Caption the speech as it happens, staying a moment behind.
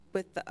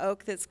with the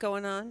oak that's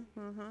going on.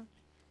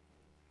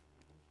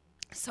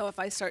 So if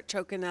I start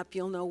choking up,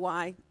 you'll know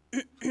why.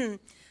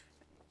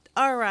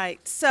 All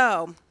right,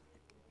 so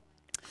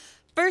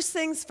first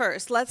things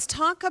first, let's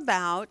talk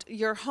about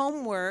your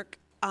homework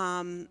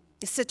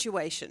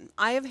situation.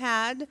 I have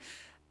had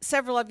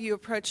several of you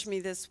approach me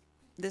this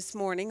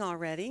morning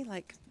already,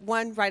 like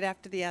one right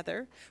after the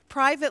other,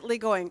 privately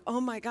going,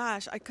 "Oh my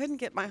gosh, I couldn't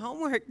get my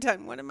homework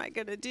done. What am I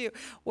going to do?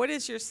 What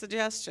is your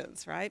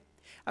suggestions?" Right?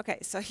 Okay,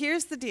 so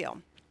here's the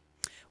deal.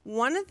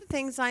 One of the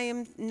things I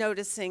am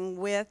noticing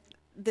with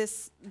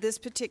this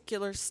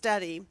particular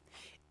study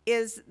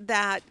is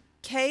that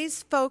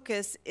Kay's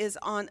focus is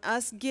on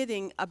us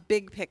getting a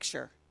big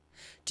picture.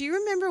 Do you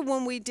remember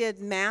when we did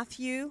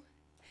Matthew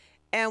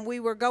and we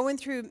were going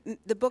through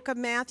the book of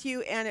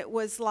Matthew, and it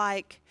was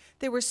like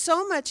there was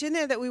so much in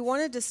there that we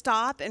wanted to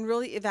stop and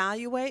really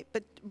evaluate,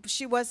 but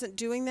she wasn't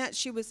doing that.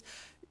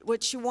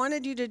 What she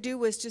wanted you to do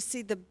was just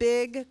see the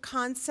big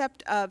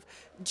concept of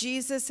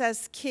Jesus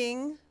as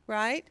king,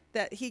 right?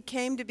 That he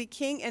came to be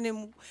king, and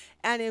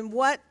in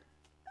what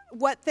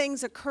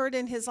things occurred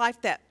in his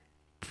life that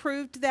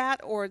proved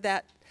that, or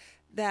that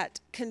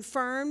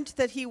confirmed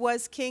that he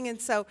was king.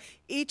 And so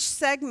each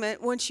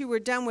segment, once you were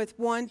done with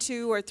 1,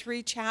 2, or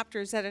 3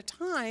 chapters at a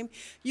time,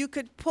 you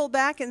could pull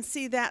back and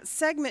see that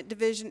segment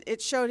division.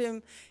 It showed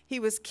him he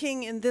was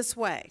king in this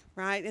way,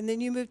 right? And then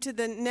you move to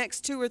the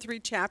next 2 or 3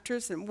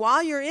 chapters, and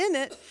while you're in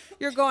it,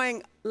 you're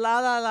going, la,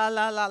 la, la,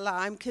 la, la, la,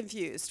 I'm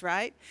confused,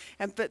 right?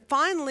 But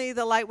finally,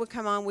 the light would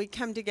come on, we'd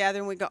come together,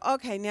 and we'd go,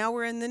 okay, now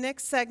we're in the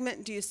next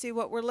segment. Do you see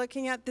what we're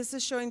looking at? This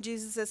is showing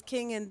Jesus as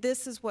king, and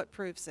this is what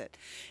proves it.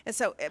 And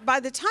so by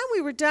the time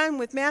we were done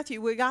with Matthew,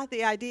 we got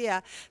the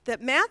idea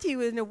that Matthew,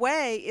 in a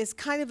way, is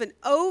kind of an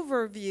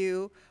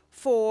overview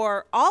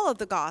for all of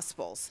the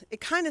Gospels.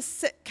 It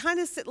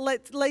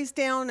lays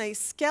down a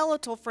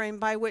skeletal frame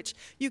by which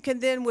you can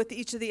then, with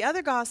each of the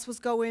other Gospels,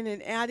 go in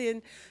and add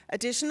in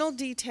additional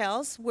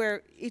details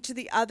where each of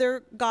the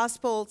other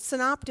Gospel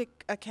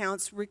synoptic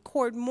accounts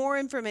record more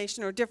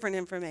information or different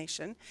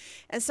information.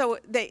 And so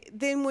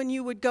then when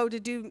you would go to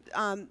do,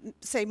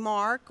 say,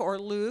 Mark or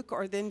Luke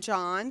or then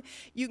John,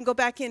 you can go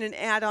back in and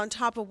add on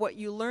top of what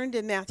you learned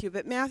in Matthew.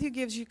 But Matthew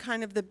gives you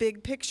kind of the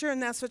big picture,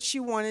 and that's what she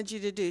wanted you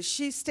to do.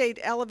 She stayed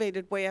elevated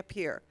way up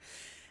here.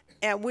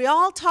 And we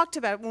all talked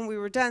about it when we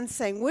were done,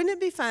 saying, wouldn't it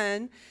be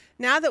fun,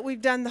 now that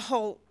we've done the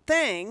whole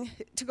thing,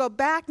 to go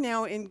back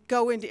now and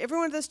go into every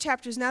one of those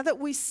chapters, now that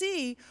we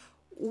see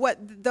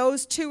what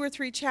those 2 or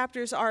 3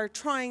 chapters are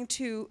trying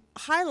to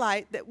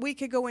highlight, that we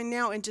could go in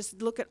now and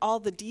just look at all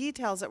the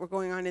details that were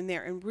going on in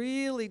there and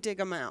really dig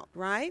them out,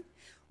 right?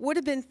 Would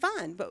have been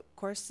fun, but of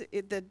course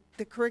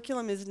the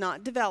curriculum is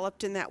not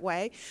developed in that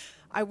way.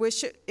 I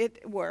wish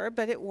it were,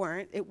 but it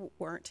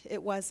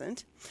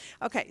wasn't.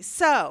 Okay,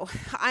 so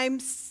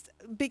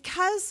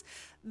because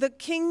the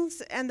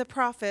Kings and the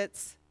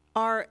Prophets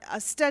are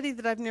a study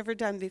that I've never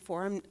done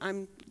before.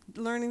 I'm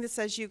learning this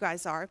as you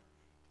guys are,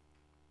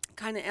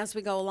 kind of as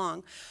we go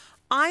along.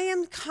 I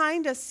am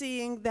kind of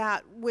seeing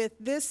that with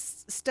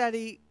this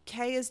study,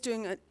 Kay is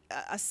doing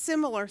a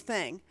similar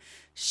thing.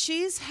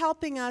 She's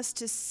helping us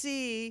to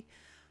see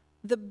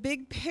the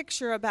big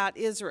picture about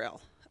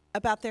Israel,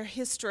 about their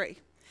history.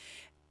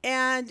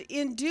 And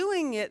in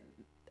doing it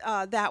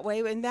that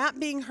way, and that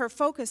being her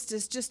focus,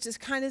 is just to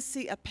kind of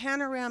see a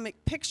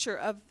panoramic picture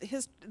of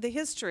the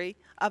history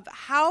of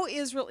how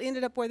Israel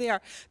ended up where they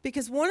are.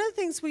 Because one of the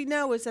things we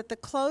know is at the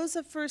close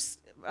of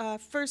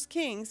First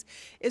Kings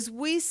is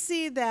we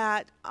see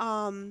that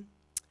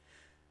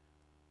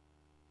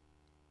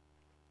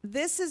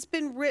this has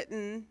been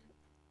written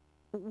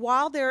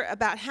while they're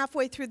about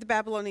halfway through the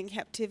Babylonian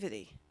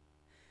captivity.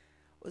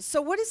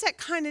 So what does that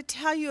kind of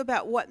tell you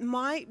about what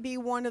might be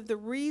one of the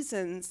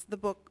reasons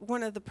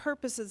one of the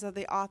purposes of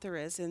the author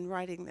is in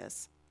writing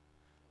this?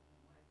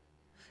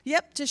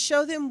 Yep, to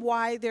show them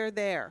why they're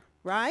there,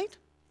 right?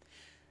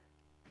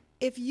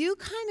 If you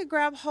kind of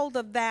grab hold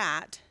of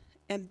that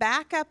and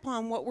back up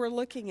on what we're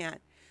looking at,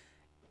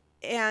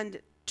 and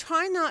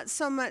try not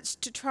so much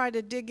to try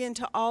to dig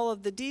into all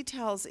of the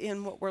details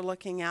in what we're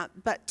looking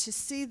at, but to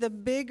see the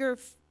bigger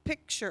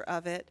picture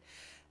of it,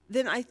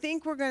 then I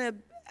think we're going to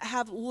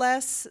have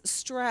less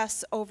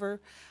stress over,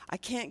 I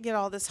can't get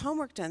all this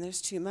homework done,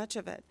 there's too much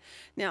of it.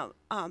 Now,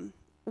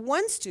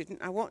 one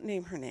student, I won't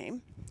name her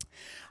name,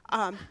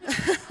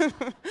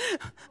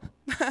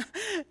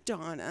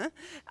 Donna,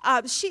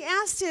 she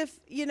asked if,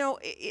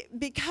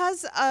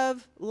 because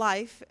of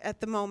life at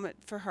the moment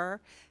for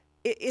her,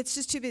 it's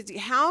just too busy.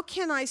 How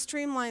can I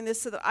streamline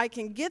this so that I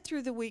can get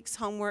through the week's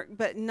homework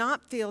but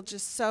not feel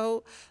just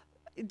so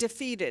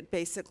defeated,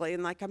 basically,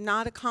 and like I'm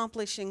not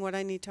accomplishing what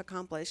I need to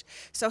accomplish?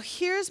 So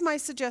here's my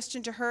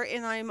suggestion to her,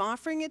 and I'm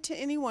offering it to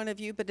any one of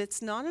you, but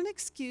it's not an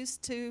excuse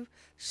to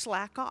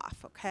slack off,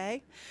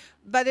 okay?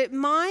 But it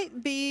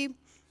might be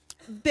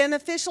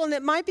beneficial, and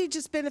it might be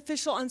just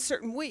beneficial on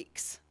certain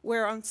weeks,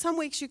 where on some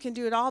weeks you can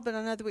do it all, but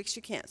on other weeks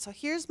you can't. So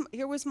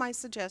here was my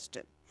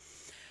suggestion.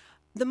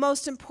 The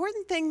most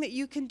important thing that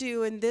you can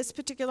do in this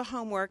particular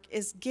homework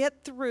is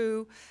get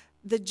through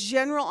the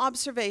general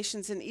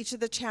observations in each of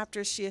the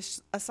chapters she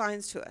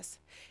assigns to us.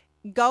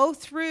 Go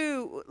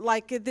through,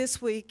 like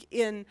this week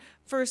in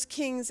 1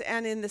 Kings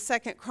and in the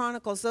 2nd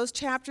Chronicles, those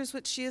chapters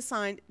which she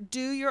assigned,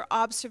 do your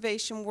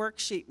observation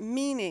worksheet,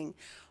 meaning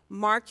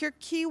mark your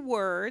key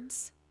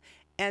words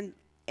and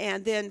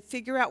then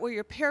figure out where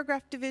your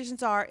paragraph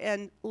divisions are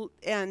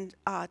and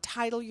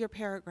title your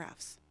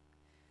paragraphs.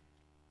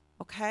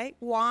 Okay?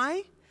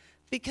 Why?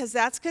 Because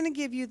that's going to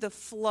give you the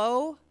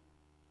flow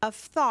of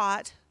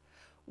thought,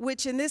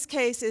 which in this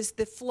case is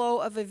the flow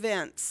of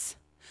events.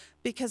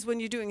 Because when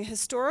you're doing a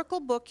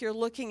historical book, you're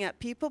looking at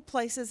people,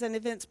 places, and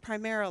events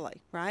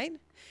primarily, right?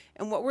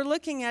 And what we're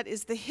looking at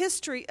is the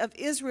history of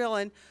Israel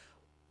and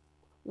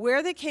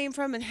where they came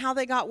from and how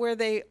they got where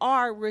they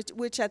are,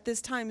 which at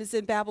this time is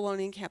in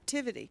Babylonian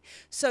captivity.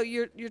 So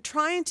you're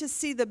trying to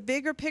see the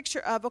bigger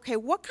picture of, okay,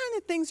 what kind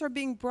of things are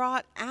being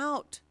brought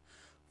out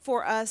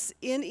for us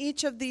in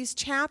each of these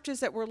chapters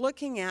that we're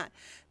looking at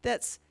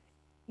that's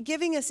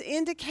giving us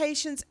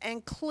indications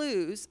and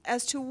clues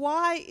as to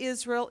why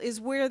Israel is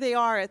where they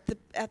are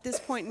at this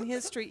point in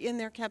history in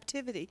their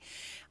captivity.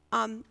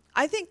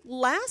 I think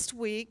last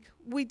week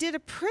we did a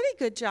pretty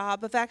good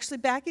job of actually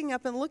backing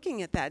up and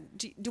looking at that.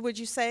 Would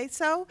you say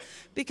so?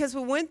 Because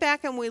we went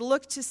back and we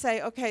looked to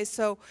say, okay,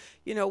 so,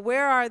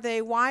 where are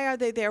they? Why are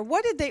they there?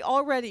 What did they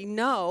already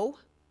know,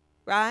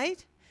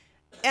 right?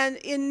 And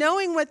in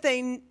knowing what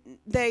they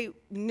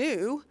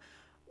knew,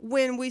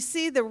 when we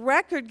see the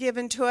record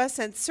given to us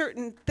and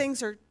certain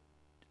things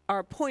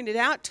are pointed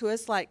out to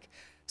us, like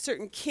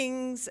certain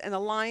kings and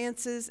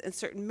alliances and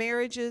certain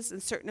marriages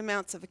and certain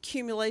amounts of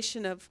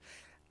accumulation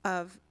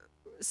of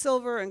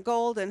silver and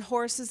gold and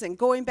horses and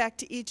going back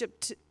to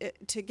Egypt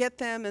to get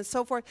them and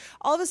so forth,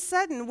 all of a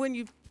sudden when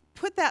you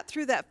put that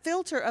through that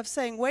filter of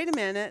saying, wait a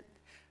minute,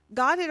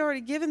 God had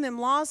already given them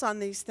laws on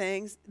these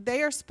things.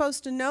 They are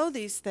supposed to know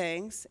these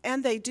things,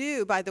 and they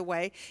do, by the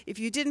way. If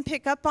you didn't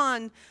pick up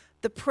on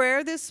the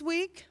prayer this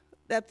week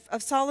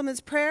of Solomon's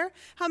prayer,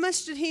 how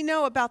much did he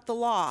know about the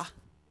law?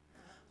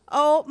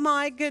 Oh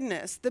my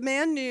goodness, the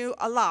man knew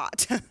a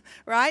lot,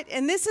 right?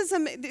 And this is,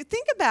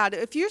 think about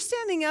it. If you're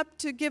standing up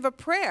to give a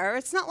prayer,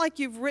 it's not like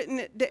you've written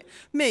it,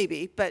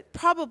 maybe, but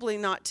probably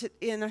not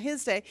in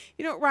his day.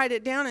 You don't write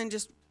it down and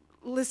just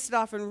list it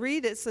off and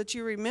read it so that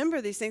you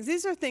remember these things.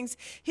 These are things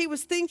he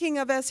was thinking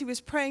of as he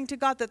was praying to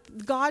God,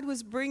 that God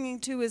was bringing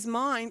to his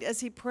mind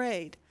as he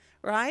prayed,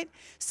 right?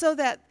 So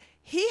that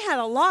he had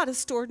a lot of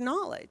stored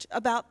knowledge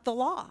about the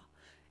law.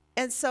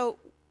 And so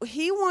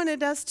he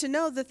wanted us to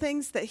know the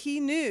things that he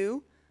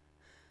knew,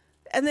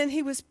 and then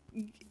he was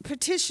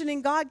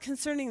petitioning God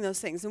concerning those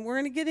things. And we're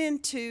going to get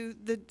into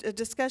the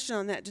discussion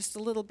on that just a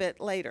little bit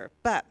later.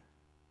 But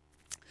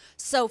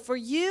so for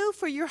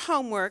your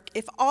homework,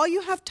 if all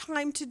you have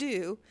time to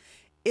do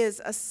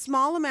is a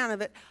small amount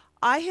of it,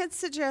 I had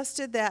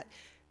suggested that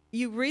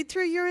you read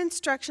through your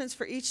instructions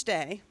for each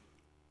day,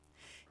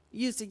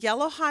 use a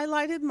yellow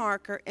highlighted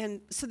marker, and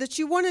so that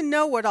you want to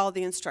know what all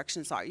the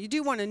instructions are. You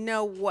do want to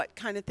know what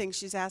kind of things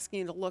she's asking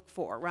you to look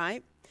for,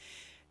 right?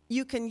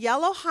 You can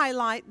yellow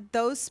highlight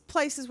those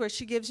places where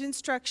she gives you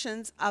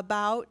instructions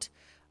about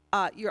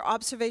your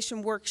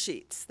observation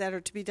worksheets that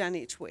are to be done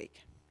each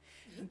week.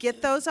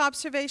 Get those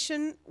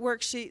observation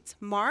worksheets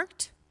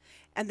marked,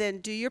 and then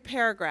do your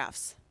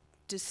paragraphs.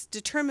 Just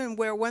determine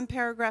where one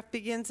paragraph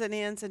begins and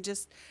ends, and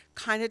just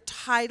kind of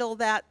title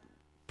that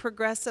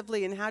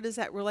progressively, and how does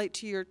that relate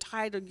to your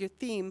title, your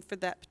theme for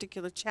that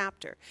particular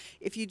chapter.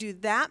 If you do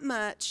that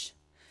much,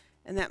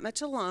 and that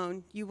much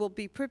alone, you will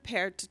be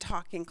prepared to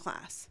talk in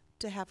class,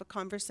 to have a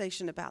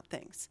conversation about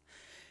things.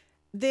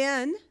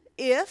 Then,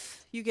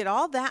 if you get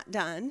all that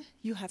done,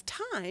 you have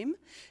time,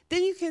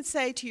 then you can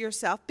say to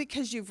yourself,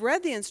 because you've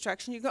read the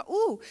instruction, you go,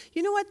 ooh,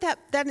 you know what,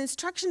 that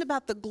instruction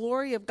about the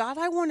glory of God,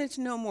 I wanted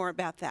to know more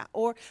about that.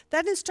 Or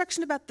that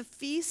instruction about the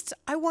feasts,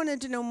 I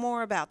wanted to know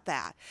more about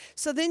that.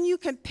 So then you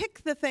can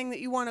pick the thing that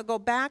you want to go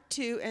back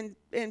to and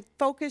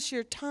focus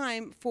your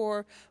time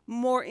for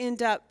more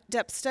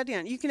in-depth study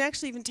on it. You can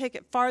actually even take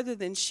it farther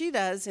than she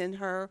does in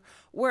her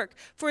work.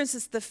 For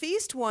instance, the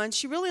feast one,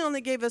 she really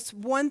only gave us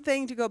one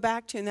thing to go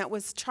back to, and that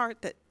was a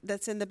chart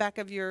that's in the back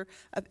of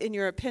in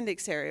your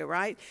appendix area,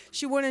 right?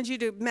 She wanted you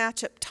to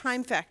match up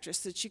time factors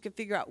so that you could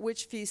figure out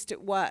which feast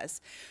it was.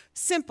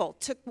 Simple,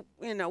 took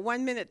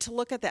 1 minute to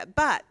look at that,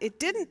 but it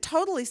didn't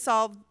totally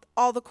solve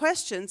all the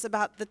questions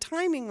about the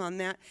timing on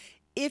that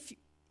if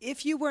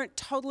you weren't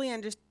totally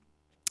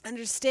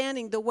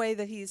understanding the way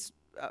that he's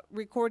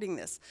recording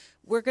this.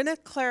 We're going to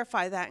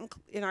clarify that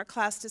in our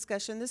class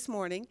discussion this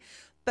morning,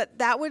 but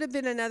that would have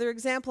been another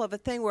example of a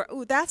thing where,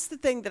 ooh, that's the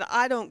thing that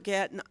I don't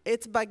get, and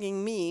it's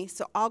bugging me,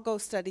 so I'll go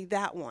study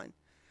that one.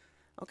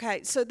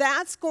 Okay, so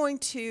that's going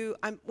to,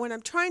 what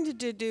I'm trying to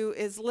do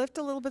is lift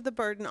a little bit of the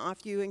burden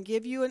off you and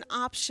give you an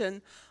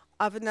option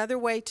of another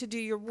way to do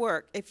your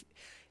work.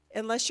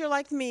 Unless you're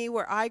like me,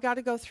 where I got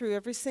to go through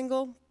every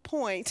single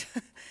point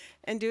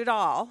and do it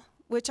all,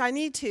 which I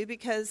need to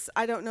because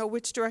I don't know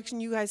which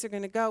direction you guys are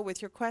going to go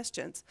with your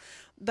questions.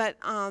 But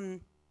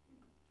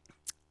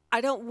I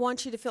don't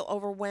want you to feel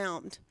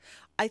overwhelmed.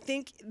 I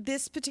think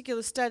this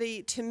particular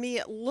study, to me,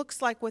 it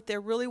looks like what they're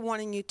really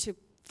wanting you to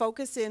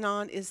focus in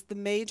on is the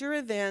major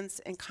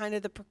events and kind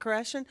of the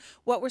progression.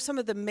 What were some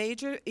of the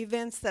major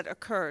events that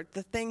occurred,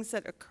 the things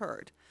that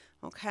occurred?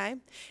 Okay?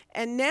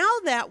 And now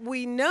that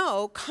we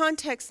know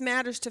context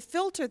matters to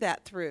filter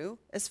that through,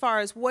 as far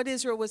as what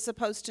Israel was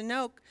supposed to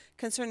know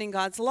concerning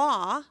God's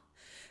law,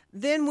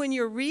 then when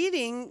you're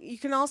reading, you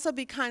can also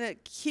be kind of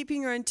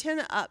keeping your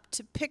antenna up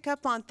to pick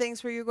up on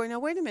things where you're going, no,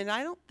 wait a minute,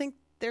 I don't think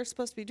they're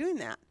supposed to be doing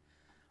that.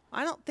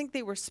 I don't think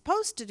they were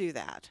supposed to do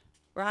that,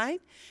 right?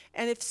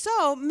 And if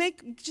so,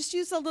 just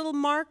use a little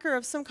marker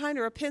of some kind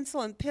or a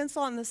pencil and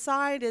pencil on the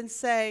side and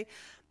say,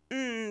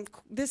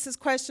 this is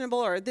questionable,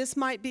 or this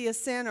might be a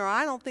sin, or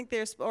I don't think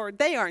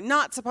they are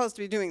not supposed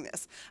to be doing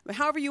this. I mean,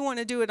 however you want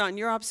to do it on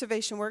your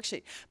observation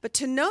worksheet. But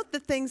to note the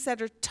things that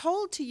are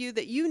told to you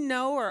that you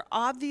know are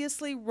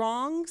obviously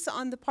wrongs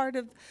on the part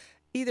of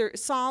either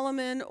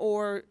Solomon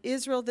or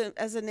Israel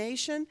as a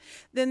nation,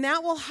 then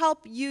that will help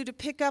you to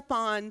pick up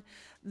on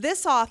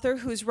this author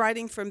who's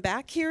writing from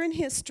back here in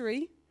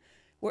history,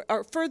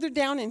 or further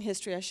down in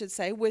history, I should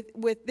say,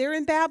 they're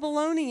in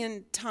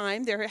Babylonian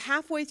time, they're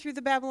halfway through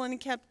the Babylonian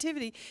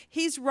captivity.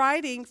 He's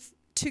writing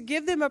to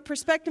give them a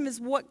perspective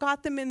as what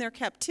got them in their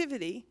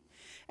captivity.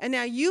 And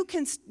now you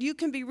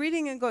can be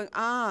reading and going,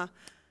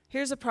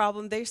 here's a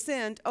problem, they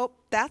sinned. Oh,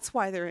 that's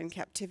why they're in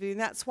captivity, and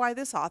that's why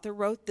this author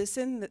wrote this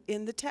in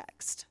the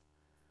text.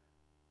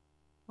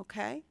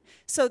 Okay?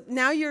 So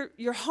now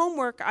your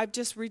homework, I've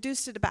just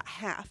reduced it about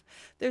half.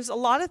 There's a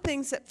lot of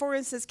things that, for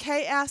instance,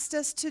 Kay asked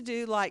us to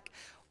do, like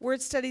word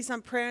studies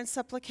on prayer and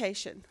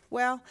supplication.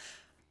 Well,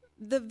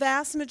 the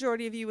vast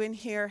majority of you in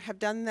here have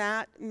done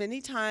that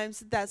many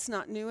times. That's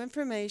not new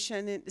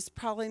information. It's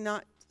probably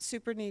not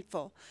super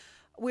needful.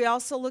 We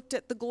also looked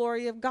at the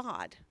glory of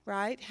God,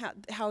 right?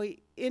 How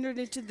he entered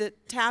into the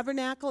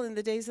tabernacle in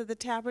the days of the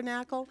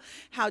tabernacle.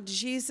 How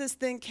Jesus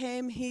then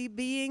came, he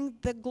being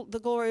the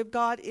glory of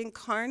God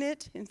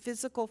incarnate in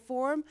physical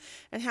form.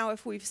 And how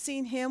if we've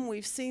seen him,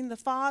 we've seen the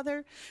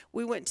Father.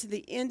 We went to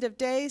the end of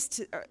days,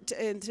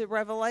 into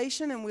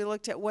Revelation, and we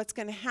looked at what's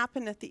going to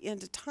happen at the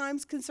end of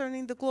times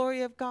concerning the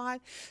glory of God.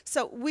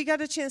 So we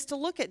got a chance to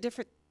look at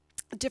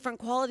different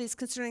qualities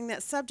concerning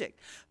that subject.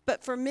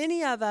 But for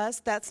many of us,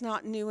 that's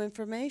not new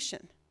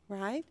information,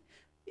 right?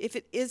 If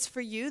it is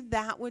for you,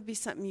 that would be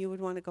something you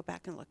would want to go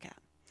back and look at.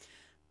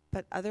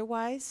 But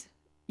otherwise,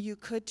 you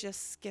could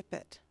just skip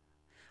it.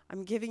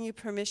 I'm giving you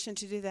permission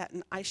to do that,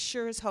 and I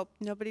sure as hope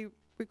nobody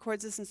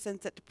records this and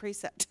sends it to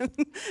Precept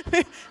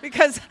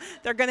because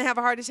they're going to have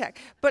a heart attack.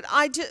 But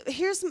I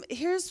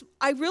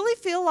really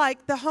feel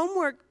like the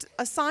homework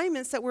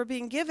assignments that we're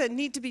being given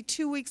need to be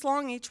 2 weeks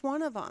long, each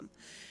one of them.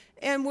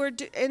 And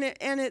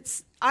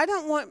I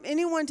don't want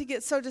anyone to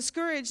get so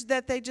discouraged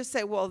that they just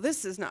say, well,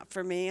 this is not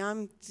for me.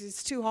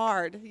 It's too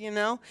hard,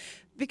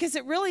 because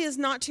it really is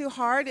not too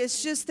hard.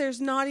 It's just there's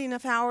not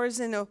enough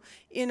hours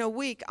in a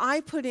week.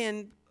 I put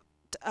in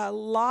a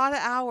lot of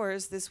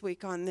hours this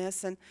week on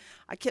this, and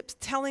I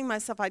kept telling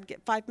myself I'd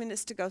get 5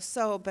 minutes to go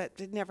sew, but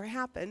it never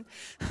happened.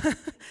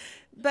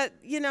 But,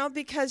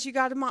 because you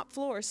got to mop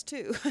floors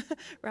too,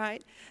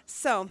 right?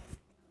 So...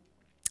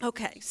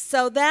 Okay,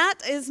 so that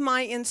is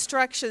my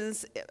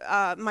instructions,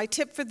 my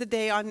tip for the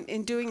day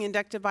in doing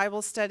inductive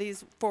Bible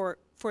studies for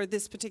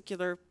this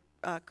particular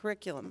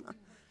curriculum. I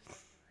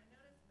noticed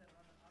that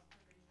on the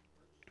observation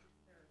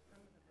worksheets, there are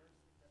some of the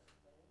verses that are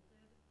bolded,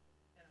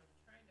 and I'm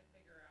trying to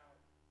figure out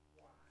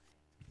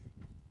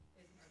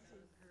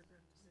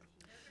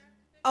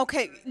why.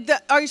 Okay,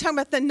 are you talking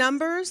about the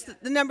numbers?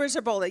 The numbers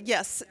are bolded,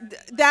 yes.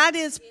 That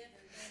is,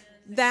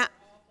 that...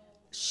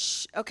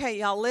 Shh. Okay,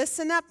 y'all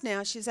listen up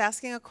now. She's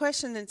asking a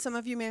question, and some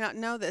of you may not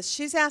know this.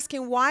 She's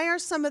asking, why are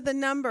some of the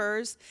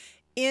numbers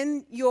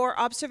in your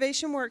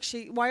observation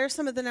worksheet, why are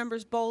some of the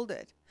numbers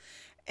bolded?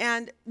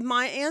 And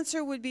my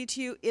answer would be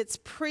to you, it's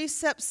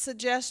Precept's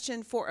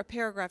suggestion for a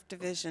paragraph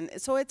division.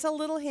 So it's a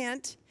little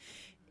hint.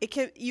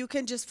 You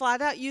can just flat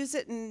out use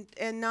it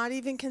and not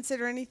even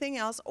consider anything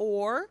else,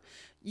 or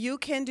you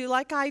can do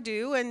like I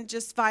do and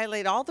just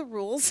violate all the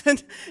rules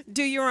and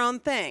do your own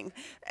thing.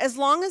 As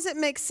long as it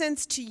makes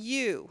sense to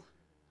you,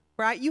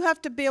 right? You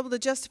have to be able to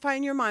justify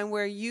in your mind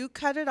where you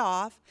cut it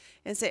off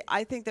and say,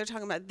 I think they're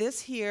talking about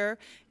this here,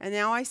 and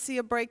now I see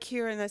a break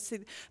here, and I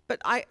see. But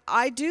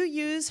I do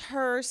use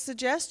her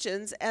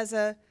suggestions as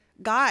a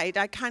guide.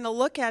 I kind of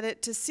look at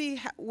it to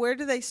see where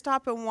do they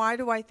stop and why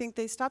do I think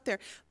they stop there.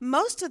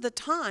 Most of the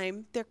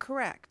time, they're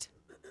correct.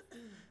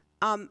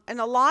 And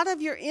a lot of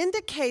your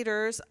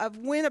indicators of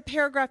when a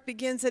paragraph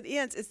begins and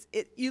ends,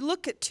 you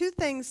look at two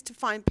things to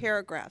find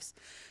paragraphs.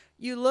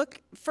 You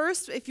look,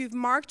 first, if you've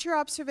marked your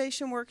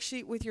observation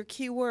worksheet with your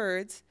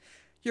keywords,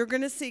 you're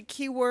going to see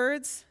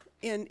keywords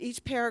in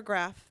each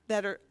paragraph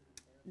that are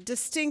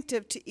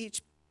distinctive to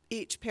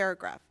each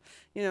paragraph.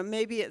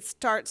 Maybe it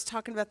starts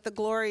talking about the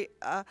glory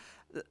of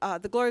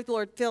the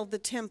Lord filled the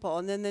temple,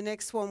 and then the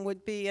next one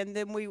would be, and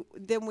then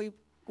we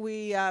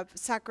we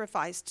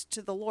sacrificed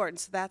to the Lord.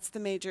 So that's the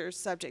major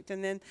subject.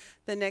 And then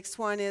the next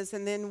one is,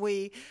 and then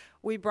we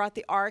brought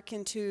the ark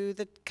into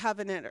the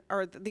covenant,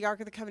 or the ark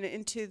of the covenant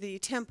into the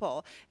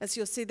temple. And so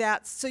you'll see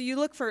that. So you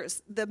look for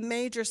the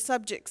major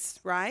subjects,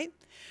 right?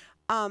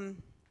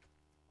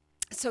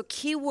 So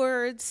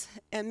keywords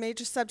and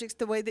major subjects,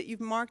 the way that you've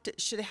marked it,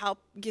 should help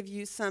give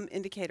you some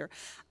indicator.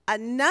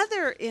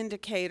 Another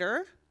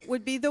indicator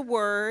would be the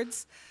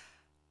words,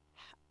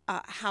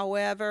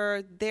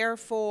 however,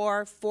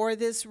 therefore, for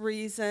this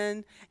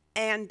reason,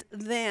 and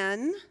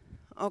then,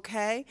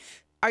 okay?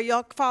 Are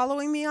y'all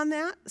following me on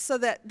that? So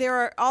that there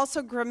are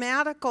also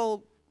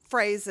grammatical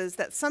phrases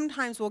that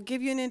sometimes will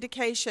give you an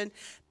indication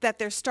that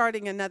they're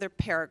starting another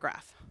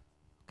paragraph,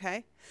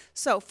 okay?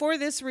 So for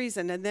this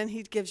reason, and then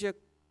he gives you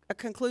a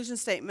conclusion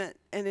statement,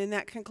 and in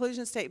that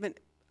conclusion statement,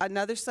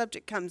 another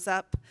subject comes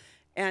up,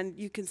 and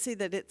you can see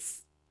that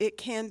it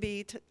can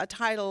be a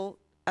title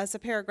as a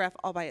paragraph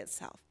all by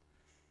itself.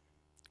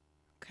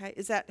 Okay,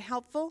 is that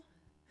helpful?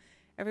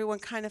 Everyone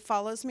kind of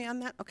follows me on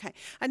that? Okay.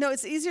 I know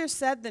it's easier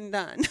said than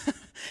done.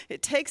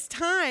 It takes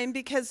time,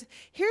 because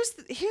here's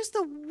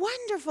the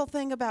wonderful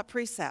thing about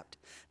precept.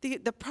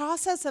 The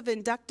process of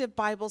inductive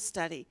Bible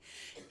study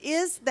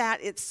is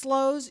that it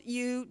slows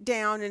you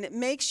down, and it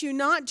makes you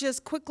not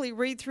just quickly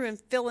read through and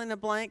fill in a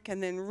blank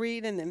and then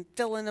read and then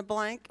fill in a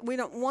blank. We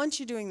don't want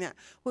you doing that.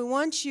 We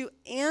want you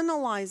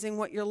analyzing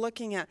what you're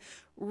looking at.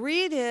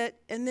 Read it,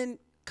 and then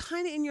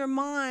kind of in your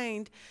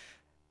mind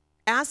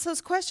ask those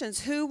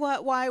questions: who,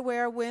 what, why,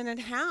 where, when, and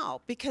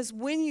how. Because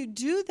when you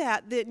do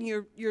that, then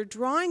you're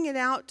drawing it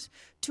out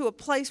to a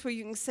place where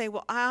you can say,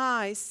 well,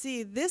 I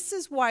see, this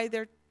is why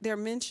they're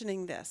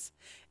mentioning this.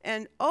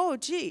 And, oh,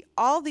 gee,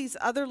 all these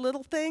other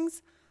little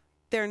things,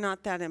 they're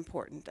not that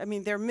important. I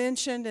mean, they're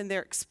mentioned and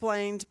they're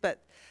explained,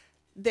 but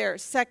they're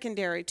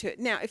secondary to it.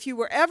 Now, if you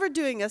were ever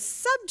doing a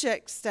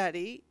subject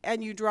study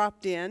and you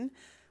dropped in,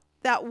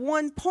 that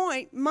one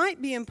point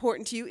might be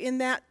important to you in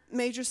that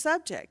major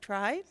subject,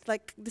 right?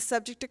 Like the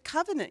subject of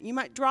covenant. You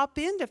might drop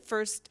into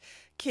 1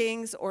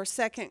 Kings or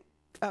 2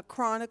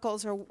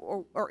 Chronicles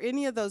or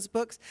any of those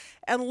books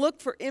and look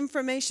for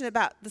information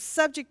about the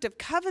subject of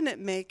covenant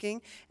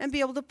making and be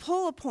able to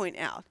pull a point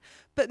out.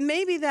 But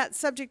maybe that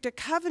subject of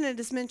covenant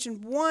is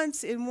mentioned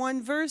once in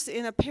one verse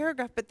in a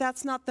paragraph, but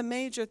that's not the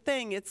major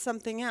thing. It's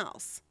something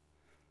else.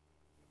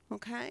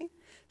 Okay?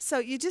 So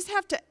you just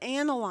have to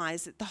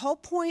analyze it. The whole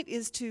point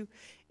is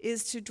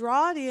to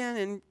draw it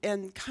in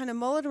and kind of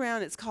mull it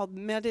around. It's called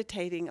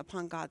meditating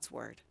upon God's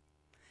word.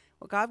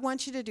 What God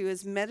wants you to do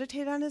is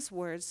meditate on his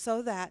word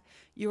so that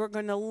you are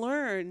going to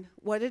learn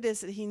what it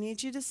is that he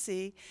needs you to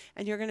see,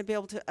 and you're going to be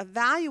able to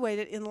evaluate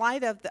it in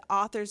light of the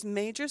author's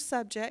major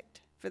subject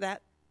for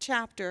that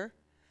chapter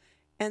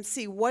and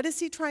see what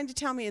is he trying to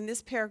tell me in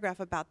this paragraph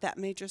about that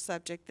major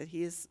subject that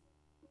he has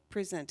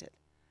presented,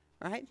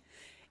 right?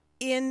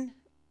 In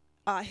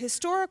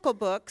historical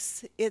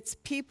books, it's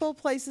people,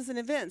 places, and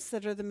events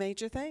that are the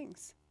major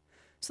things.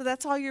 So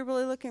that's all you're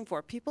really looking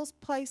for: people's,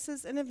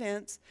 places, and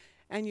events.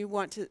 And you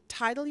want to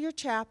title your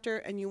chapter,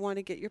 and you want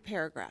to get your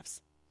paragraphs.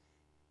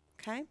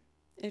 Okay?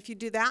 And if you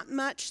do that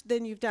much,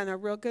 then you've done a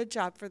real good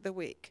job for the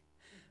week.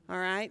 All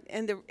right?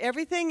 And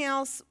everything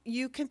else,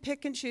 you can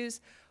pick and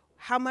choose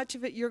how much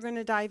of it you're going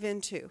to dive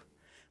into.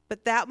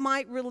 But that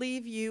might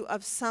relieve you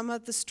of some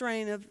of the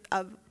strain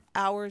of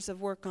hours of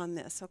work on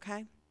this,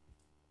 okay?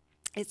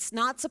 It's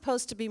not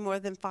supposed to be more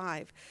than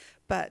 5,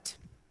 but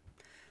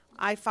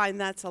I find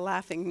that's a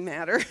laughing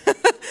matter.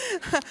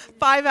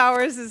 5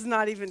 hours is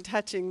not even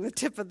touching the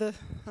tip of the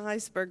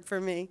iceberg for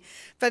me.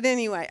 But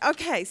anyway,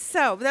 okay,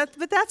 so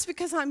that's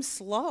because I'm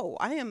slow.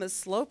 I am a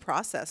slow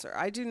processor.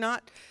 I do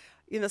not,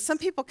 some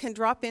people can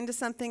drop into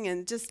something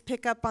and just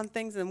pick up on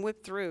things and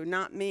whip through.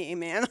 Not me,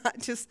 man.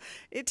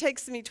 It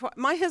takes me,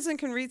 my husband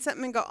can read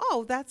something and go,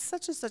 oh, that's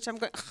such and such. I'm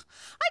going,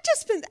 I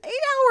just spent 8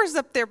 hours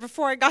up there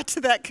before I got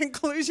to that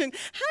conclusion.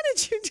 How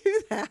did you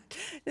do that?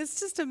 It's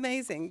just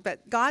amazing.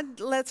 But God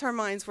lets our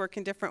minds work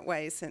in different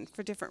ways and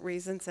for different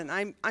reasons. And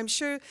I'm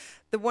sure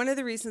that one of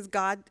the reasons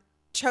God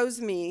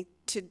chose me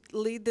to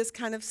lead this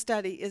kind of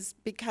study is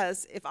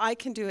because if I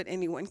can do it,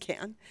 anyone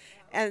can.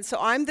 And so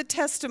I'm the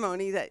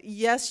testimony that,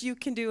 yes, you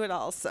can do it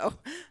also.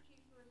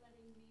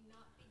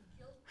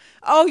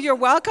 Oh, you're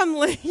welcome,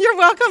 you're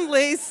welcome,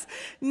 Lise.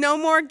 No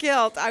more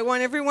guilt. I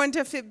want everyone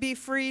to be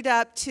freed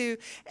up to,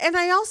 and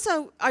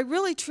I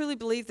really truly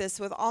believe this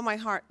with all my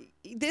heart.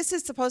 This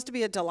is supposed to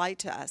be a delight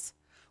to us.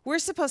 We're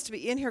supposed to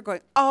be in here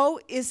going, oh,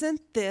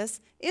 isn't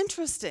this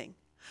interesting?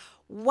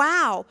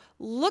 Wow,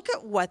 look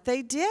at what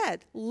they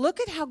did. Look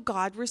at how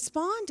God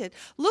responded.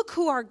 Look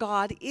who our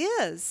God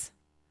is.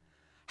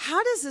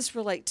 How does this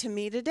relate to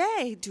me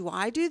today? Do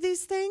I do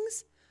these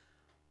things?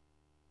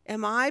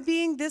 Am I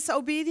being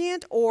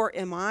disobedient, or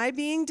am I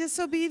being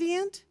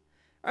disobedient?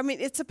 I mean,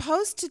 it's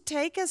supposed to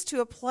take us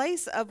to a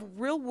place of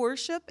real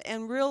worship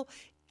and real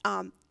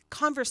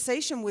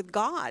conversation with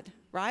God,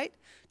 right?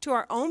 To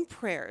our own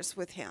prayers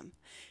with him.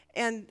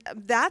 And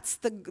that's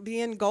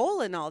the end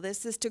goal in all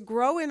this, is to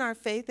grow in our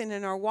faith and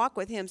in our walk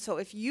with him. So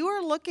if you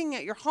are looking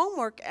at your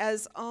homework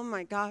as, oh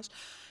my gosh,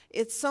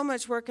 it's so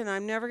much work and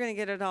I'm never going to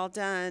get it all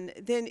done,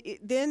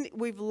 then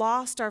we've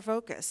lost our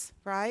focus,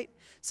 right?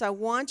 So I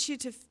want you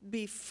to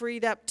be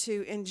freed up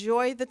to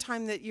enjoy the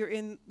time that you're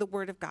in the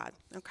Word of God,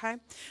 okay?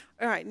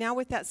 All right, now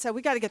with that said,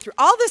 we got to get through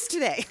all this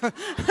today.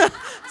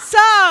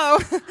 So,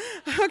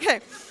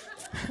 okay.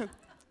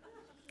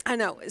 I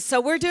know.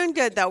 So we're doing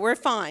good, though. We're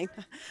fine.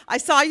 I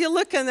saw you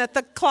looking at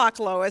the clock,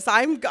 Lois.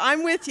 I'm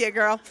with you,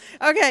 girl.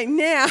 Okay,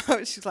 now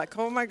she's like,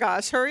 oh my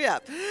gosh, hurry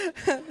up.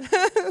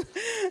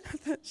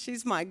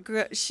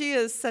 She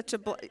is such a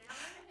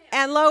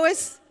and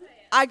Lois,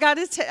 I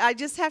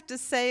just have to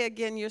say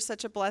again, you're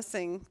such a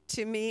blessing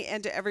to me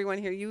and to everyone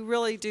here. You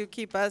really do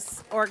keep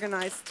us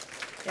organized.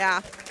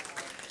 Yeah.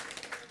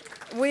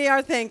 We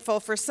are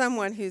thankful for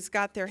someone who's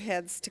got their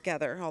heads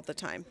together all the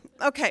time.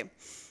 Okay.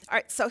 All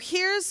right, so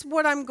here's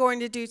what I'm going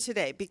to do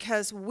today,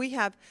 because we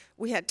had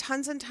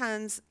tons and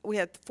tons. We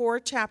had 4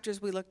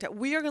 chapters we looked at.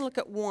 We are going to look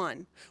at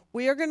one.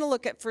 We are going to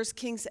look at 1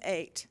 Kings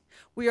 8.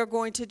 We are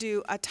going to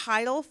do a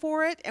title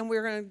for it, and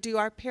we're going to do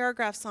our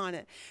paragraphs on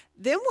it.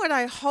 Then what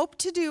I hope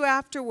to do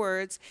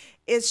afterwards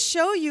is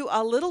show you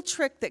a little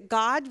trick that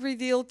God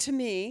revealed to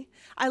me.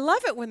 I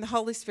love it when the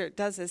Holy Spirit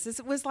does this.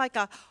 It was like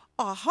a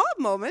aha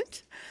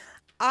moment.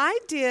 I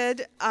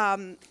did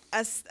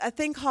a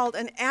thing called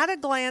an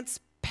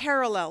at-a-glance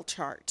parallel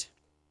chart.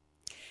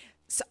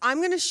 So I'm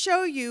going to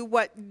show you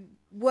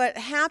what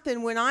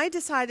happened when I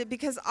decided,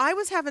 because I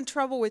was having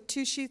trouble with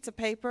 2 sheets of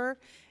paper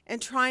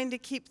and trying to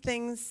keep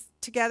things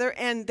together,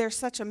 and they're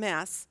such a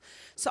mess.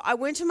 So I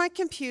went to my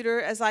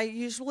computer, as I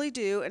usually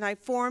do, and I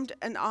formed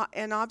an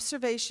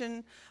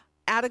observation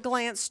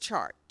at-a-glance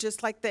chart,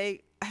 just like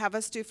they have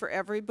us do for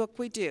every book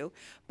we do.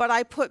 But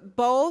I put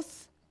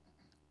both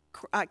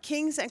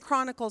Kings and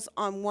Chronicles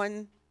on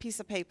one piece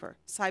of paper,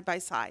 side by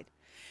side.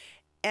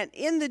 And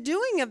in the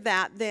doing of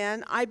that,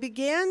 then, I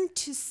began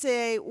to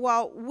say,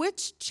 well,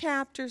 which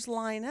chapters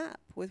line up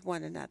with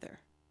one another?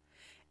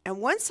 And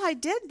once I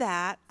did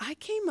that, I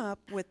came up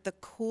with the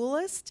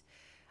coolest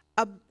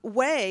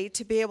way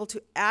to be able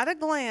to, at a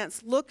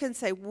glance, look and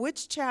say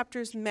which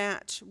chapters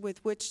match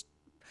with which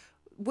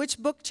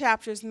book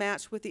chapters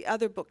match with the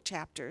other book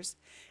chapters,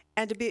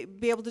 and to be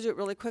able to do it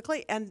really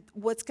quickly. And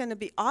what's going to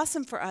be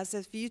awesome for us,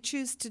 if you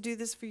choose to do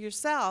this for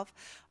yourself,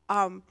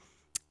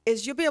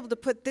 is you'll be able to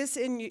put this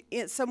in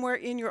somewhere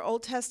in your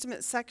Old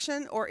Testament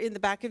section or in the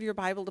back of your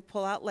Bible to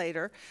pull out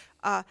later.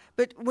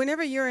 But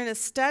whenever you're in a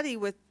study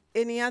with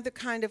any other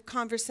kind of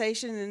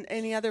conversation and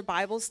any other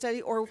Bible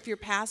study, or if your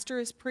pastor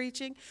is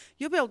preaching,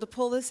 you'll be able to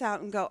pull this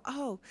out and go,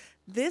 oh,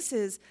 this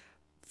is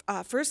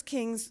 1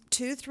 Kings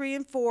 2, 3,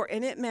 and 4,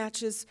 and it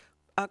matches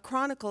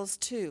Chronicles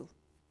 2.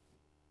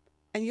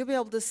 And you'll be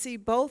able to see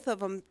both of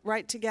them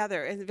right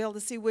together and be able to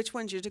see which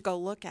ones you're to go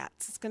look at.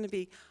 So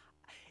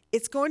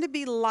it's going to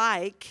be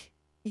like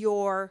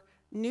your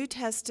New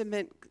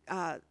Testament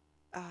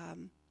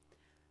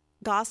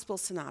gospel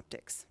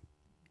synoptics.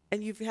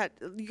 And you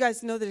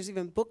guys know there's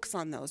even books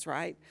on those,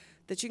 right?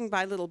 That you can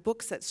buy little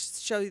books that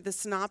show you the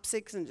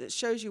synoptics, and it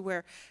shows you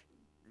where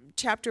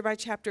chapter by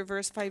chapter,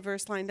 verse by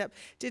verse lined up.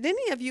 Did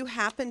any of you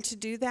happen to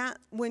do that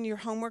when your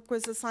homework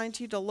was assigned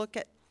to you, to look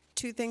at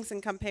 2 things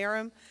and compare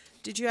them?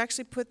 Did you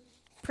actually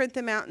print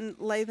them out and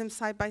lay them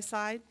side by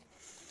side?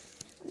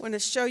 I want to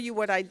show you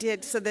what I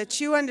did so that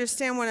you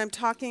understand what I'm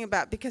talking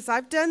about, because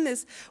I've done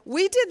this.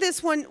 We did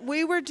this when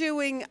we were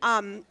doing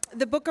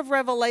the book of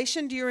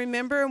Revelation. Do you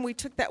remember? And we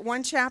took that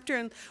one chapter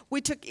and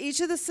we took each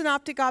of the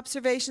synoptic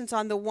observations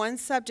on the one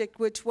subject,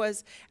 which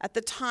was at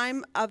the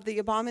time of the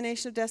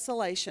abomination of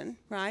desolation,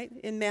 right?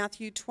 In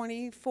Matthew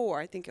 24,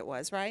 I think it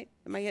was, right?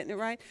 Am I getting it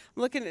right?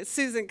 I'm looking at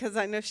Susan because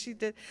I know she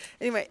did.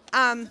 Anyway,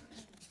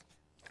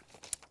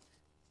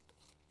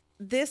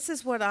 this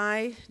is what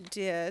I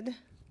did.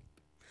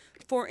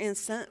 For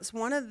instance,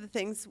 one of the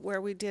things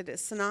where we did a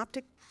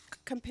synoptic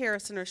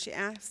comparison, or she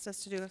asked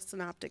us to do a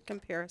synoptic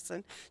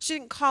comparison. She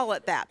didn't call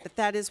it that, but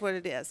that is what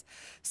it is.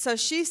 So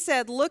she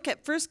said, look at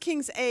 1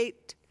 Kings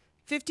 8,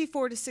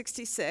 54 to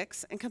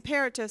 66, and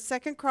compare it to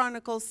 2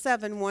 Chronicles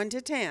 7, 1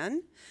 to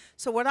 10.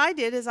 So what I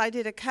did is I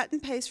did a cut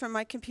and paste from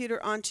my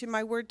computer onto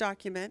my Word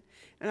document,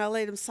 and I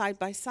laid them side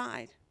by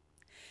side.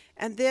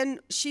 And then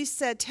she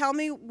said, tell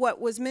me what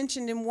was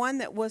mentioned in one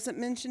that wasn't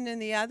mentioned in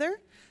the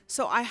other.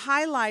 So I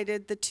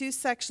highlighted the 2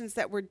 sections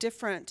that were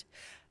different,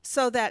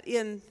 so that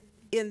in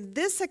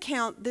this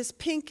account, this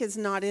pink is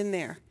not in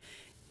there.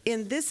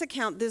 In this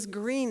account, this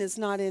green is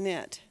not in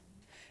it.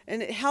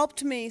 And it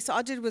helped me. So all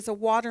I did was a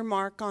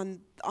watermark on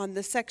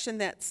the section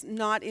that's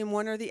not in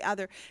one or the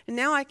other. And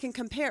now I can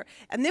compare.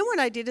 And then what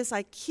I did is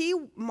I key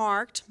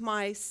marked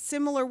my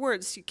similar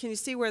words. Can you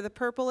see where the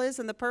purple is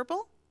and the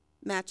purple?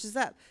 Matches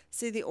up.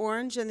 See the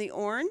orange and the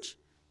orange?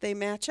 They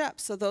match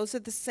up. So those are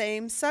the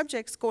same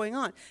subjects going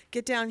on.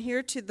 Get down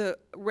here to the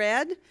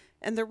red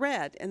and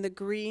the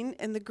green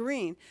and the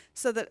green.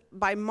 So that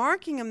by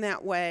marking them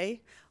that way,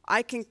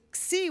 I can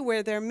see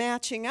where they're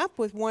matching up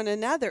with one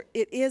another.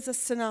 It is a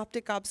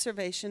synoptic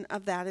observation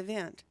of that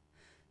event.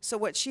 So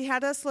what she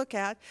had us look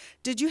at,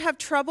 did you have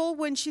trouble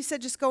when she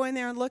said just go in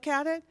there and look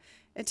at it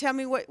and tell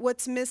me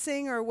what's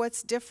missing or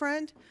what's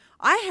different?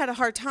 I had a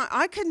hard time.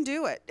 I couldn't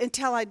do it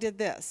until I did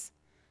this.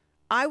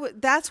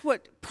 That's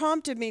what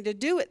prompted me to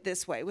do it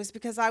this way, was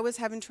because I was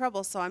having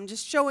trouble. So I'm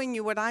just showing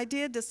you what I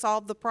did to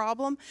solve the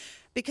problem,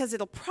 because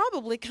it'll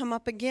probably come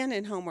up again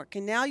in homework.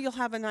 And now you'll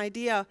have an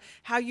idea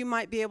how you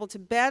might be able to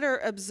better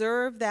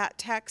observe that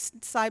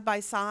text side by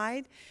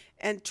side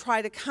and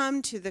try to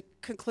come to the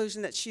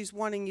conclusion that she's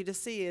wanting you to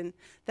see. And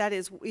that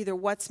is either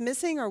what's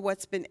missing or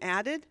what's been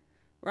added,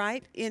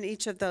 right, in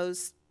each of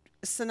those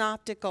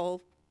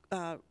synoptical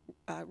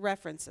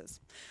references.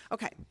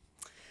 Okay.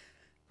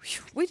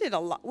 We did a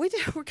lot. We're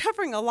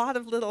covering a lot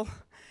of little,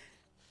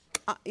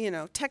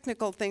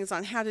 technical things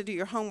on how to do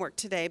your homework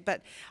today.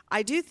 But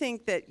I do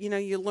think that,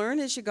 you learn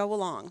as you go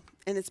along.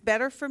 And it's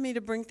better for me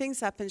to bring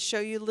things up and show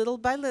you little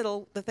by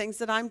little the things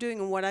that I'm doing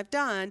and what I've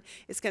done.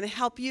 It's going to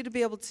help you to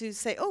be able to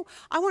say, oh,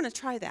 I want to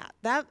try that.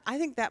 I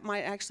think that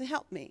might actually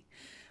help me.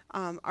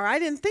 Or I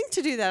didn't think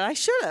to do that. I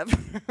should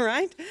have,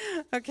 right?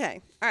 Okay.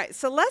 All right.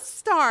 So let's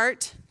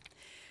start.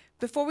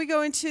 Before we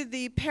go into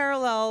the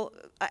parallel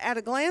at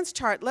a glance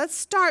chart, let's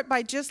start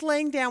by just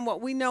laying down what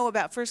we know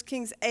about 1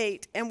 Kings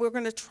 8, and we're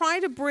going to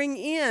try to bring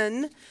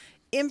in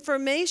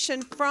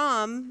information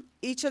from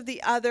each of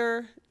the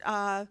other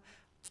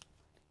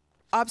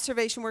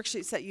observation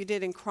worksheets that you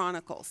did in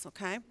Chronicles,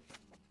 okay?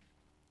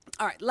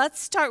 All right, let's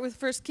start with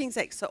 1 Kings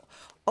 8. So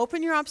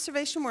open your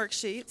observation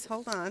worksheets.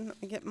 Hold on,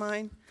 let me get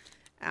mine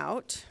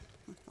out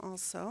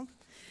also.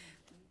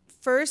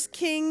 1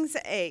 Kings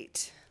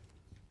 8.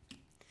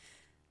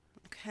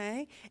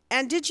 Okay,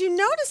 and did you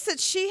notice that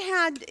she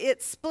had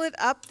it split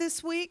up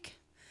this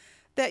week?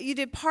 That you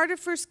did part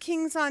of 1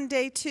 Kings on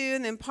day 2,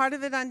 and then part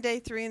of it on day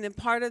 3, and then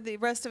part of the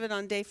rest of it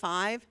on day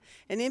 5,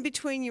 and in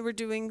between you were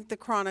doing the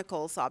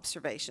Chronicles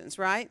observations,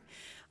 right?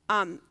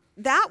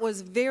 That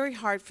was very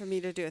hard for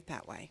me to do it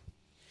that way.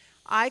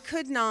 I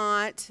could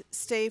not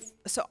stay,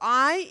 so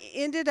I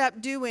ended up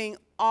doing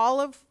all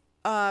of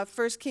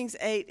 1 Kings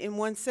 8 in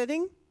one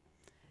sitting.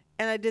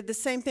 And I did the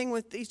same thing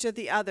with each of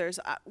the others.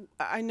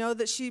 I know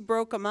that she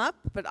broke them up,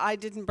 but I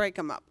didn't break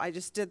them up. I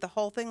just did the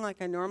whole thing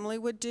like I normally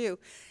would do.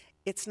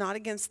 It's not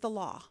against the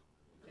law.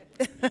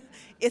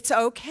 It's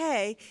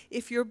okay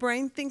if your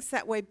brain thinks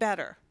that way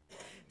better.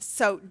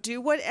 So do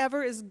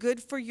whatever is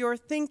good for your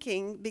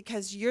thinking,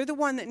 because you're the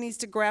one that needs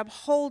to grab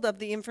hold of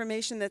the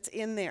information that's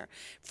in there.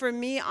 For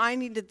me, I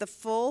needed the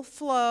full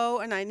flow,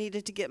 and I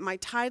needed to get my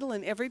title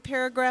and every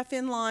paragraph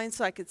in line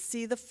so I could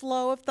see the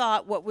flow of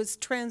thought, what was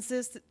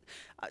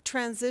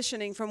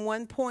transitioning from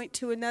one point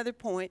to another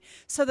point,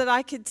 so that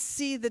I could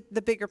see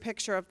the bigger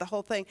picture of the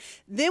whole thing.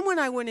 Then when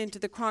I went into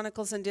the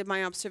Chronicles and did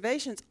my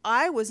observations,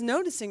 I was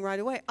noticing right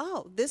away,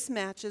 oh, this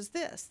matches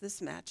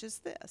this matches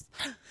this.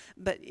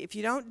 But if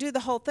you don't do the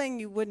whole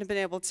thing, you wouldn't have been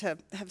able to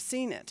have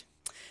seen it.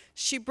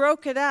 She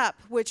broke it up,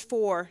 which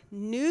for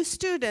new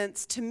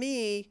students, to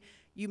me,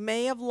 you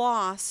may have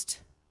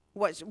lost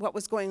what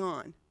was going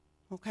on,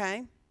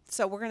 okay?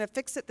 So we're going to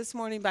fix it this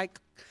morning by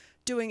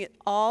doing it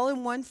all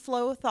in one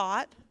flow of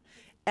thought,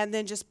 and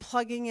then just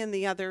plugging in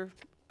the other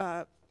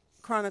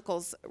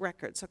Chronicles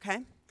records, okay?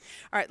 All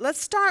right, let's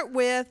start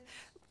with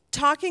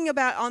talking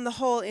about, on the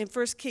whole, in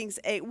 1 Kings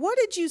 8. What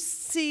did you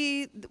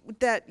see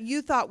that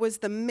you thought was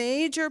the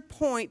major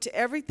point to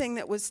everything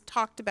that was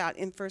talked about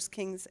in 1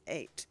 Kings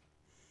 8?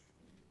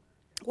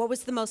 What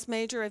was the most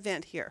major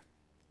event here?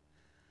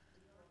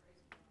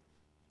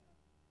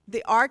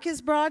 The ark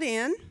is brought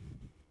in.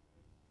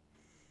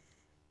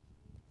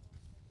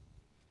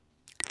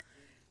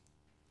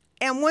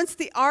 And once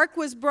the ark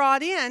was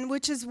brought in,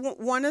 which is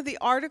one of the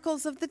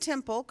articles of the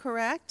temple,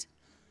 correct?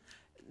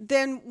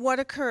 Then what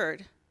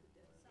occurred?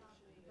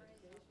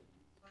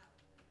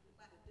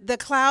 The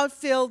cloud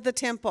filled the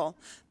temple.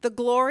 The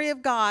glory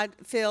of God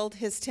filled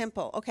his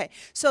temple. Okay,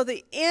 so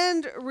the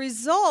end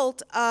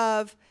result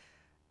of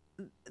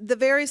the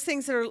various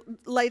things that are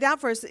laid out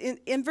for us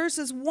in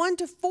verses 1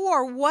 to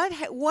 4,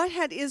 what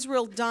had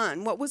Israel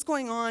done? What was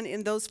going on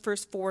in those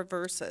first 4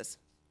 verses?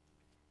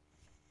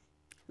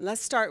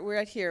 Let's start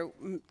right here,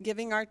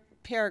 giving our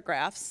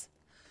paragraphs.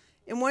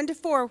 In 1 to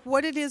 4,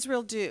 what did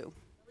Israel do?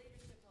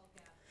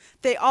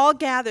 They all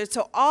gathered.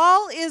 So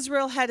all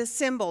Israel had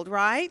assembled,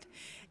 right?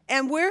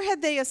 And where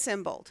had they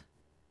assembled?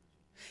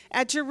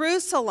 At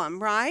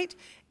Jerusalem, right?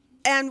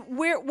 And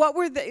what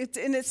were they?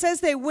 And it says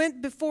they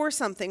went before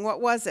something.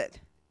 What was it?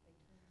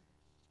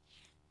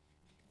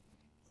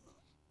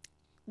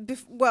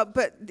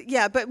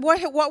 But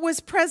what was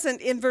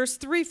present in verse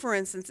 3, for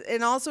instance,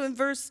 and also in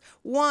verse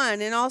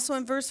 1, and also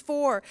in verse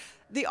 4?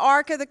 The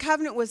Ark of the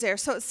Covenant was there.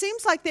 So it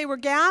seems like they were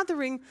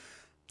gathering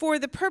for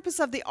the purpose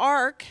of the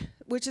Ark,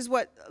 which is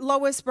what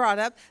Lois brought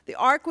up. The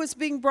Ark was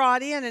being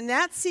brought in, and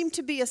that seemed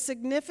to be a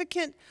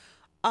significant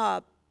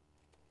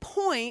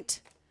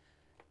point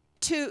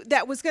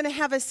that was going to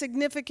have a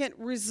significant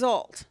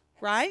result.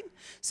 Right?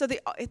 So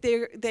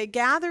they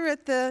gather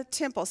at the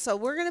temple. So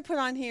we're going to put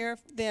on here,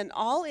 then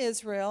all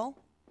Israel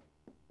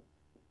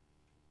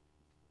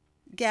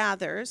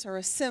gathers or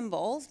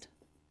assembled.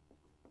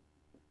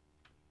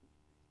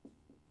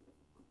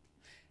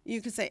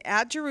 You could say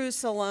at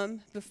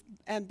Jerusalem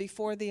and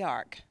before the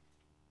ark.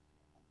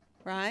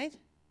 right?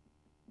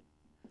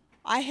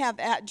 I have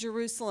at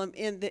Jerusalem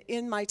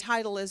in my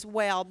title as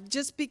well,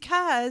 just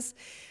because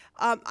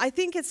I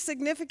think it's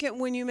significant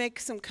when you make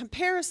some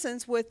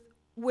comparisons with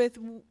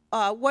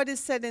what is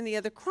said in the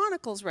other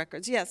Chronicles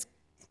records. Yes.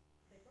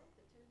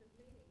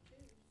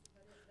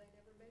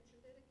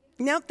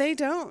 No, they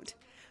don't.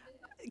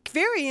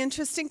 Very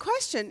interesting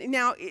question.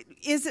 Now,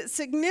 is it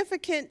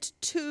significant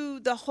to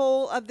the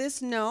whole of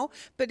this? No,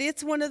 but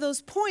it's one of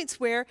those points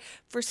where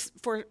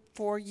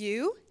for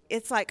you,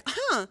 it's like,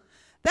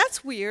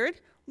 that's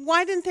weird.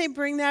 Why didn't they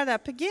bring that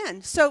up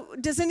again? So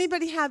does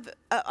anybody have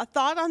a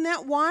thought on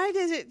that? Why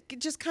did it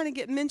just kind of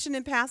get mentioned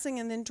in passing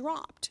and then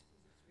dropped?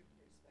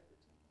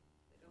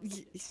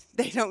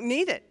 They don't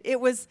need it.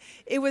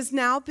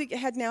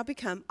 Had now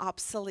become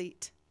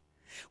obsolete,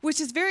 which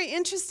is very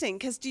interesting,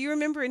 because do you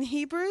remember in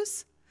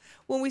Hebrews,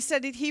 when we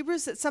studied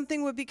Hebrews, that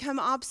something would become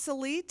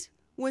obsolete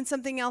when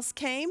something else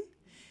came?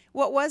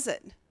 What was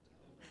it?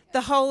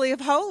 The Holy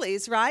of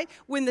Holies, right?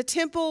 When the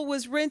temple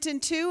was rent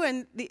in two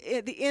and the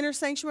inner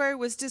sanctuary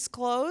was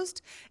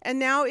disclosed, and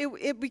now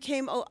it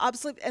became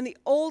obsolete, and the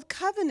old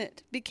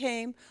covenant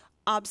became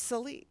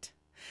obsolete.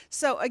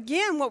 So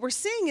again, what we're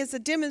seeing is a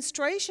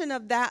demonstration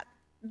of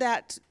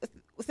that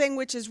thing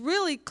which is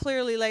really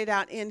clearly laid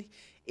out in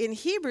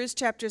Hebrews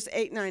chapters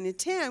 8, 9, and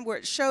 10, where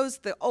it shows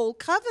the old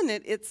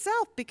covenant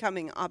itself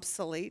becoming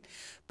obsolete.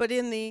 But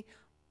in the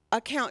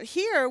account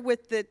here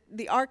with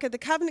the Ark of the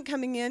Covenant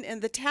coming in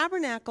and the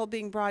tabernacle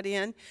being brought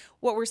in,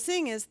 what we're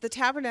seeing is the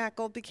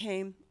tabernacle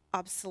became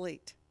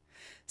obsolete.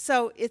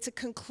 So it's a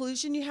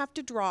conclusion you have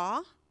to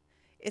draw.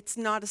 It's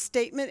not a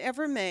statement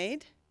ever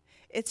made.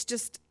 It's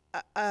just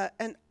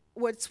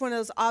what's one of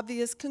those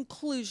obvious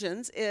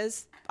conclusions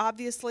is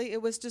obviously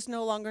it was just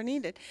no longer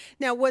needed.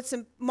 Now,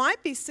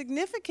 might be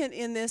significant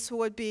in this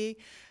would be,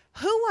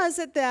 who was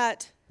it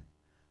that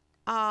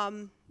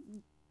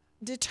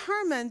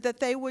determined that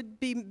they would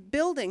be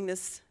building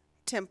this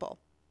temple?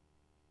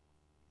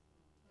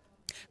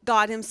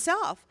 God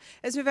himself.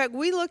 As a matter of fact,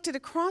 we looked at a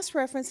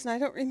cross-reference, and I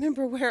don't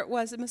remember where it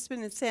was. It must have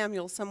been in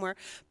Samuel somewhere.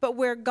 But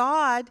where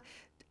God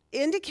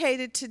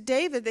indicated to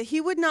David that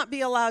he would not be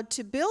allowed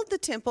to build the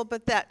temple,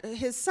 but that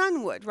his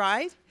son would,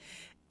 right?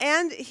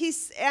 And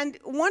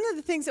one of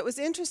the things that was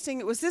interesting,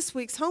 it was this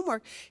week's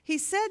homework, he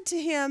said to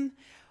him,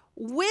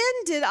 when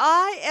did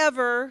I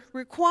ever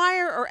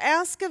require or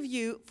ask of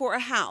you for a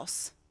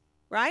house?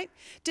 Right?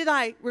 Did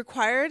I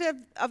require it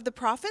of the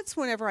prophets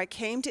whenever I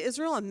came to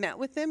Israel and met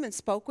with them and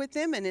spoke with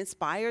them and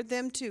inspired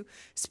them to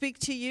speak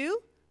to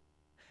you?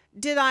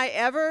 Did I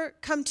ever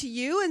come to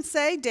you and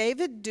say,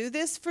 David, do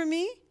this for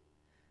me?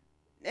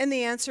 And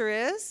the answer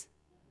is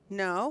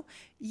no.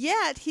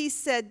 Yet he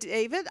said,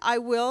 David, I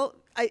will.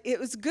 It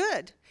was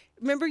good.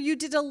 Remember, you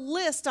did a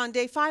list on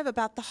day 5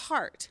 about the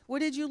heart. What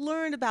did you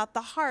learn about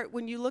the heart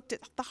when you looked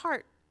at the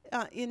heart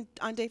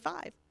on day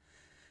 5?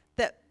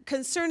 That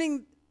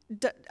concerning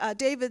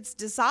David's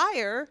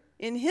desire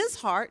in his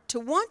heart to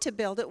want to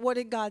build it, what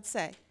did God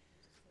say?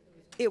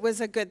 It was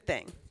a good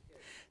thing.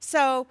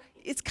 So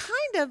it's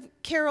kind of,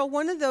 Carol,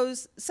 one of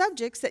those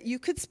subjects that you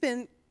could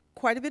spend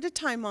quite a bit of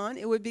time on.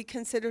 It would be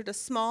considered a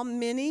small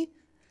mini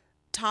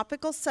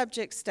topical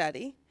subject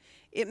study.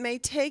 It may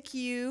take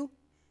you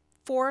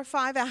 4 or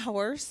 5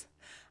 hours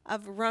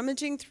of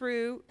rummaging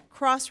through,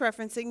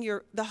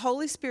 cross-referencing, the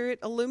Holy Spirit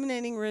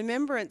illuminating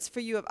remembrance for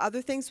you of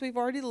other things we've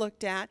already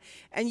looked at,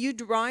 and you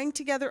drawing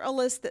together a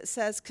list that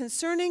says,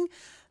 concerning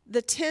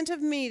the tent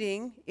of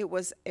meeting,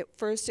 at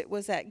first it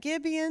was at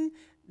Gibeon,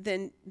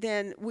 then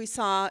we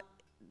saw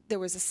there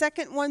was a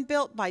second one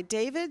built by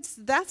David.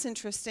 That's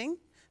interesting.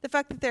 The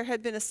fact that there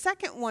had been a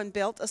second one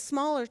built, a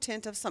smaller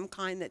tent of some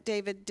kind that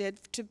David did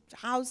to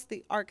house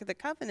the Ark of the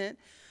Covenant.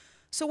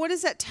 So what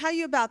does that tell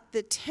you about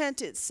the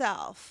tent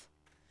itself?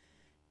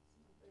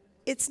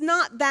 It's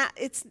not that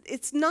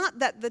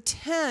the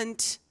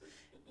tent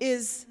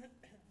is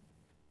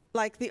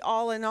like the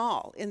all in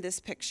all in this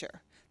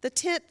picture. The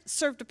tent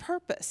served a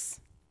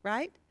purpose,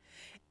 right?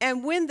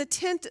 And when the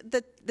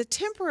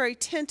temporary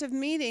tent of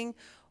meeting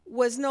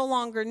was no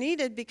longer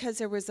needed because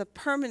there was a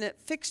permanent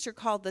fixture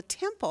called the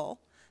temple,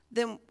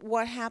 then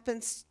what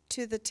happens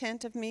to the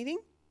tent of meeting?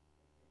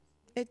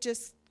 It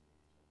just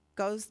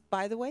goes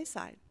by the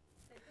wayside.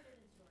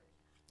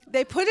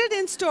 They put it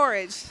in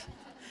storage.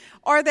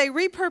 Or they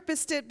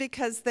repurposed it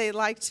because they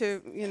like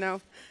to,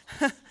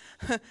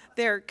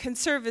 they're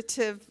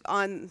conservative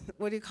on,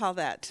 what do you call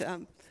that?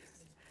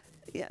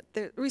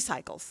 They're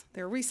recycles.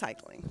 They're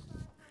recycling.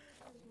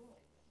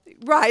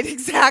 Right,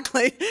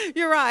 exactly.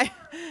 You're right.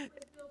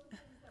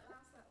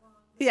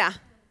 Yeah.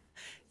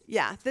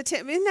 Yeah,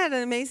 isn't that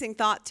an amazing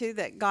thought, too,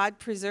 that God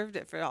preserved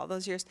it for all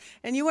those years?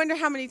 And you wonder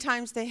how many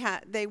times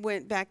they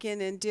went back in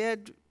and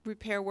did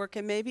repair work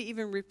and maybe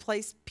even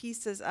replace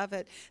pieces of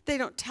it. They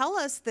don't tell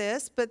us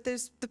this, but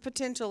the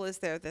potential is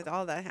there that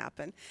all that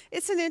happened.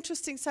 It's an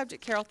interesting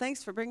subject, Carol.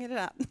 Thanks for bringing it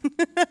up.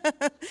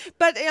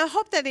 But I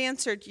hope that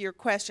answered your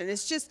question.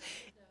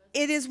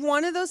 It is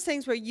one of those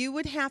things where you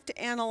would have to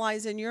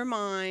analyze in your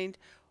mind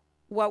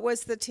What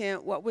was the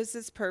tent? What was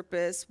its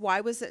purpose?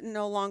 Why was it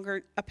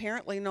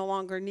apparently no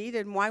longer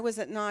needed? And why was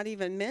it not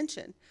even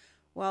mentioned?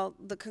 Well,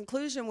 the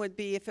conclusion would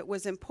be, if it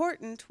was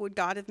important, would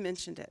God have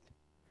mentioned it?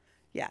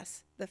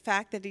 Yes. The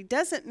fact that he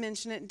doesn't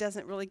mention it and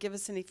doesn't really give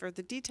us any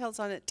further details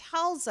on it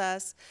tells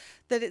us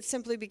that it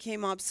simply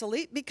became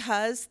obsolete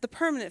because the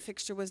permanent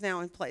fixture was now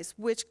in place,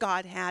 which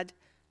God had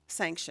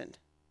sanctioned.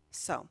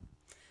 So,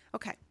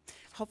 okay.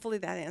 Hopefully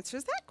that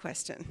answers that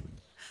question.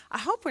 I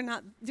hope we're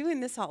not doing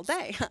this all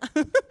day.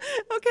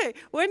 Okay,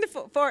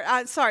 wonderful.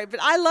 Sorry, but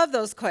I love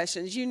those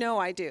questions. You know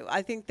I do.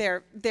 I think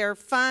they're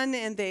fun,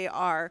 and they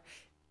are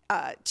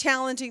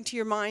challenging to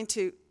your mind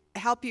to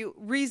help you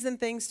reason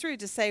things through,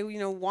 to say,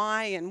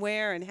 why and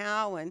where and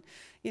how, and,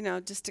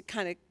 just to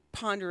kind of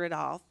ponder it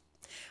all.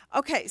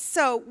 Okay,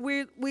 so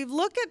we've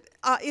looked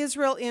at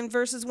Israel in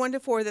verses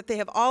 1-4, that they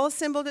have all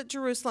assembled at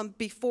Jerusalem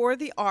before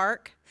the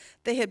ark.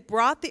 They had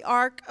brought the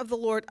ark of the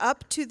Lord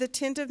up to the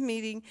tent of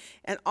meeting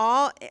and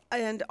all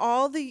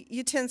the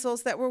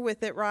utensils that were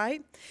with it,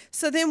 right?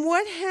 So then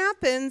what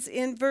happens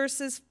in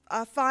verses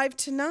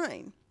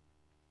 5-9?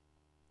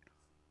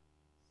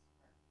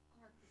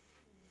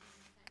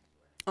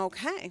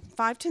 Okay,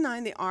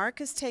 5-9, the ark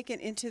is taken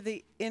into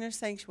the inner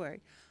sanctuary.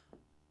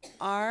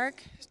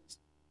 Ark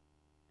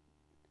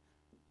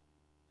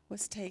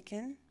was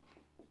taken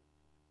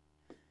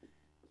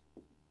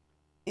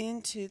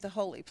into the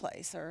holy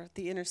place, or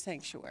the inner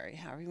sanctuary,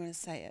 however you want to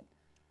say it,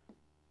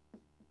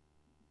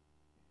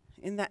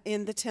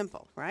 in the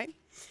temple, right?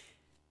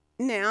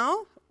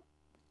 Now,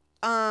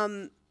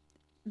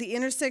 the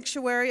inner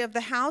sanctuary of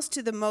the house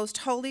to the most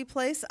holy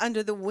place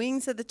under the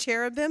wings of the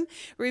cherubim.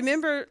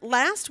 Remember,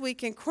 last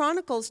week in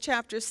Chronicles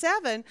chapter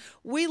 7,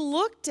 we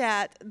looked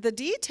at the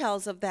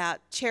details of that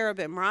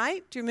cherubim,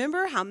 right? Do you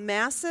remember how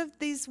massive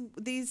these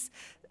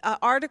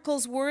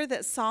articles were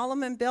that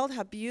Solomon built,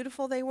 how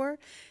beautiful they were?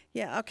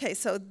 Yeah, okay,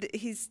 so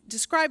he's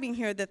describing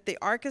here that the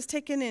ark is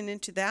taken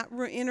into that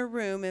inner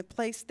room and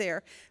placed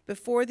there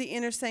before the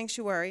inner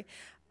sanctuary.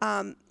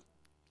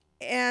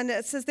 And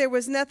it says there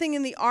was nothing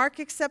in the ark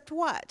except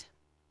what?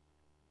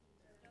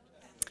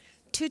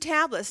 2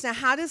 tablets. Now,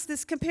 how does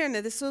this compare?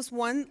 Now, this was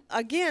one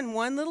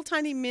little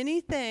tiny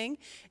mini thing,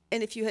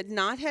 and if you had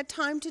not had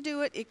time to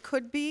do it, it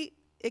could be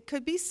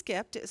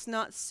skipped. It's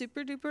not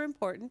super duper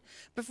important.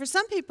 But for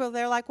some people,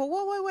 they're like,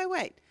 well,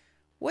 wait.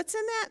 What's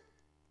in that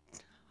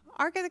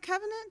Ark of the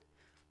Covenant?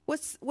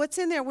 What's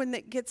in there when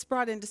it gets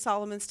brought into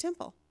Solomon's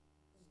temple?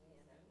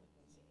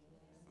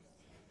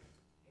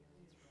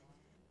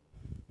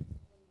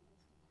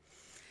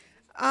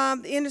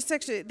 The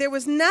intersection. There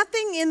was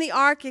nothing in the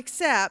ark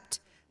except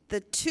the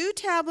 2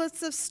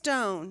 tablets of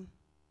stone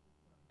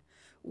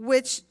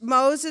which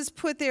Moses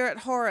put there at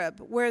Horeb,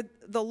 where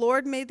the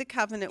Lord made the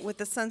covenant with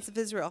the sons of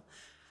Israel.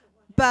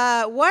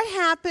 But what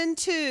happened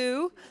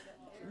to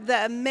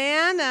the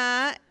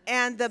manna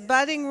and the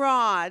budding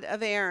rod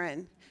of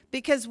Aaron?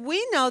 Because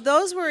we know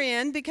those were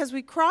in, because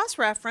we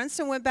cross-referenced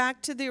and went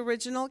back to the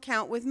original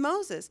account with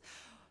Moses.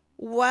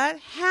 What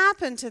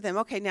happened to them?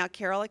 Okay, now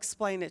Carol,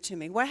 explain it to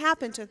me. What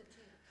happened to?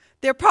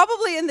 They're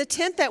probably in the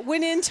tent that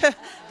went into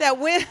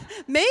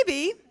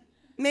maybe,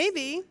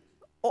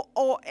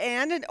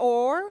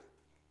 or.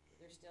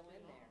 They're still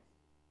in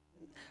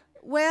there.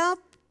 Well,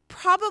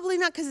 probably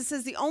not, because it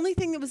says the only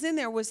thing that was in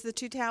there was the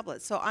 2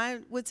 tablets. So I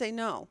would say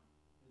no.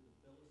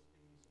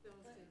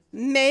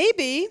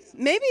 Maybe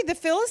the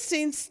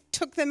Philistines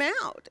took them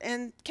out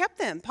and kept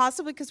them,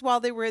 possibly because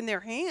while they were in their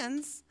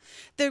hands.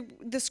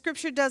 The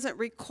scripture doesn't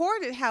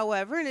record it,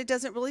 however, and it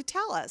doesn't really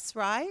tell us,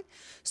 right?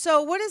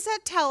 So what does that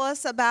tell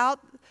us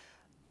about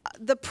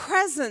the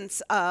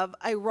presence of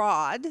a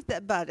rod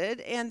that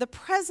budded and the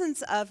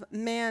presence of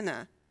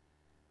manna?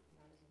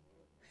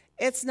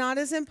 It's not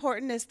as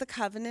important as the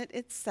covenant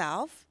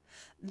itself.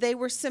 They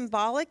were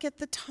symbolic at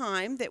the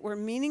time, that were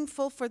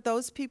meaningful for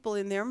those people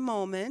in their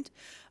moment.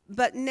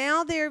 But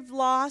now they've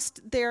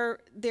lost their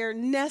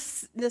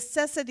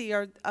necessity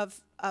of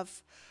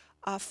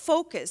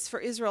focus for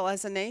Israel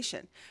as a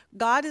nation.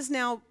 God has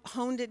now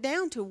honed it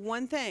down to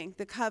one thing,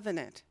 the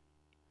covenant.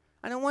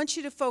 I don't want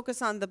you to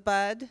focus on the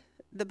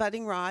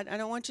budding rod. I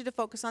don't want you to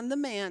focus on the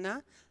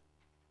manna.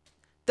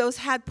 Those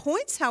had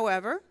points,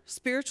 however,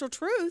 spiritual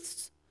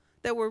truths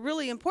that were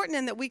really important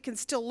and that we can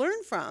still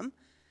learn from.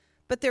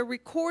 But they're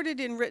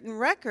recorded in written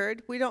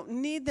record. We don't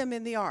need them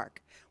in the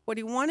ark. What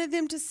he wanted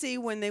them to see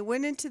when they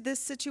went into this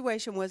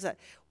situation was that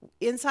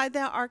inside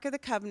that Ark of the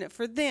Covenant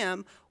for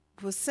them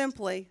was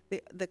simply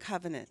the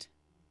covenant,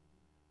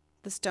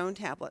 the stone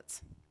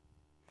tablets.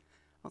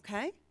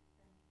 Okay?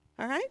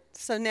 All right?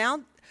 So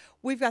now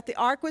we've got the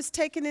ark was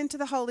taken into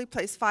the holy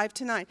place,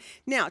 5-9.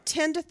 Now,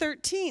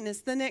 10-13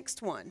 is the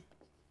next one.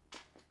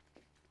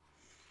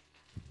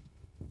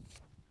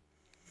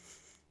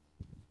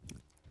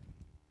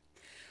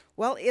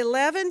 Well,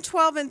 11,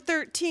 12, and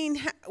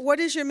 13, what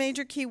is your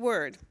major key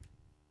word?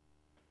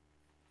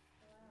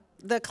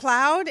 The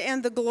cloud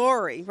and the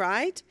glory,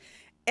 right?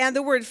 And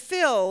the word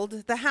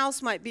filled, the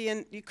house might be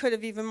in, you could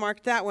have even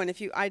marked that one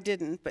I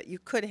didn't, but you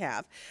could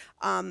have.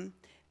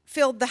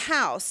 Filled the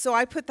house. So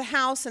I put the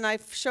house and I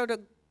showed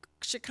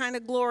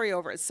Shekinah glory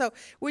over it. So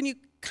when you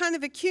kind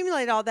of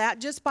accumulate all that,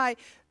 just by,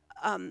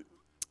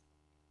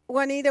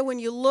 Juanita, when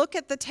you look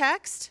at the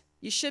text,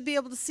 you should be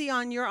able to see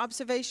on your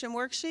observation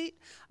worksheet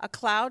a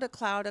cloud, a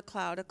cloud, a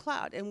cloud, a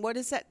cloud. And what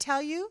does that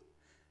tell you?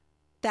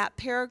 That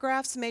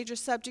paragraph's major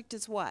subject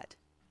is what?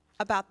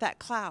 About that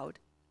cloud.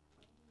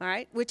 All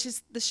right, which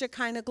is the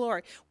Shekinah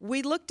glory.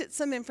 We looked at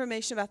some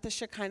information about the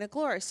Shekinah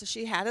glory, so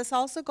she had us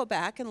also go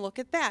back and look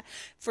at that.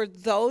 For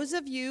those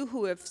of you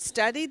who have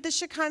studied the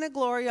Shekinah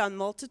glory on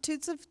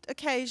multitudes of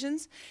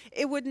occasions,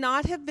 it would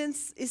not have been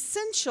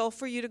essential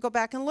for you to go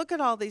back and look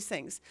at all these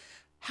things.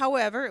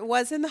 However, it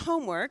was in the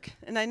homework,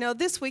 and I know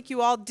this week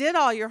you all did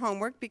all your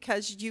homework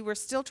because you were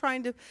still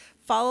trying to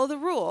follow the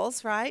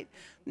rules, right?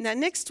 Now,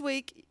 next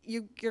week,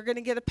 you're going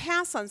to get a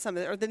pass on some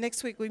of it, or the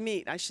next week we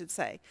meet, I should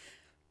say.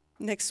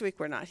 Next week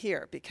we're not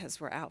here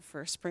because we're out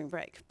for spring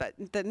break. But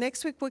the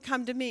next week we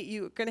come to meet,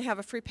 you're going to have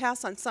a free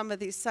pass on some of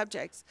these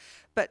subjects.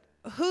 But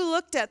who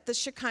looked at the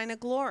Shekinah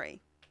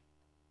glory?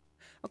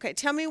 Okay,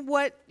 tell me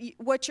what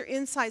your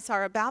insights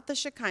are about the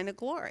Shekinah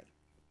glory.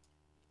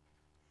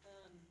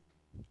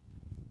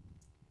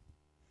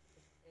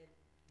 It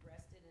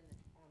rested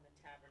on the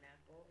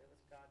tabernacle. It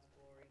was God's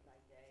glory by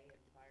day and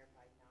fire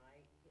by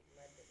night. It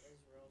led the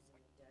Israelites in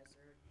the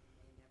desert, and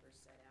they never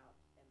set out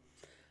until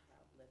the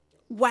cloud lifted.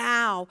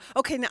 Wow.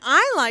 Okay, now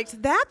I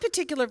liked that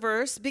particular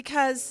verse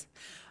because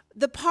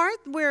the part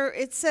where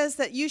it says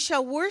that you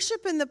shall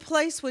worship in the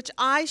place which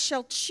I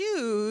shall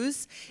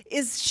choose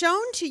is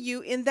shown to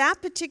you in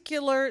that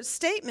particular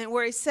statement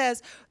where it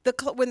says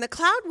when the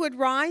cloud would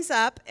rise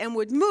up and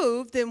would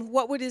move, then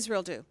what would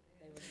Israel do?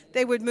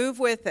 They would move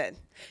with it.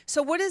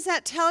 So what does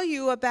that tell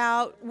you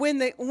about when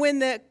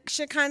the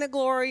Shekinah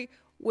glory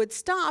would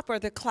stop, or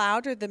the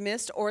cloud or the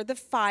mist or the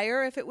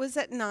fire? If it was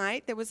at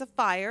night, there was a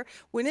fire.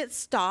 When it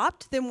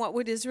stopped, then what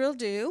would Israel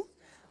do?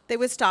 They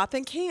would stop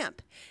and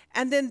camp.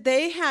 And then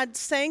they had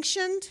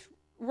sanctioned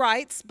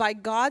rights by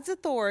God's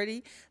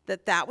authority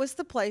that was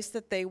the place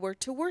that they were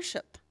to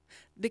worship,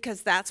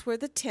 because that's where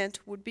the tent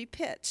would be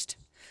pitched.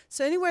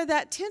 So anywhere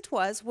that tent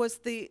was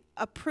the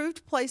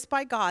approved place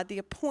by God, the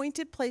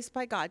appointed place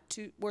by God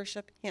to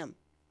worship him.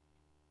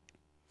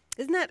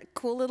 Isn't that a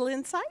cool little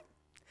insight?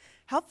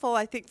 Helpful,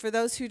 I think, for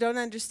those who don't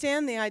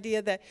understand the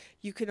idea that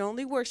you can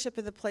only worship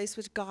in the place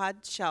which God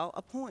shall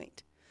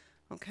appoint.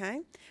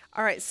 Okay?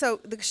 All right,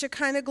 so the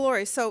Shekinah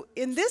glory. So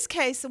in this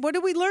case, what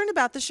do we learn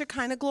about the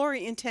Shekinah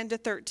glory in 10 to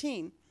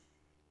 13?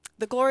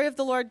 The glory of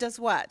the Lord does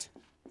what?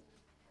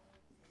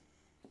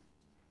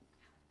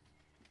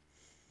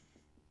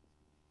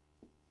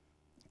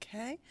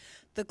 Okay?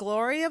 The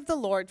glory of the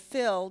Lord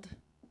filled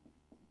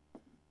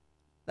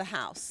the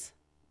house.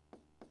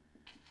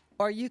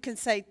 Or you can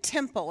say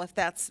temple if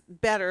that's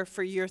better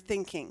for your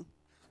thinking.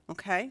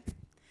 Okay?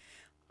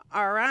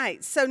 All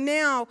right. So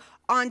now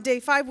on day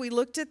 5, we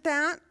looked at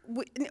that.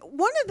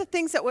 One of the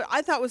things that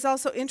I thought was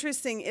also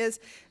interesting is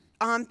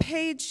on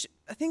page,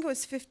 I think it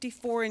was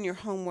 54 in your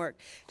homework,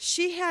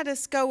 she had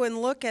us go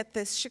and look at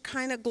this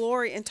Shekinah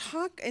glory and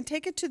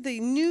take it to the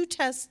New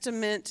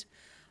Testament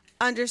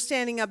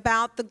understanding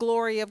about the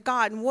glory of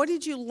God. And what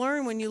did you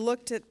learn when you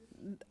looked at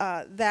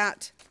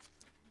that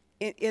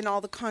in all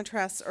the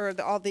contrasts or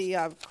all the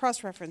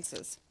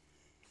cross-references?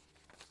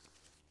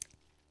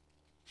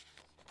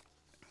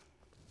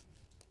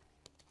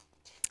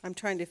 I'm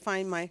trying to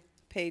find my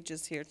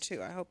pages here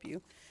too. I hope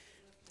you.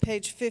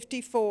 Page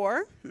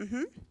 54.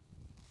 Mm-hmm.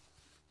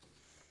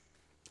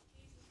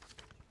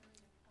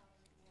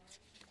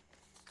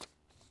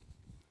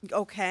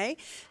 Okay.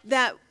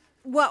 That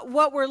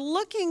what we're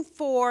looking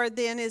for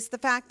then is the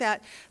fact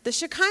that the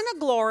Shekinah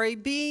glory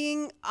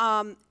being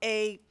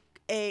I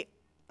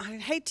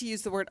hate to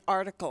use the word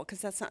article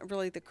because that's not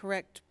really the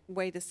correct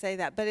way to say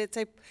that, but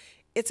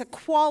it's a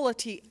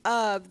quality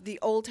of the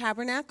old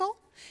tabernacle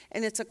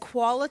and it's a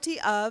quality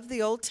of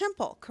the old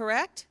temple,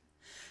 correct?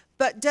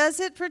 But does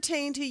it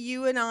pertain to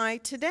you and I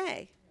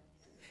today?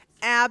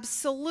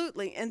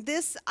 Absolutely. And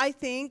this, I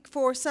think,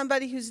 for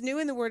somebody who's new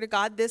in the Word of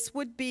God, this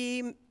would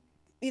be,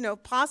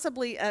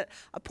 possibly a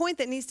point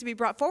that needs to be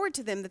brought forward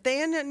to them, that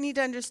they need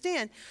to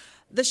understand.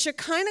 The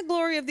Shekinah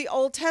glory of the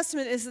Old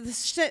Testament is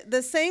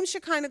the same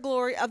Shekinah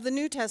glory of the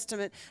New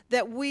Testament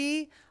that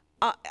we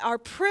are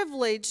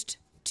privileged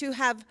to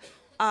have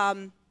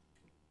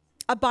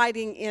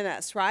abiding in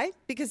us, right?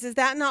 Because is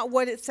that not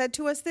what it said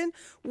to us then?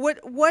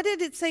 What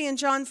did it say in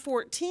John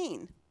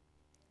 14?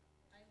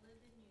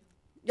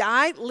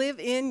 I live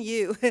in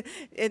you,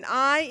 and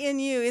I in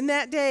you. In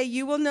that day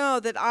you will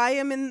know that I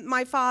am in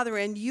my Father,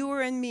 and you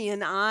are in me,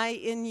 and I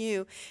in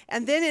you.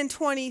 And then in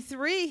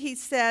 23 he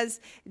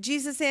says,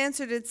 Jesus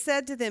answered and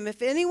said to them,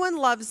 if anyone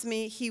loves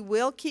me, he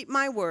will keep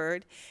my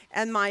word,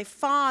 and my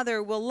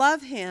Father will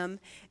love him,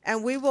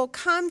 and we will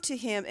come to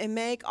him and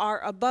make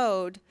our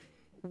abode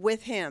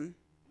with him.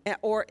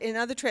 Or in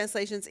other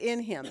translations,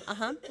 in him.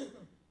 Uh-huh.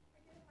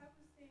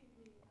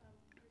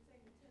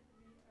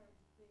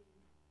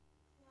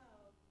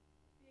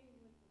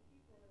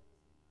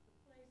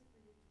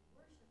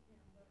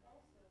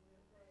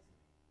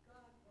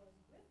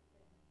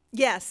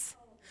 Yes.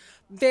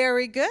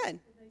 Very good.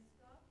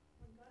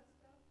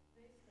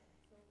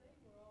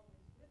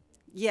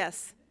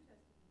 Yes.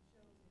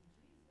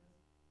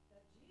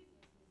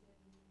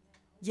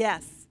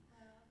 Yes.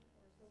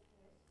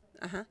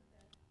 Uh-huh.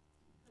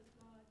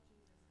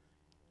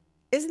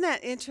 Isn't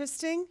that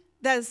interesting?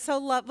 That is so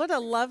what a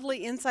lovely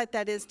insight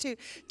that is too.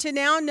 To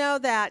now know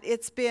that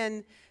it's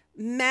been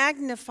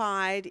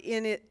magnified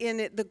in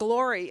it the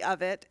glory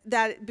of it,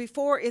 that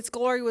before its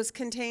glory was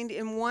contained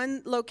in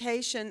one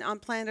location on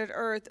planet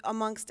Earth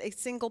amongst a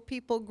single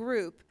people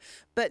group.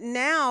 But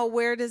now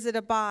where does it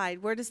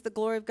abide? Where does the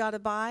glory of God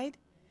abide?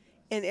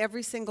 In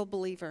every single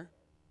believer.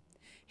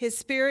 His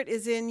Spirit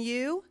is in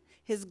you.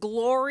 His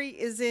glory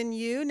is in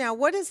you. Now,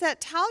 what does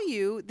that tell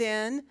you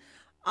then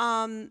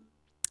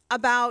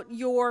about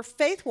your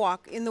faith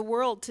walk in the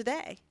world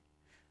today?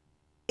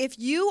 If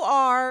you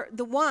are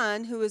the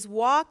one who is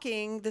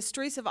walking the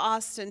streets of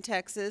Austin,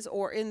 Texas,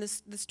 or in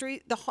the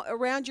street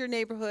around your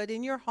neighborhood,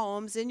 in your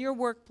homes, in your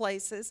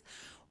workplaces,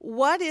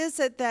 what is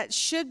it that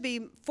should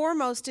be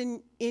foremost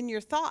in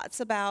your thoughts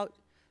about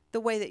the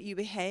way that you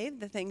behave,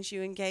 the things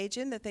you engage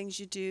in, the things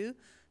you do,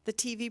 the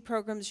TV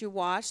programs you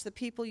watch, the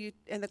people you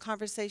and the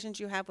conversations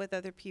you have with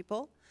other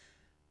people?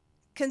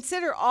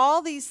 Consider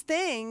all these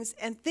things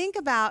and think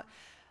about,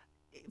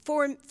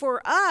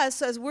 for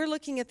us, as we're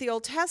looking at the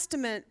Old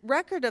Testament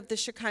record of the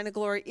Shekinah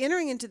glory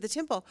entering into the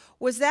temple,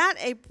 was that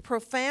a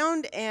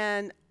profound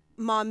and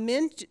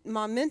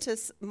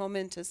momentous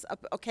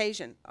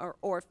occasion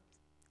or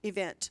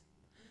event?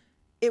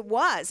 It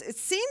was. It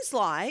seems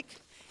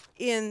like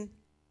in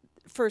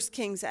 1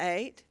 Kings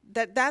 8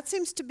 that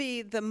seems to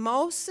be the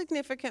most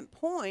significant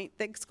point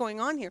that's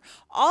going on here.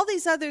 All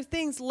these other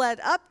things led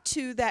up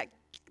to that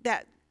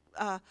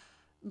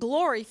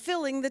glory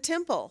filling the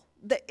temple.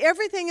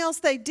 Everything else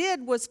they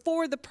did was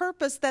for the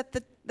purpose that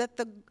the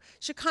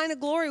Shekinah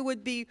glory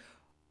would be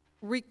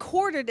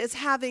recorded as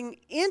having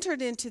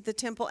entered into the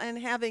temple and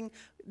having,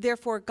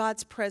 therefore,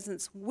 God's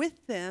presence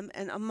with them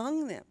and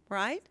among them,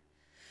 right?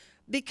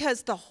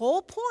 Because the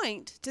whole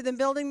point to them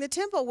building the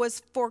temple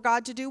was for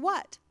God to do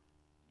what?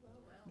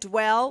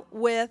 Dwell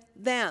with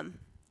them.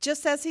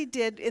 Just as he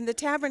did in the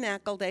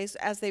tabernacle days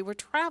as they were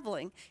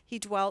traveling, he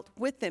dwelt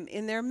with them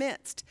in their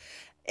midst.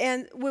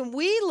 And when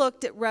we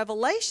looked at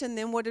Revelation,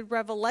 then what did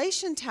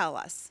Revelation tell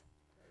us?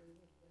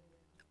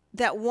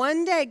 That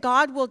one day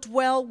God will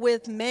dwell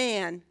with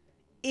man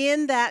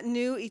in that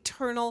new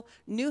eternal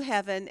new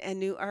heaven and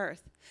new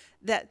earth.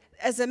 That,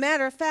 as a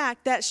matter of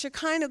fact, that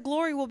Shekinah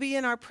glory will be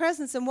in our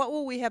presence, and what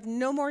will we have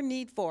no more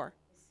need for?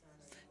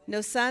 No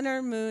sun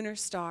or moon or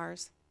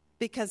stars,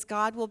 because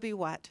God will be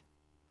what?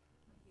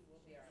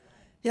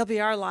 He'll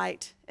be our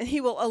light, and he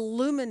will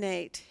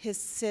illuminate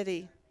his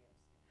city.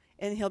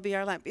 And he'll be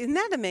our lamp. Isn't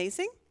that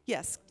amazing?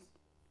 Yes.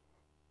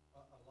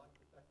 I like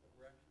the fact that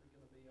we're actually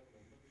going to be able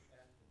to look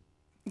at him.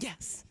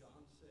 Yes.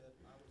 John said,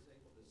 I was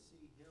able to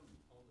see him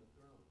on the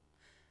throne.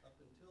 Up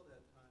until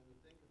that time, you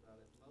think about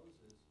it,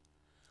 Moses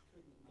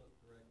couldn't look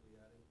directly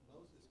at him.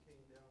 Moses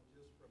came down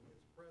just from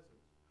his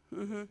presence.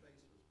 His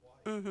face was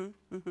white.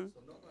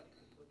 So nobody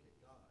can look at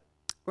God.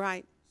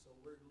 Right. So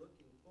we're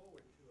looking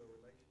forward to a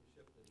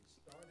relationship that he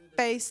started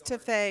Face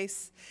to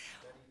face.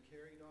 that he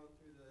carried on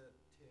through the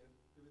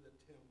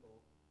temple,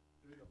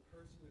 through the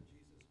person of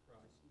Jesus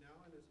Christ, now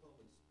in his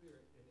Holy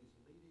Spirit, and he's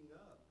leading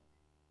up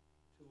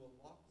to a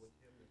walk with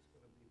him that's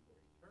going to be for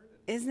eternity.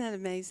 Isn't that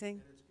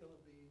amazing? And it's going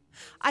to be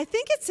I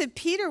think it's in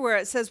Peter where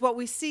it says, what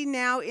we see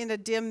now in a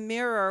dim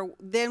mirror,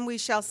 then we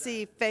shall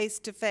see face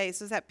to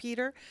face. Was that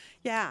Peter?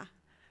 Yeah.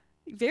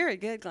 Very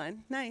good,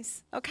 Glenn.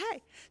 Nice.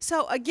 Okay.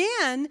 So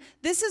again,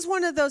 this is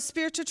one of those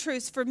spiritual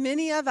truths for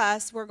many of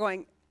us. We're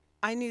going,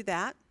 I knew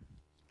that.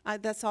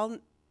 That's all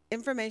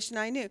information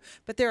I knew.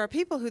 But there are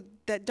people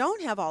that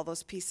don't have all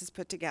those pieces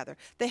put together.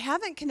 They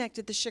haven't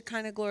connected the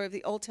Shekinah glory of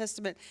the Old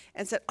Testament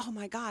and said, oh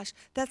my gosh,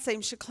 that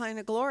same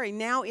Shekinah glory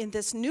now in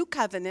this new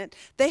covenant.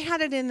 They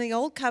had it in the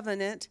Old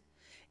Covenant,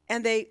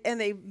 and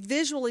they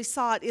visually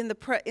saw it in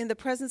the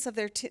presence of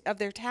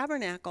their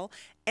tabernacle,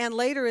 and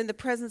later in the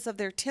presence of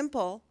their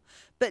temple.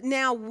 But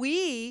now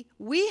we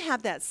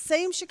have that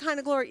same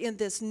Shekinah glory in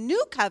this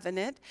new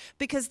covenant,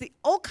 because the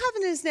old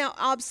covenant is now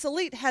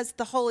obsolete. Has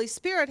the Holy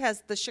Spirit,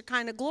 has the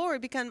Shekinah glory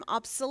become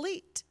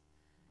obsolete?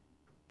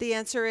 The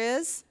answer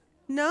is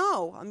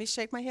no. Let me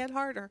shake my head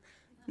harder.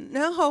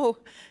 No.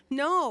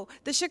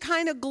 The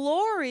Shekinah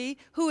glory,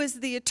 who is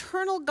the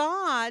eternal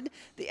God,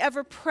 the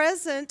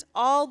ever-present,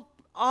 all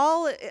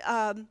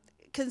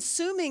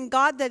consuming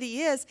God that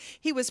he is,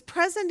 he was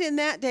present in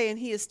that day, and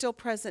he is still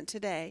present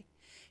today.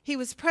 He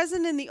was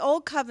present in the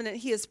old covenant.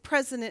 He is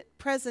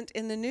present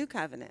in the new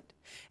covenant.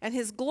 And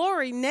his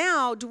glory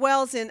now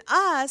dwells in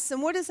us.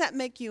 And what does that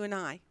make you and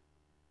I?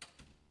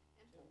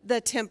 The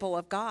temple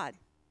of God.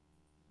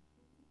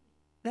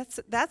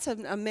 That's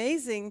an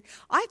amazing.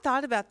 I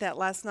thought about that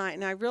last night,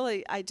 and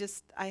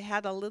I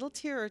had a little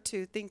tear or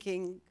two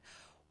thinking,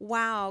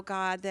 wow,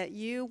 God, that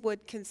you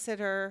would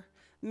consider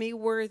me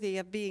worthy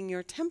of being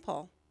your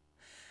temple.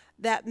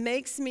 That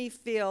makes me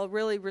feel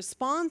really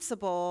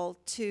responsible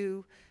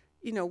to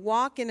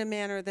walk in a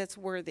manner that's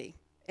worthy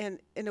and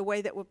in a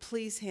way that would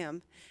please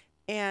him.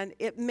 And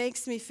it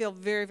makes me feel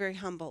very, very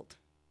humbled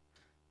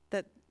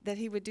that that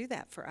he would do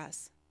that for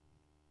us.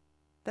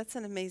 That's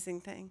an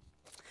amazing thing.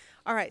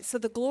 All right, so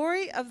the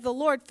glory of the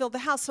Lord filled the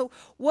house. So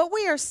what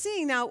we are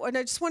seeing now, and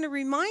I just want to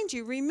remind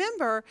you,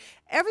 remember,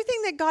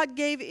 everything that God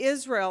gave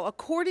Israel,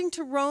 according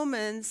to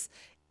Romans,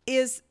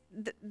 is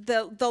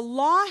the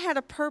law had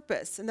a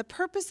purpose, and the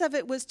purpose of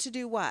it was to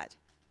do what?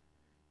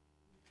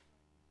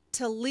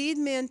 To lead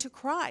men to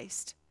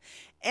Christ.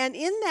 And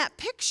in that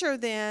picture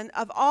then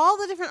of all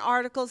the different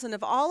articles and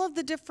of all of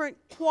the different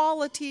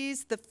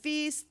qualities, the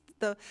feasts,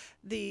 the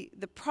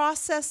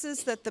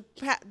processes that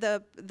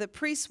the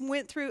priests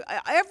went through,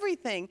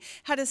 everything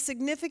had a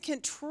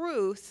significant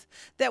truth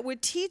that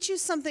would teach you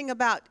something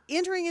about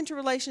entering into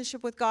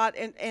relationship with God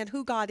and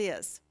who God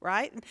is,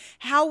 right? And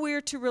how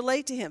we're to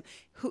relate to him.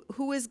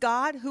 Who is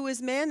God, who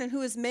is man, and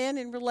who is man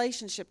in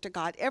relationship to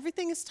God.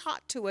 Everything is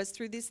taught to us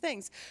through these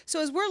things. So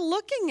as we're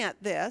looking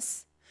at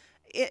this,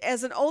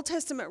 as an Old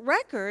Testament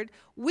record,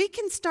 we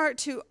can start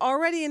to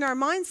already in our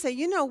minds say,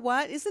 you know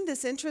what, isn't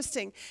this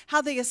interesting?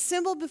 How they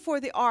assembled before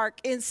the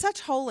ark in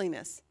such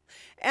holiness.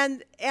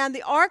 And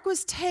the ark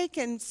was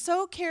taken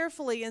so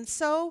carefully and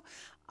so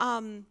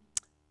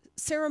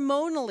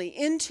ceremonially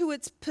into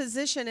its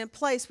position and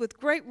place with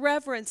great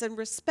reverence and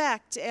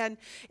respect. And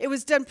it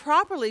was done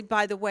properly,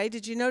 by the way.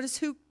 Did you notice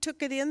who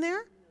took it in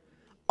there?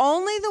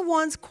 Only the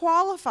ones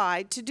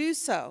qualified to do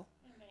so.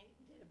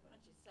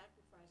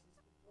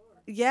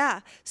 Yeah.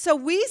 So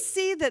we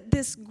see that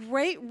this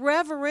great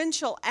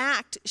reverential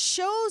act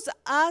shows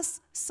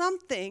us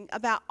something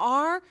about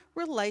our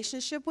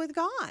relationship with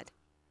God.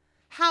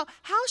 How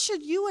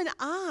should you and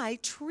I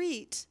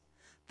treat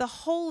the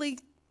holy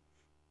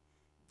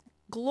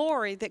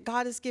glory that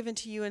God has given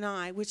to you and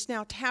I, which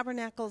now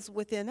tabernacles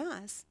within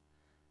us?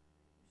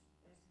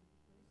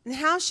 And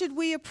how should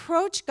we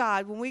approach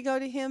God when we go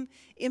to him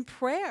in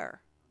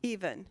prayer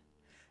even?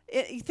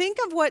 Think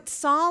of what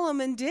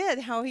Solomon did,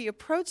 how he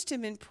approached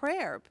him in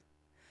prayer.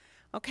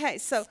 Okay,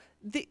 so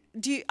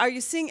are you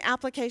seeing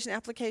application?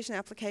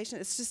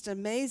 It's just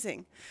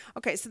amazing.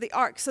 Okay, so the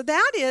ark. So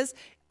that is,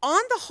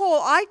 on the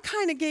whole, I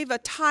kind of gave a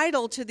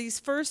title to these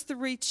first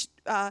three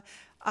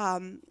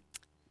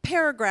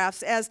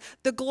paragraphs as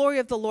the glory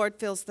of the Lord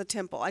fills the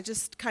temple. I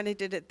just kind of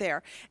did it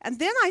there. And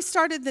then I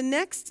started the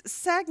next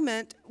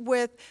segment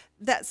with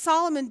that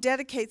Solomon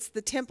dedicates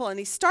the temple, and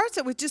he starts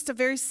it with just a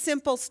very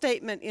simple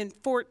statement in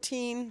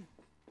 14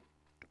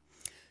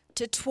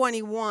 to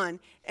 21.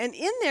 And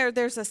in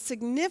there's a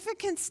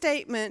significant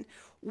statement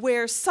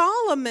where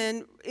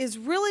Solomon is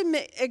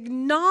really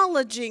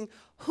acknowledging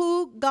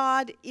who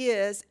God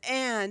is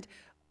and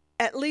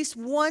at least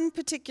one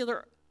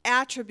particular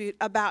attribute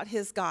about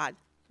his God.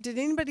 Did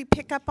anybody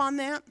pick up on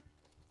that?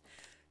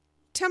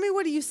 Tell me,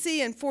 what do you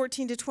see in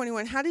 14 to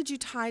 21? How did you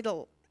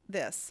title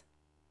this?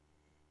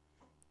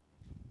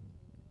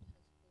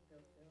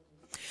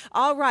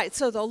 All right,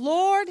 so the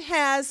Lord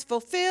has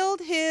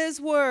fulfilled his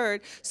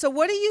word. So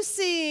what are you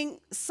seeing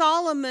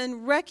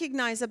Solomon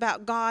recognize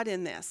about God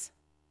in this?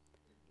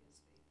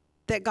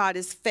 That God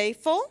is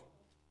faithful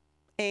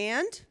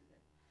and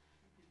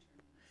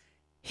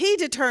he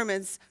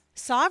determines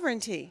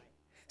sovereignty.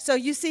 So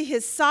you see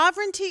his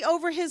sovereignty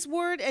over his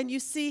word and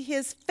you see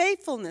his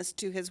faithfulness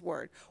to his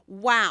word.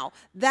 Wow,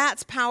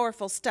 that's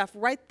powerful stuff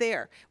right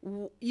there.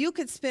 You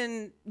could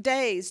spend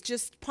days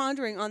just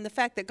pondering on the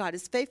fact that God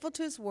is faithful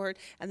to his word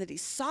and that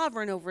he's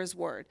sovereign over his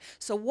word.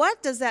 So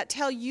what does that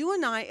tell you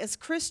and I as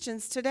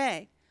Christians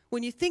today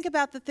when you think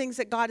about the things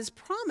that God has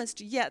promised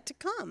yet to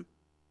come?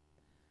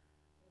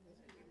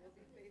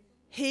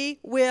 He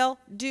will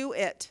do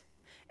it.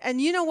 And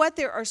you know what?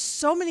 There are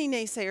so many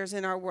naysayers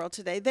in our world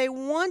today. They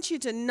want you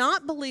to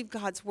not believe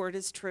God's word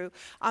is true.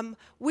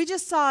 We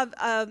just saw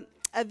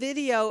a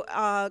video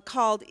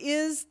called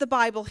 "Is the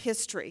Bible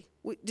History?"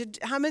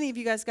 How many of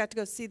you guys got to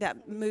go see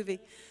that movie?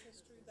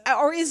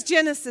 Or is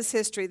Genesis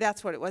history?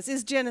 That's what it was.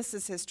 Is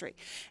Genesis history?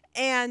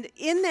 And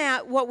in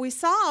that, what we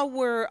saw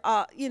were,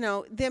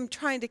 them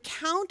trying to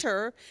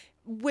counter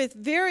with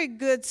very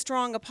good,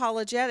 strong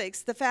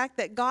apologetics the fact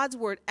that God's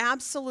word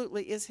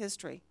absolutely is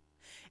history.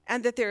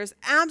 And that there is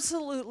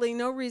absolutely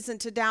no reason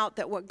to doubt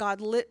that what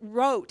God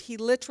wrote, he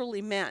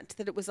literally meant,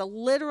 that it was a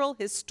literal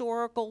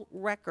historical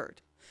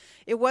record.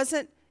 It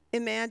wasn't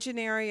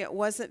imaginary, it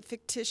wasn't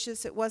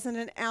fictitious, it wasn't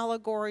an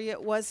allegory,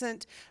 it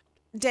wasn't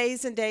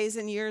days and days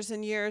and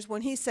years.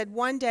 When he said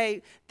one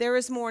day, there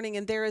is morning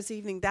and there is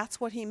evening,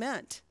 that's what he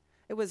meant.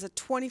 It was a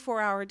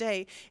 24-hour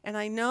day. And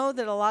I know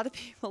that a lot of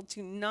people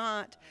do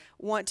not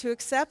want to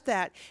accept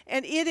that.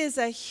 And it is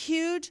a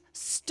huge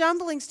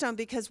stumbling stone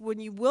because when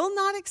you will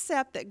not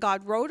accept that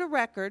God wrote a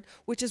record,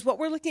 which is what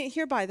we're looking at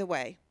here, by the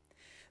way,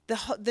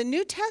 the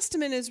New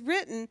Testament is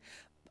written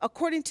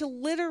according to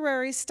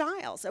literary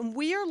styles. And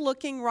we are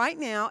looking right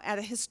now at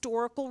a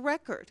historical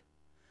record.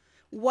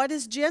 What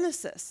is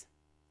Genesis?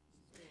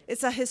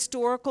 It's a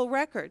historical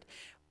record.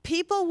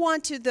 People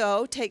want to,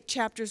 though, take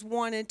chapters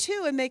 1 and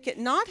 2 and make it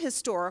not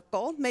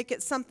historical, make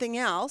it something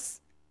else,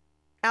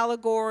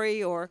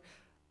 allegory or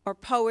or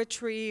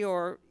poetry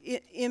or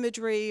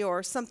imagery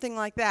or something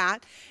like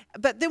that.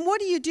 But then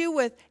what do you do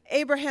with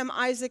Abraham,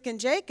 Isaac, and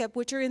Jacob,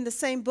 which are in the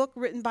same book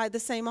written by the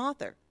same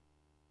author?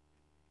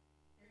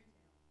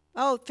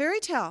 Oh, fairy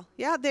tale.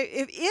 Yeah,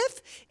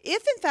 if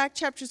in fact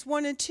chapters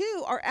 1 and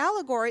 2 are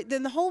allegory,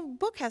 then the whole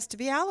book has to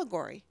be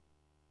allegory.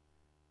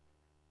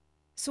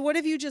 So what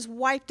have you just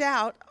wiped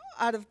out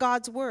of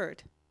God's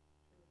word?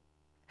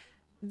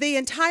 The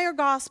entire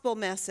gospel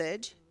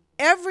message,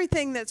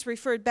 everything that's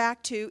referred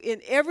back to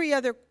in every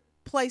other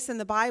place in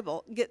the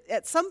Bible,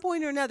 at some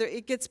point or another,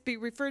 it gets be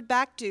referred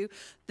back to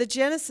the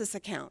Genesis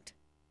account.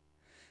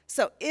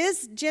 So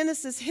is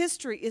Genesis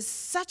history is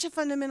such a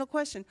fundamental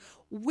question.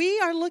 We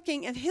are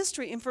looking at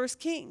history in 1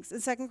 Kings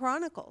and 2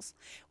 Chronicles.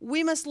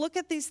 We must look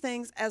at these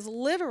things as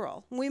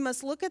literal. We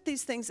must look at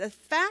these things as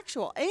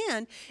factual.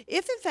 And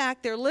if in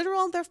fact they're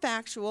literal and they're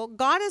factual,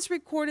 God has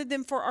recorded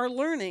them for our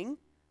learning,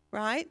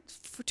 right,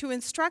 to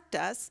instruct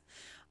us,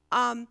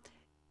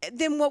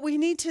 then what we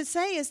need to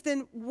say is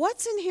then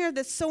what's in here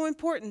that's so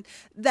important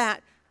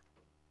that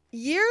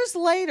years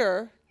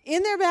later,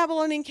 in their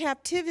Babylonian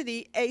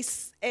captivity, a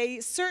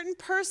certain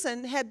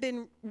person had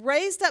been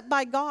raised up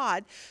by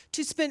God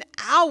to spend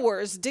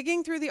hours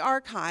digging through the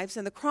archives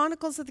and the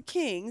Chronicles of the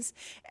Kings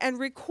and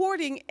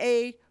recording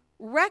a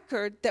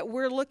record that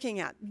we're looking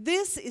at.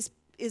 This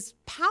is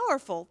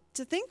powerful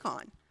to think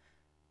on.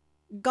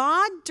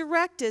 God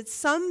directed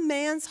some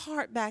man's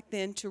heart back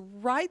then to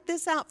write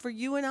this out for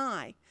you and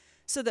I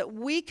so that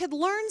we could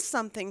learn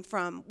something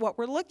from what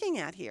we're looking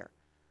at here,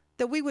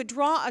 that we would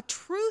draw a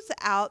truth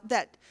out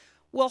that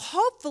will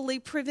hopefully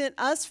prevent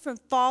us from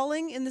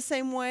falling in the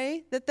same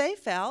way that they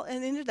fell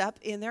and ended up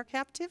in their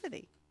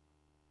captivity.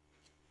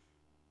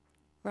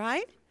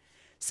 Right?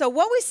 So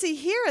what we see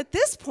here at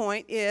this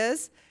point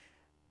is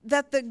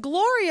that the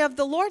glory of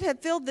the Lord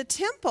had filled the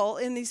temple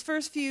in these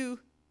first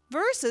few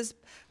verses,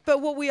 but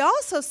what we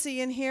also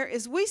see in here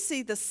is we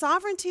see the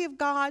sovereignty of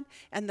God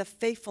and the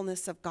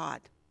faithfulness of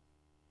God.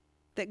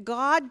 That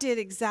God did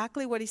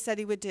exactly what he said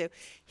he would do.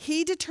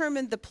 He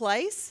determined the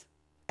place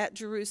at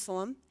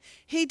Jerusalem.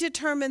 He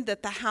determined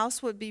that the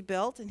house would be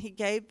built, and he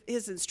gave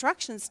his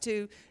instructions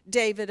to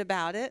David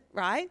about it,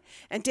 right?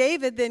 And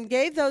David then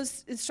gave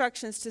those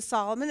instructions to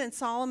Solomon, and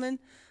Solomon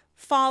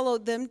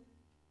followed them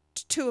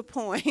to a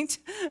point,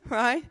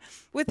 right?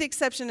 With the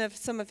exception of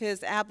some of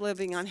his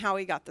ad-libbing on how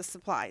he got the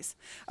supplies.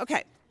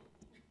 Okay.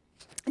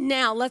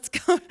 Now let's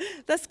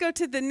go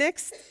to the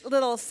next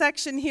little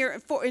section here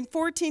in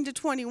 14 to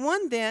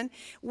 21 then.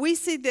 We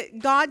see that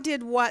God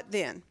did what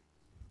then?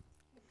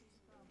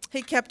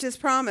 He kept his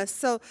promise.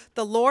 So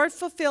the Lord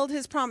fulfilled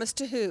his promise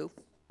to who?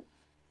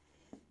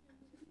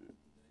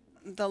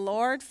 The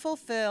Lord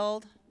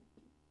fulfilled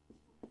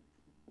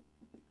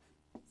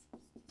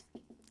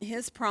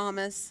his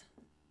promise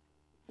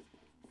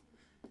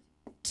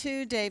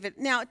to David.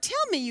 Now,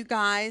 tell me, you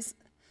guys,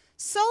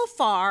 so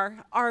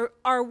far,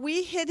 are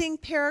we hitting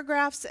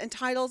paragraphs and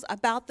titles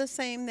about the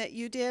same that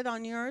you did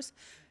on yours?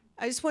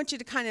 I just want you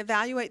to kind of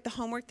evaluate the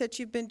homework that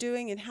you've been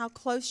doing and how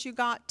close you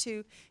got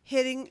to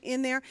hitting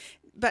in there.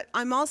 But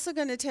I'm also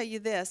going to tell you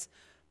this.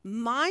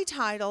 My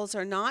titles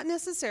are not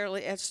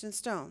necessarily etched in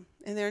stone,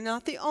 and they're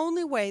not the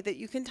only way that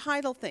you can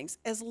title things,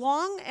 as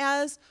long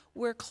as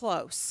we're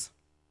close.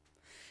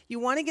 You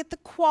want to get the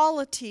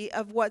quality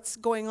of what's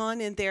going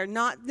on in there,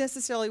 not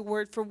necessarily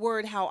word for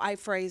word how I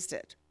phrased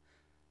it.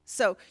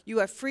 So you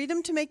have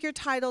freedom to make your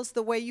titles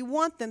the way you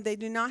want them. They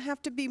do not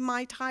have to be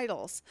my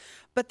titles,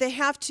 but they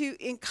have to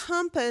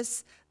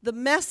encompass the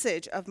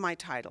message of my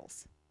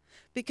titles,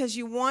 because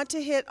you want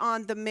to hit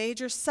on the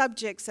major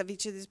subjects of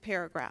each of these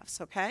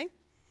paragraphs, okay?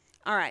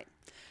 All right.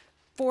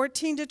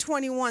 14 to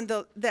 21,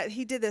 that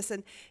he did this.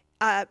 And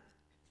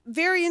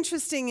very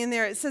interesting in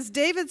there, it says,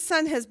 David's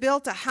son has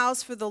built a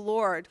house for the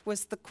Lord,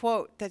 was the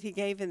quote that he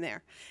gave in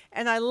there.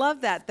 And I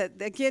love that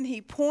again, he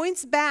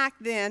points back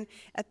then,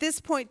 at this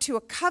point, to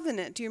a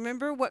covenant. Do you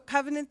remember what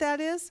covenant that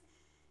is?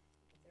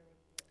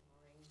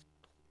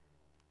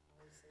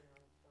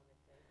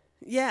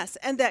 Yes,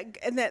 and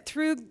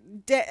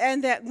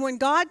that when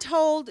God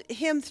told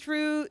him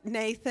through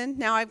Nathan,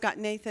 now I've got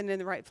Nathan in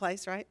the right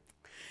place, right?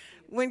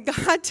 When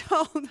God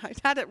told, I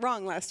had it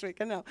wrong last week,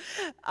 I know.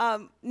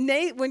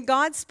 When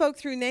God spoke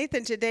through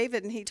Nathan to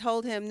David and he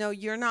told him, no,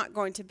 you're not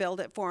going to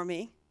build it for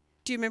me.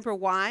 Do you remember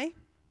why?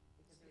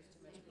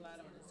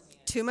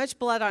 Too much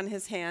blood on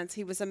his hands.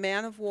 He was a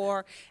man of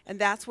war, and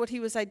that's what he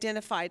was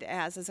identified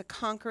as a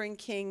conquering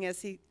king,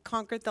 as he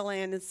conquered the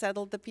land and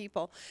settled the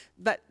people.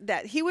 But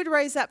that he would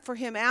raise up for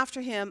him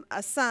after him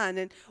a son,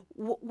 and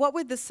what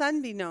would the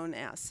son be known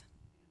as?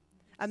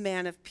 A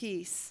man of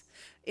peace.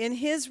 In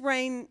his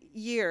reign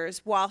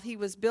years, while he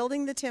was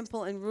building the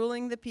temple and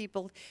ruling the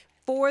people,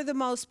 for the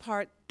most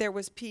part, there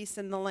was peace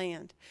in the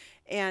land.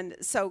 And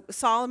so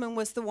Solomon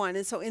was the one.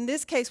 And so in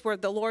this case where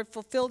the Lord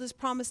fulfilled his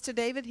promise to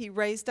David, he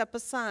raised up a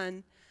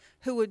son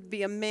who would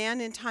be a man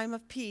in time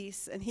of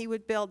peace, and he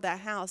would build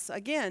that house.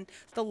 Again,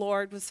 the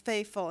Lord was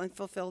faithful and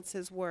fulfilled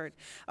his word.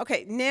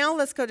 Okay, now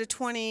let's go to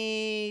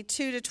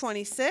 22 to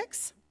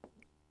 26.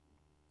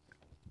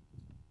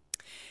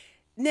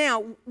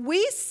 Now,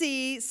 we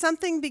see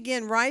something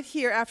begin right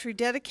here after he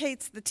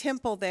dedicates the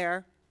temple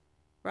there,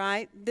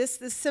 right?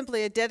 This is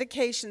simply a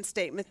dedication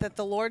statement that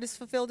the Lord has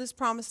fulfilled his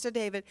promise to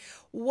David.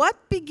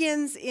 What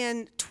begins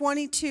in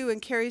 22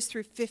 and carries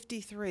through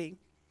 53?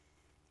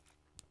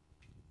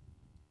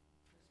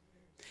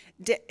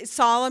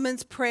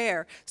 Solomon's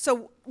prayer.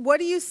 So what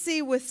do you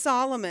see with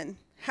Solomon?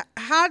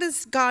 How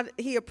does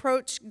he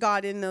approach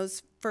God in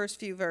those first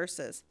few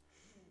verses?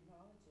 He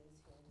acknowledges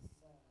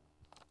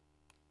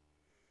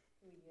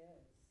who he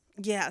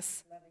is,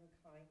 Yes. loving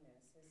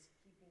kindness, his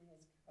keeping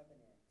his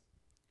covenant,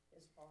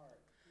 his heart.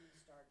 He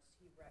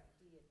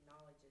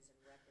acknowledges and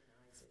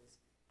recognizes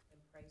and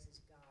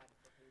praises God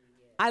for who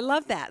he is. I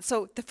love that.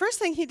 So the first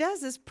thing he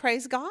does is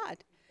praise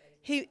God.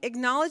 He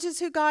acknowledges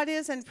who God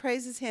is and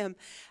praises him.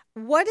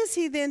 What does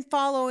he then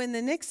follow in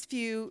the next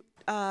few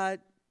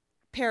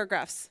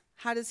paragraphs?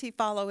 How does he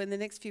follow in the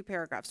next few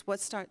paragraphs? What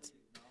starts?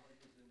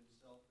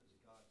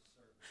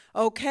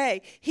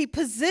 Okay, he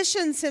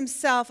positions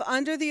himself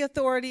under the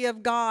authority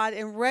of God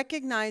and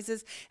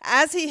recognizes,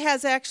 as he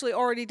has actually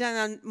already done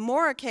on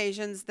more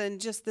occasions than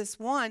just this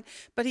one,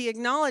 but he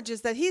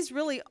acknowledges that he's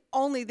really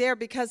only there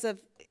because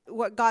of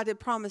what God had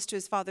promised to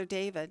his father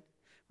David,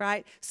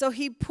 right? So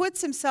he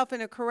puts himself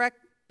in a correct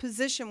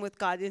position with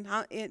God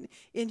in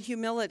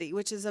humility,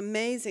 which is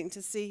amazing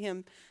to see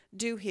him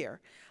do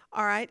here.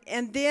 All right,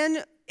 and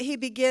then he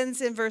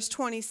begins in verse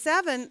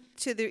 27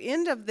 to the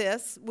end of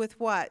this with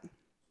what?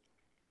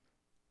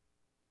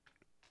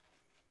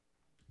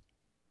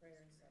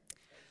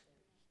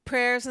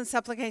 Prayers and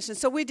supplication.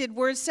 So we did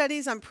word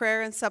studies on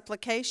prayer and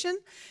supplication.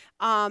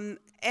 And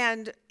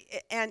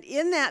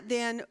in that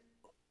then,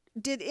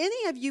 did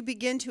any of you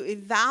begin to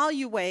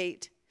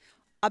evaluate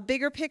a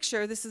bigger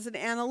picture? This is an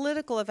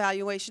analytical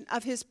evaluation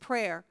of his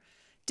prayer.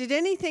 Did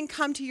anything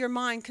come to your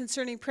mind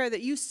concerning prayer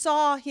that you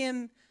saw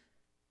him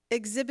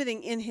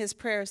exhibiting in his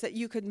prayers that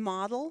you could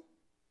model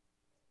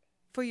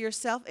for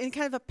yourself? Any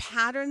kind of a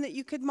pattern that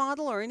you could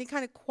model, or any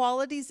kind of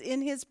qualities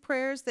in his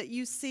prayers that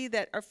you see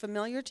that are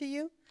familiar to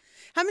you?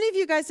 How many of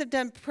you guys have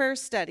done prayer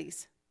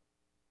studies?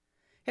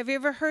 Have you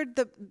ever heard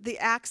the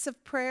acts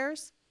of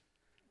prayers?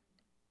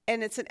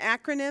 And it's an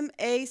acronym,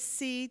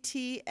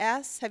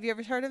 ACTS. Have you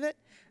ever heard of it?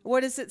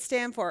 What does it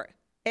stand for?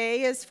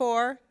 A is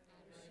for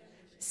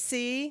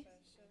C,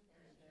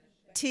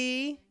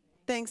 T,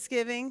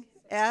 thanksgiving,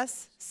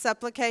 S,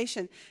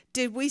 supplication.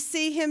 Did we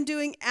see him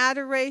doing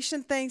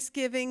adoration,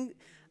 thanksgiving,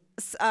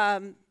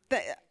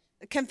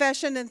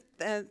 confession,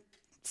 and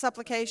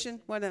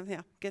supplication? Whatever.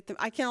 Yeah, get them.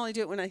 I can only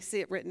do it when I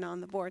see it written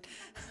on the board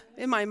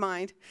in my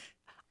mind.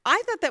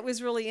 I thought that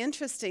was really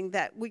interesting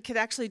that we could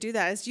actually do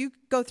that. As you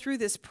go through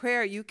this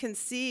prayer, you can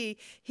see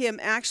him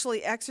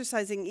actually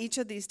exercising each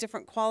of these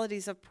different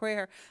qualities of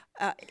prayer,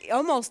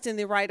 almost in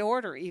the right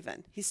order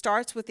even. He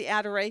starts with the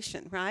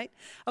adoration, right?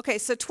 Okay,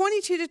 so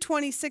 22 to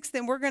 26,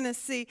 then we're going to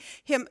see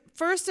him,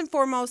 first and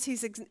foremost,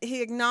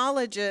 he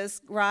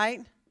acknowledges, right?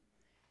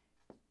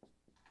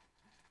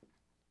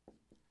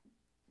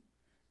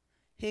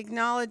 He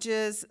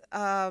acknowledges,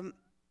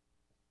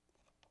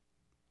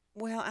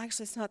 well,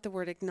 actually, it's not the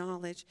word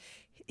acknowledge.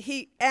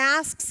 He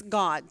asks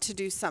God to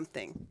do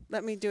something.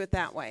 Let me do it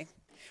that way.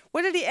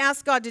 What did he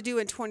ask God to do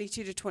in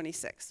 22 to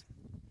 26?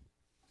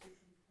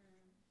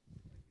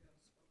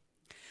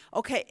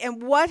 Okay,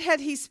 and what had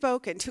he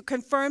spoken? To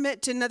confirm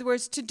it, in other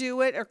words, to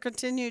do it or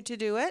continue to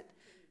do it?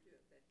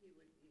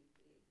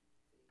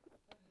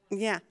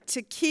 Yeah,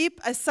 to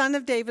keep a son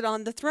of David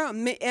on the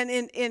throne. And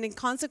in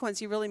consequence,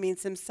 he really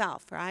means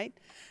himself, right?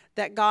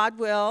 That God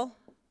will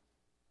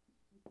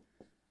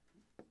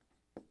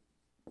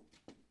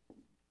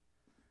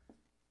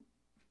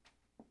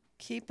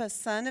keep a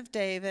son of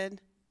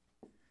David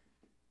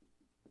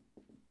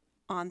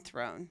on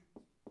throne.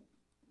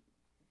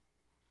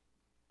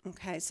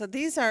 Okay, so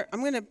these are, I'm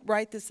going to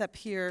write this up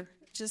here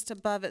just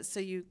above it so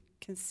you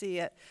can see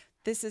it.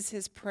 This is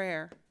his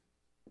prayer.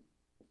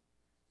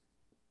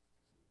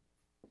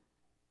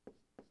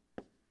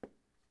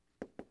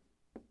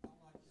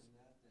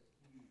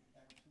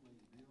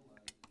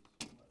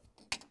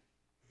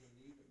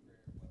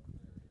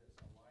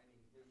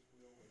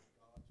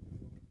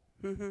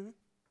 Mm-hmm. You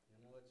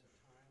know, it's a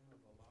time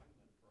of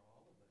alignment for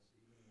all of us,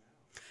 even now.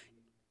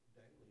 We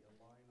daily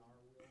align our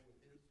will with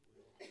his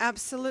will.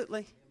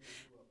 Absolutely. Him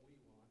to do what we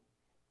want,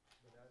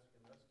 but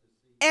asking us to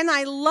see. And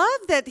I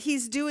love that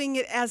he's doing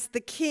it as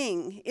the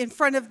king in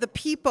front of the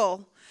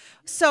people.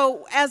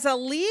 So as a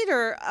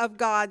leader of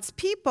God's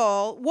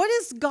people, what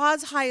is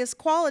God's highest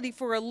quality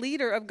for a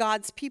leader of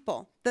God's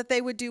people? That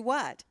they would do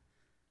what?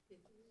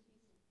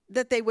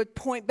 That they would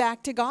point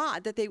back to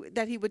God,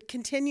 that he would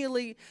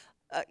continually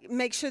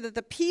make sure that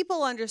the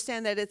people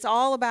understand that it's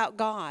all about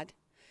God,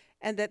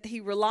 and that he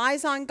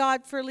relies on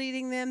God for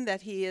leading them,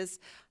 that he is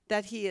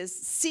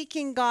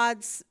seeking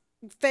God's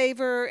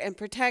favor and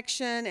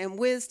protection and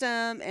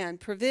wisdom and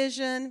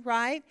provision,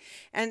 right?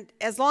 And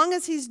as long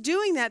as he's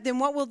doing that, then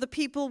what will the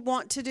people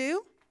want to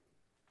do?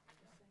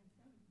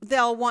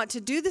 They'll want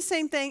to do the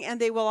same thing, and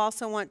they will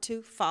also want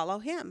to follow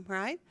him,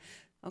 right?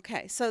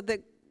 Okay, so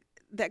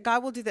that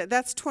God will do that.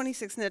 That's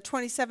 26. Now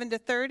 27 to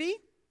 30.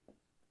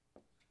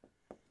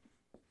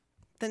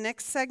 The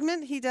next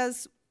segment, he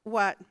does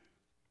what?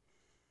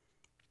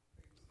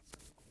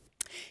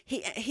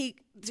 He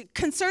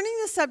concerning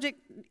the subject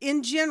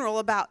in general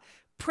about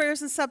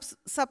prayers and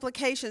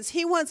supplications,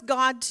 he wants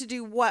God to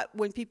do what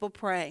when people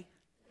pray?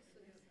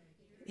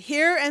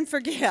 Hear and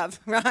forgive,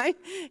 right?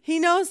 He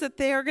knows that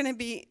they are going to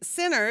be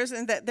sinners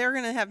and that they're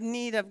going to have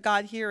need of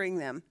God hearing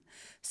them.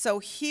 So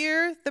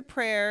hear the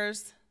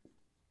prayers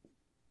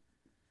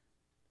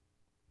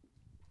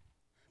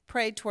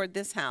prayed toward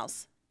this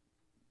house.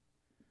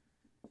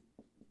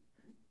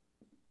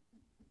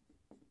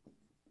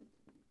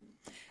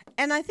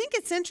 And I think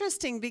it's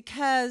interesting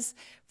because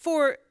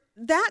for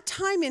that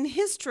time in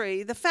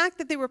history, the fact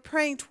that they were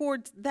praying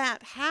towards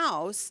that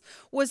house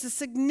was a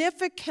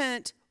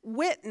significant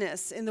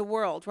witness in the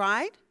world,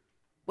 right?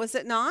 Was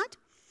it not?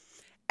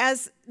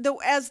 As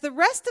the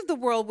rest of the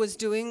world was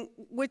doing,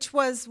 which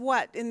was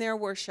what in their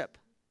worship?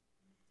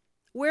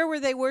 Where were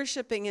they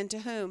worshiping and to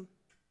whom?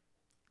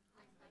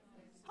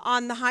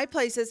 On the high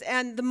places.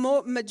 And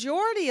the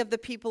majority of the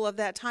people of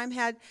that time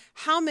had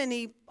how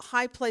many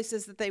high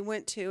places that they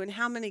went to and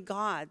how many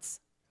gods?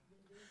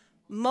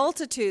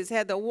 Multitudes. They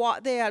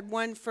had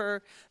one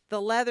for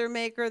the leather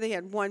maker. They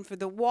had one for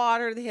the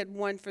water. They had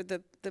one for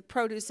the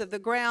produce of the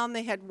ground.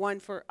 They had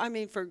one for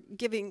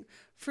giving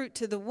fruit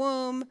to the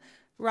womb,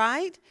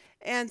 right?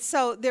 And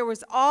so there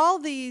was all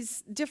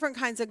these different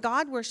kinds of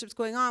God worships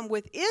going on.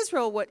 With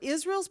Israel, what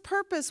Israel's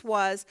purpose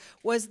was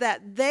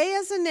that they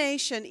as a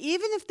nation,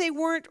 even if they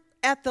weren't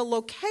at the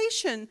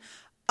location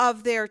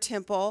of their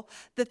temple,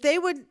 that they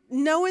would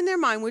know in their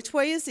mind which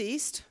way is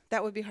east.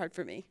 That would be hard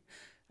for me.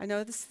 I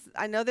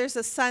know there's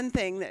a sun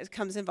thing that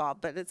comes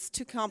involved, but it's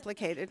too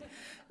complicated.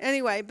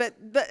 Anyway, but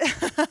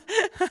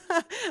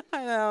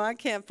I know I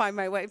can't find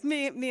my way.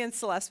 Me and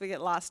Celeste, we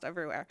get lost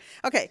everywhere.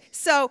 Okay,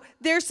 so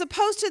they're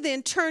supposed to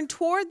then turn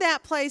toward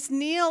that place,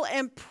 kneel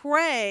and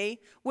pray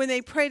when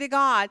they pray to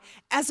God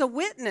as a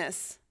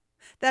witness.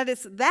 That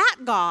it's that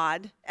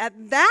God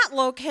at that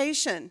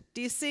location.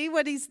 Do you see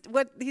what he's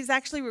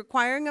actually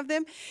requiring of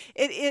them?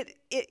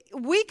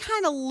 We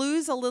kind of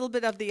lose a little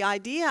bit of the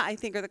idea, I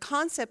think, or the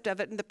concept of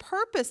it and the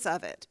purpose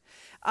of it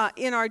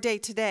in our day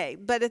to day.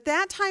 But at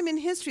that time in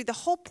history, the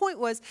whole point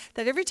was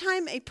that every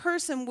time a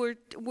person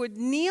would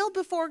kneel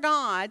before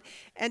God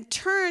and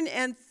turn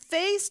and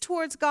face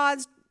towards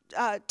God's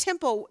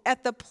temple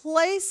at the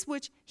place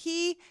which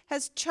he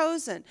has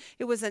chosen.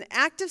 It was an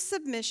act of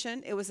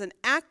submission, it was an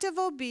act of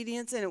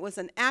obedience, and it was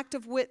an act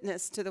of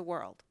witness to the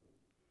world.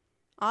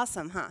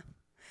 Awesome, huh?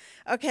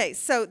 Okay,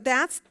 so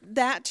that's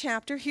that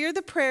chapter. Here are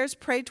the prayers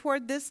prayed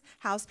toward this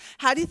house.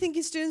 How do you think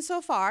he's doing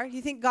so far?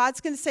 You think God's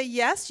going to say,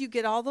 yes, you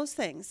get all those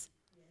things?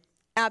 Yes.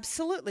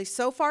 Absolutely.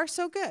 So far,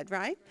 so good,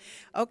 right?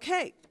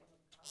 Okay.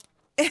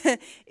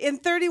 In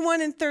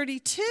 31 and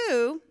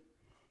 32...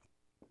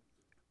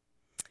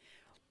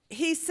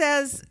 he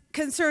says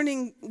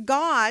concerning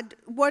God,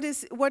 what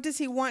does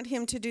he want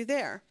him to do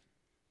there?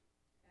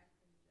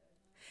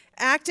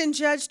 Act and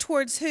judge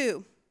towards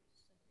who?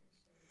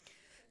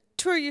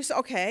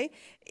 Okay.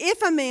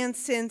 If a man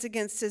sins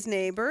against his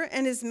neighbor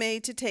and is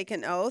made to take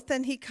an oath,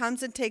 and he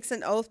comes and takes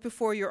an oath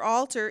before your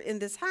altar in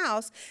this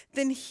house,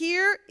 then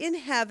hear in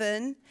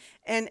heaven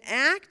and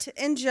act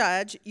and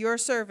judge your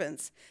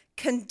servants,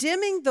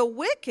 condemning the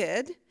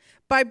wicked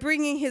by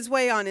bringing his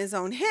way on his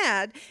own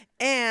head,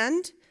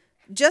 and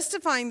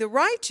justifying the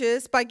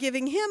righteous by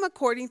giving him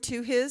according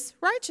to his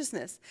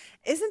righteousness.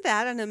 Isn't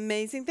that an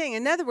amazing thing?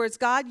 In other words,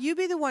 God, you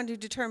be the one who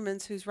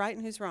determines who's right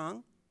and who's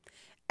wrong.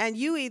 And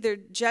you either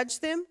judge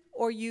them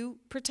or you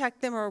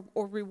protect them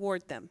or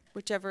reward them,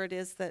 whichever it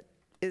is that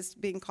is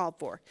being called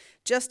for.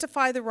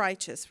 Justify the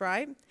righteous,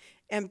 right?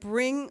 And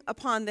bring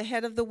upon the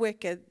head of the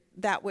wicked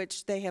that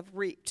which they have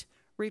reaped,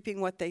 reaping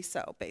what they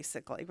sow,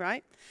 basically,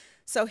 right?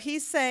 So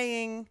he's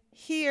saying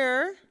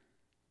here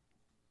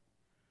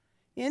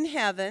in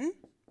heaven,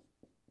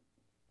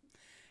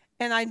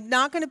 and I'm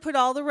not going to put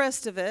all the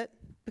rest of it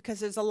because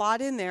there's a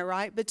lot in there,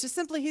 right? But just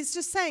simply, he's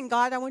just saying,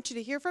 God, I want you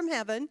to hear from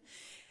heaven.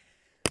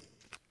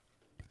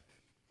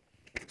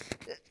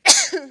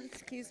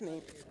 Excuse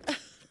me.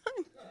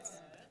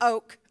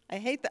 Oak. I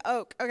hate the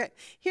oak. Okay.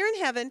 Here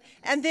in heaven.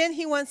 And then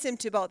he wants him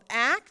to both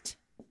act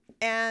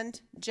and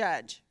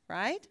judge,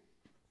 right?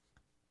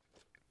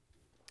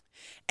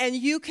 And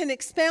you can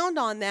expound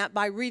on that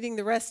by reading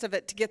the rest of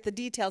it to get the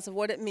details of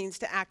what it means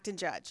to act and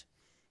judge.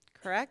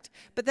 Correct?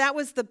 But that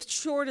was the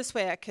shortest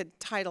way I could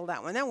title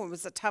that one. That one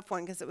was a tough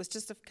one because it was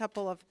just a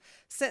couple of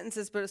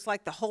sentences, but it's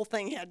like the whole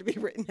thing had to be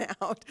written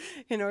out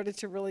in order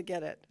to really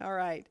get it. All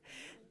right.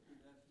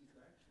 He's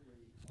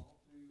actually,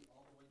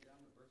 all the way down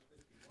to verse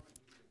 51,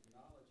 he's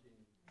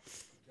acknowledging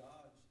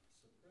God's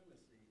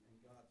supremacy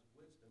and God's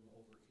wisdom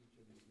over each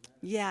of these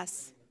matters.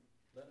 Yes.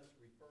 Let us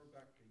refer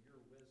back to your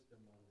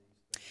wisdom on these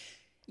things.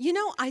 You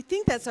know, I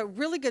think that's a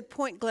really good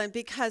point, Glenn,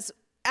 because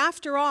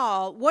after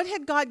all, what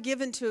had God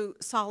given to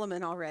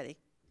Solomon already?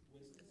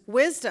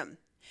 Wisdom.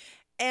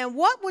 And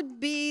what would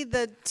be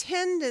the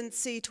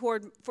tendency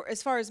toward, for,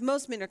 as far as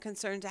most men are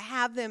concerned, to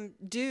have them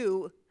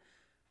do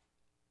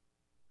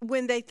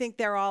when they think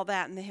they're all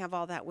that and they have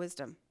all that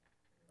wisdom?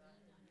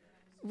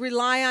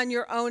 Rely on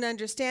your own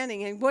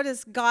understanding. And what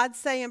does God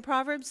say in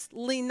Proverbs?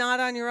 Lean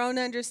not on your own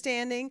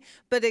understanding,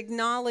 but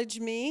acknowledge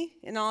me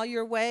in all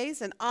your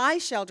ways, and I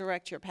shall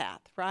direct your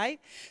path,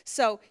 right?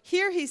 So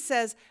here he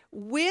says,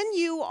 when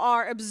you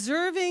are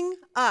observing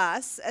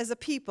us as a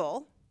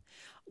people,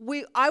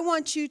 I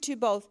want you to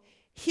both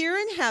hear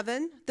in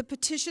heaven the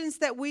petitions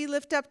that we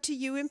lift up to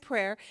you in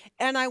prayer,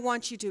 and I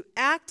want you to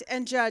act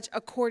and judge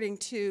according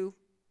to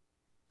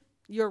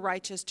your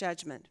righteous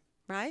judgment,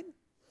 right?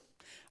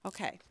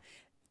 Okay.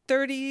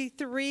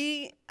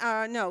 33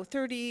 and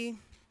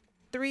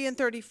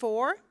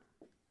 34.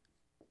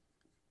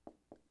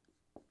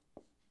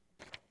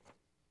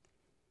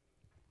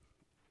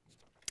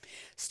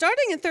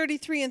 Starting in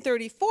 33 and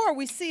 34,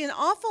 we see an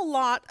awful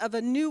lot of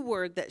a new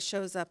word that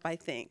shows up, I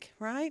think,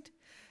 right?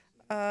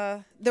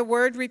 The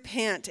word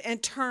repent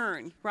and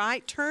turn,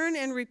 right? Turn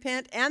and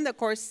repent, and of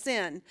course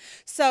sin.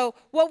 So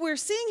what we're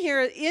seeing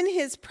here in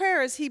his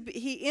prayers,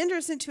 he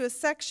enters into a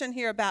section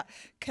here about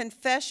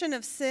confession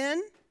of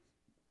sin,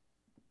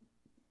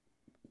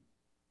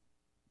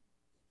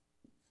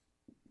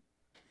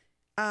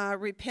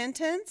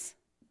 repentance.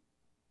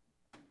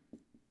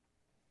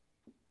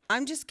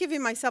 I'm just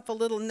giving myself a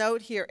little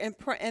note here and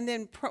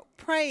then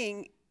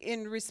praying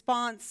in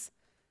response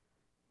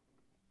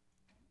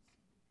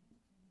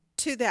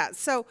to that.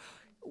 So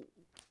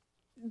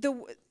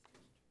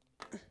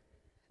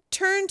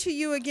turn to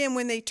you again,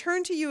 when they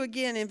turn to you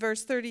again in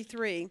verse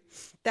 33,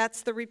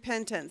 that's the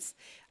repentance.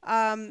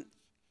 I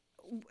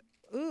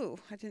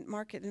didn't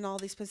mark it in all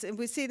these places.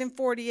 We see it in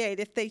 48,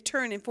 if they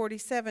turn, in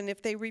 47,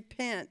 if they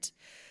repent.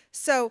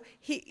 So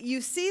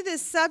you see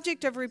this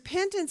subject of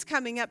repentance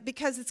coming up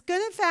because it's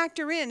going to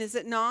factor in, is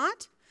it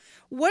not?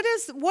 What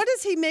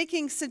is he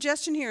making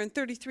suggestion here in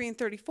 33 and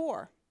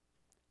 34?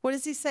 What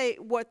does he say,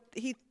 what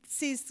he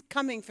sees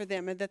coming for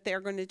them and that they're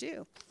going to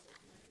do?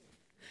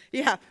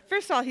 Yeah,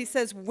 first of all, he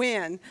says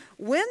when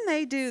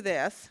they do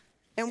this,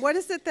 and what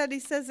is it that he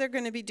says they're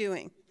going to be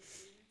doing?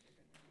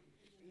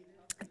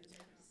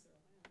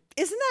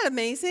 Isn't that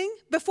amazing?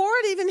 Before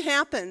it even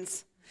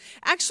happens.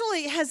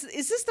 Actually,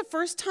 is this the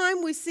first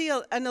time we see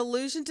an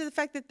allusion to the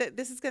fact that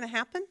this is going to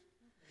happen?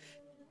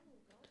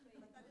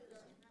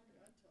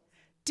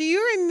 Do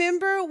you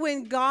remember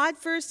when God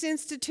first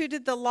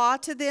instituted the law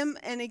to them,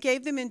 and he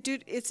gave them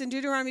it's in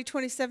Deuteronomy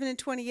 27 and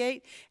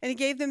 28, and he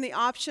gave them the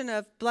option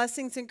of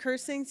blessings and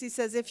cursings? He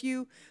says, if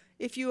you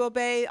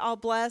obey, I'll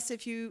bless.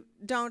 If you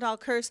don't, I'll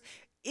curse.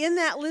 In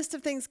that list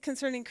of things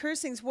concerning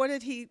cursings, what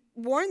did he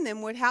warn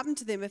them would happen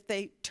to them if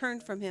they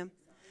turned from him?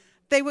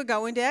 They would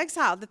go into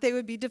exile, that they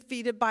would be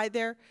defeated by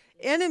their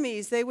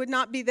enemies. They would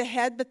not be the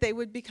head, but they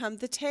would become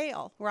the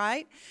tail,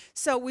 right?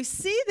 So we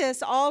see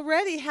this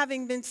already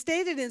having been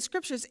stated in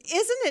scriptures.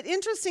 Isn't it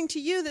interesting to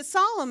you that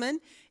Solomon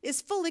is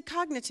fully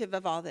cognitive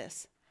of all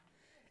this?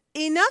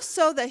 Enough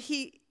so that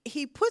he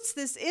puts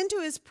this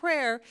into his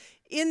prayer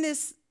in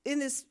this, I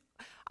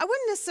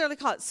wouldn't necessarily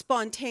call it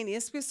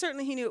spontaneous, because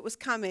certainly he knew it was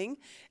coming,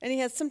 and he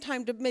had some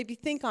time to maybe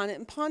think on it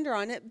and ponder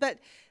on it, but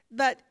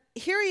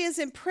here he is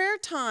in prayer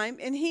time,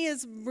 and he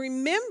is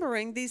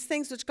remembering these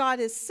things which God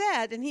has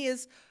said, and he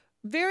is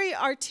very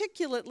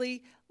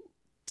articulately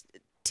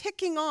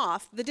ticking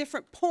off the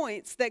different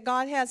points that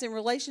God has in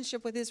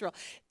relationship with Israel.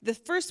 The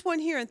first one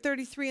here in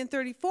 33 and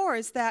 34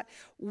 is that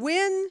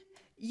when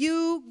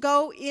you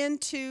go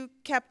into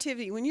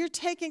captivity, when you're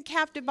taken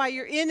captive by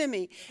your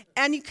enemy,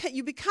 and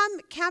you become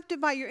captive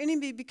by your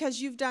enemy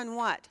because you've done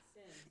what?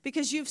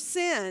 Because you've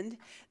sinned,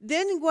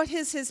 then what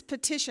is his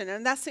petition?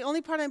 And that's the only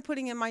part I'm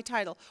putting in my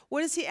title.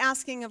 What is he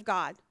asking of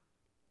God?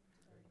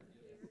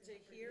 To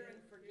hear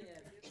and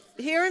forgive.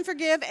 Hear and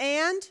forgive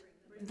and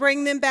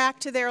bring them back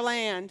to their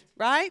land,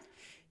 right?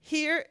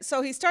 Here,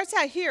 so he starts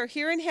out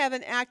here in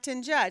heaven, act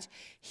and judge.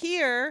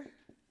 Hear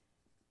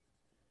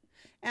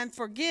and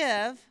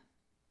forgive,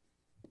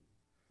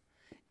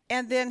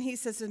 and then he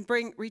says, and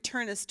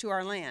return us to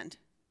our land.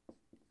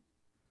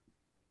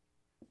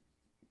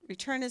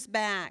 Return us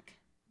back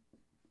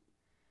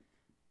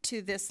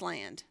to this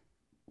land.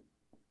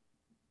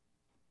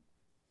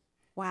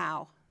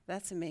 Wow,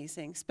 that's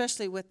amazing,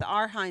 especially with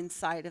our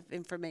hindsight of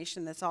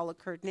information that's all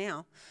occurred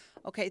now.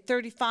 Okay,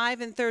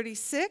 35 and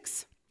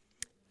 36.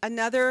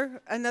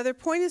 Another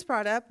point is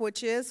brought up,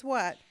 which is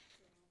what?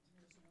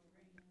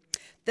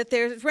 That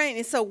there's rain.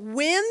 And so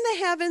when the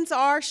heavens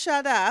are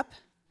shut up,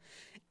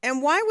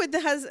 and why would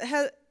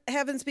the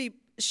heavens be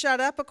shut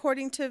up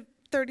according to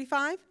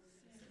 35?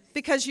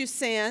 Because you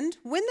sinned.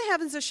 When the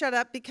heavens are shut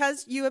up,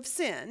 because you have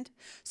sinned.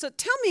 So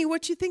tell me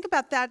what you think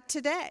about that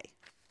today,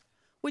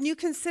 when you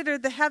consider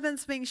the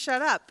heavens being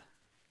shut up.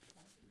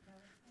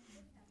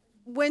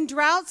 When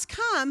droughts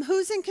come,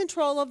 who's in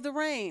control of the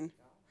rain?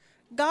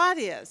 God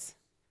is.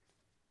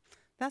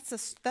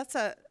 That's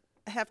a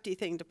hefty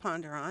thing to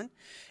ponder on.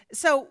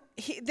 So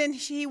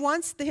he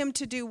wants him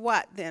to do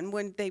what then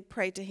when they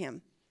pray to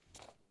him?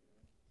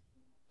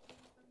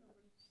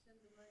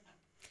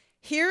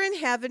 Hear in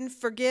heaven,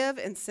 forgive,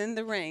 and send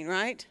the rain,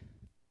 right?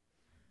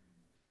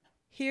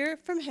 Hear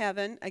from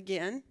heaven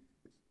again.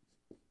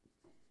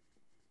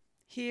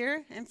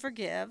 Hear and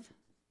forgive.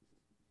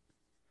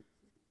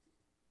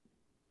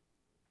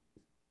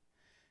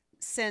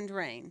 Send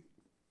rain.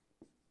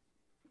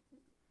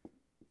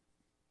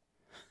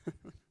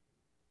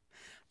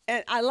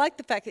 And I like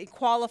the fact that he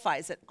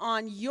qualifies it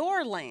on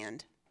your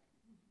land.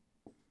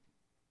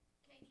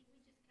 Katie,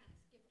 we just kind of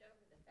skipped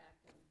over the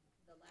fact of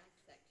the last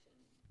section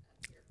of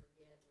here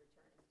forgive,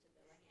 return us to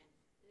the land.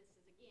 This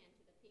is again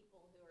to the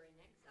people who are in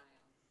exile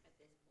at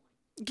this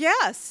point.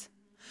 Yes.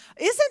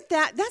 Isn't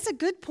that's a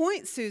good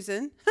point,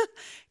 Susan.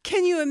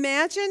 Can you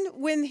imagine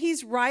when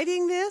he's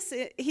writing this,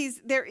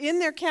 they're in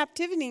their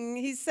captivity and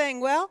he's saying,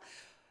 well,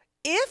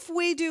 if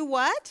we do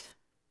what?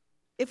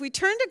 If we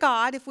turn to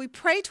God, if we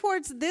pray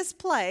towards this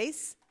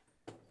place,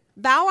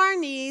 bow our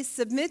knees,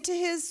 submit to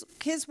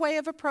his way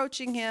of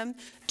approaching him,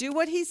 do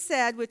what he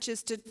said, which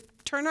is to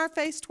turn our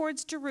face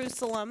towards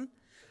Jerusalem,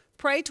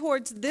 pray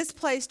towards this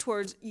place,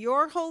 towards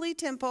your holy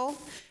temple.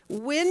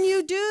 When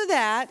you do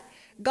that,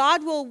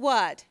 God will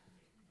what?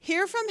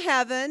 Hear from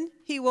heaven,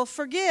 he will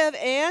forgive,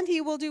 and he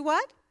will do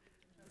what?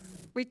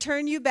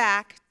 Return you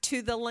back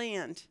to the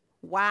land.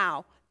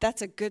 Wow,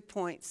 that's a good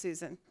point,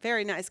 Susan.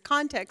 Very nice.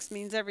 Context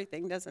means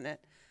everything, doesn't it?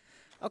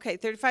 Okay,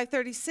 35,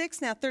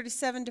 36, now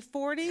 37 to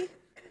 40.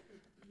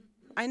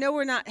 I know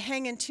we're not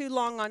hanging too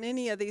long on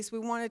any of these.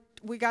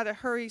 We got to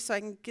hurry so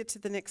I can get to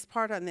the next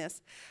part on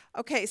this.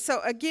 Okay,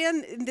 so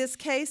again, in this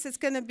case, it's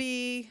going to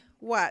be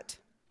what?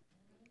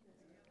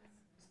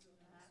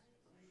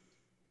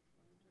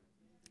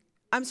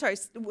 I'm sorry.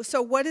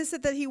 So what is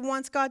it that he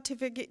wants God to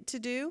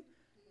do?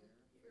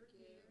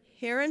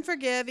 Hear and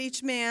forgive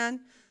each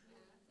man.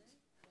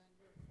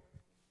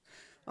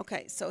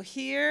 Okay, so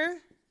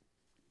hear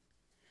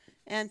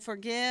and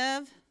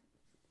forgive,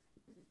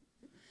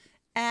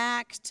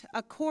 act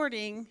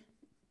according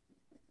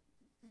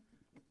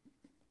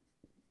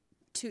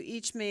to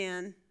each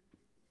man's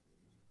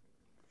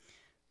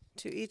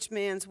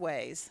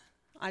ways.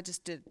 I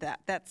just did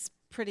that. That's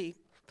pretty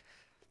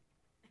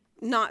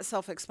not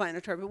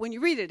self-explanatory, but when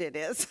you read it, it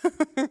is,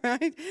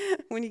 right?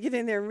 When you get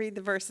in there and read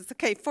the verses.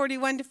 Okay,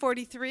 41 to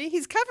 43.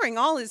 He's covering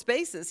all his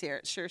bases here,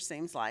 it sure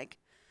seems like.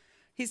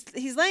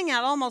 He's laying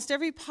out almost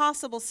every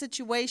possible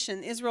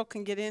situation Israel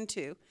can get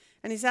into,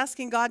 and he's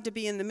asking God to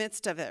be in the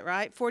midst of it,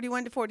 right?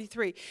 41 to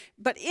 43.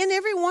 But in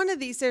every one of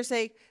these, there's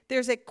a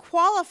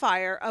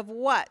qualifier of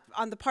what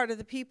on the part of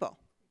the people?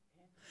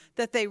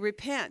 That they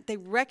repent. They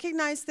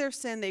recognize their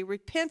sin. They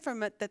repent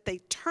from it, that they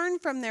turn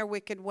from their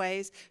wicked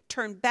ways,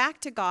 turn back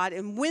to God.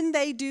 And when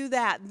they do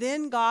that,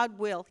 then God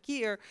will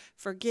hear,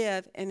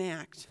 forgive, and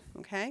act.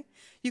 Okay?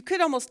 You could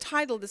almost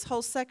title this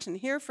whole section,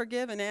 Hear,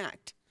 Forgive, and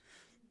Act.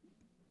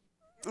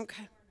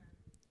 Okay.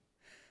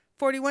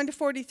 41 to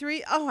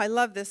 43. Oh, I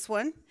love this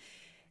one.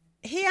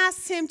 He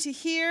asks him to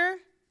hear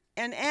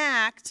and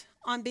act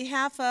on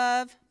behalf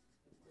of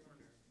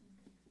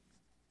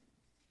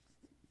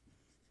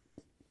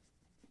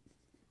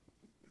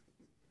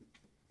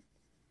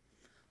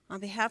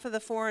the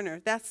foreigner.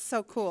 That's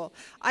so cool.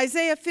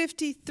 Isaiah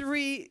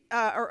 53,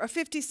 or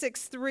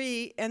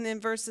 56:3, and then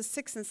verses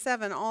 6 and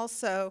 7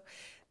 also,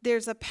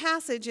 there's a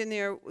passage in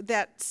there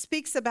that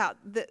speaks about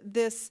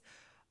this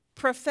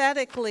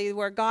prophetically,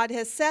 where God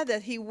has said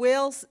that he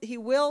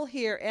will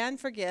hear and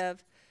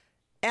forgive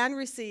and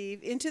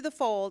receive into the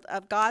fold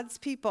of God's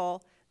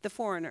people the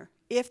foreigner.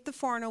 If the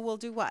foreigner will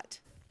do what?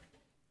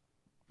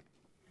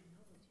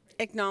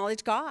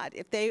 Acknowledge God.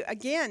 If they,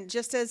 again,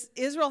 just as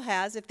Israel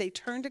has, if they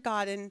turn to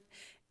God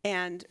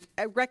and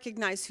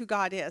recognize who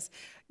God is.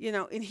 You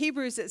know, in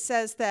Hebrews it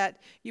says that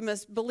you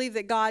must believe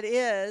that God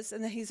is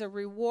and that he's a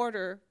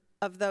rewarder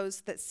of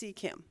those that seek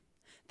him.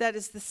 That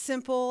is the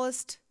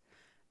simplest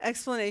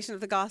explanation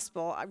of the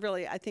gospel.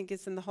 I think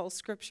it's in the whole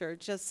scripture.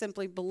 Just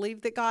simply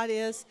believe that God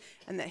is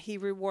and that he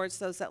rewards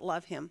those that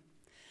love him.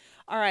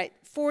 All right,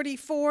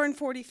 44 and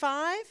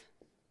 45.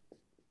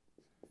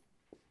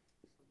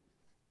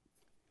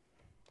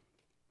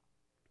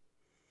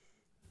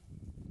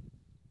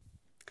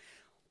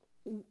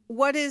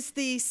 What is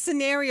the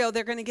scenario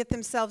they're going to get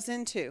themselves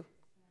into?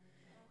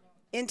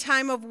 In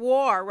time of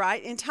war,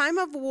 right? In time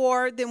of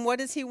war, then what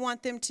does he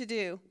want them to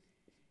do?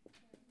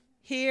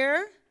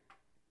 Hear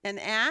and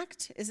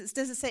act.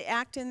 Does it say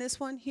act in this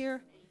one?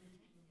 Hear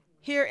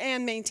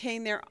and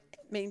maintain.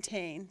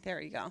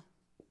 There you go.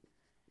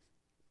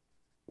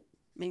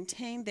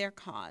 Maintain their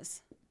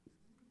cause.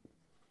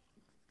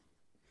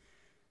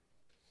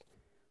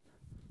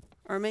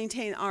 Or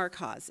maintain our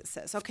cause, it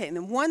says. Okay, and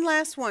then one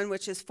last one,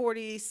 which is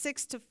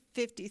 46 to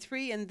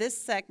 53 in this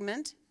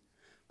segment.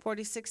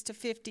 46 to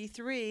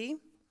 53.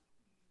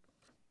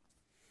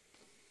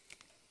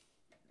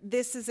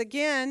 This is,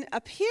 again,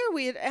 up here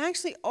we had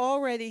actually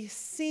already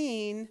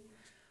seen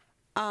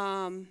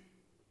that,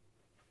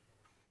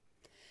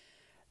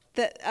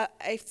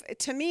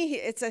 to me,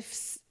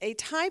 it's a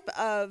type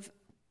of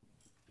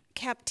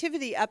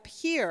captivity up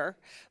here,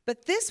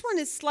 but this one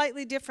is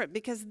slightly different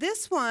because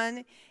this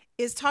one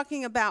is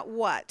talking about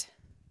what?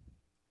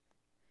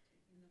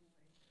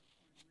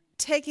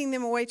 taking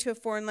them away to a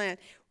foreign land.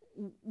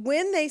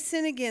 When they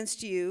sin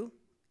against you,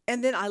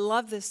 and then I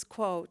love this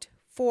quote,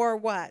 for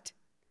what?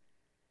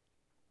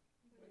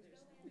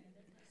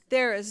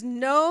 There is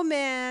no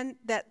man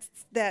that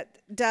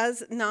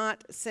does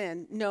not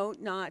sin. No,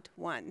 not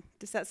one.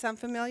 Does that sound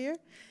familiar?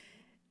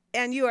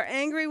 And you are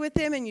angry with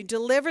them, and you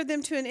deliver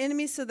them to an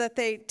enemy so that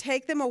they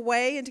take them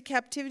away into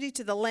captivity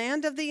to the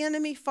land of the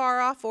enemy, far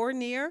off or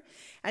near.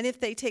 And if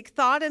they take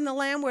thought in the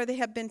land where they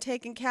have been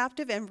taken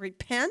captive, and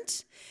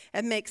repent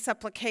and make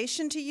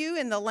supplication to you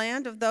in the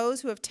land of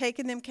those who have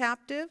taken them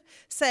captive,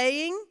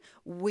 saying,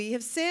 we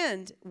have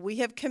sinned, we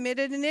have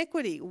committed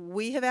iniquity,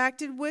 we have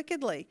acted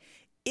wickedly.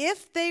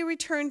 If they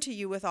return to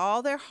you with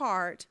all their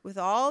heart, with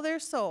all their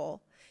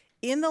soul,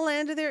 in the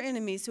land of their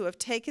enemies who have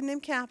taken them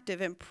captive,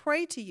 and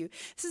pray to you.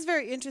 This is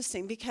very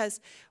interesting, because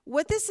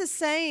what this is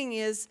saying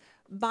is,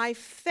 by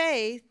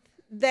faith,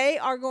 they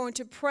are going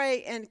to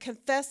pray and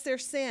confess their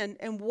sin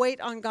and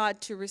wait on God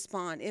to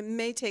respond. It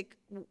may take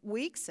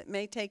weeks, it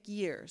may take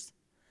years.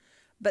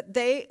 But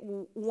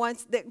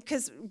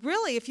because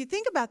really, if you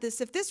think about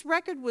this, if this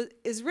record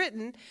is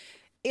written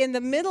in the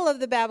middle of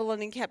the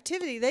Babylonian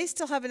captivity, they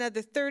still have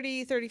another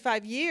 30,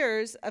 35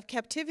 years of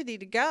captivity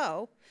to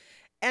go.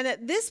 And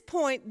at this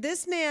point,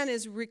 this man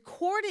is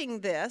recording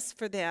this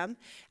for them,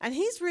 and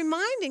he's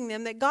reminding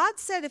them that God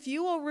said, if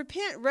you will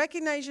repent,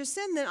 recognize your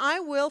sin, then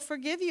I will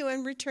forgive you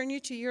and return you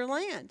to your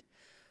land.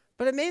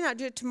 But I may not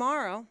do it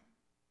tomorrow.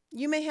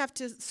 You may have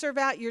to serve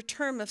out your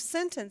term of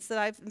sentence that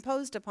I've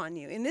imposed upon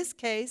you. In this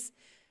case,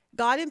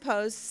 God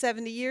imposed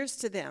 70 years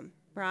to them,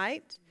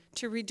 right?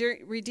 To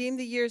redeem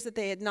the years that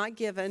they had not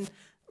given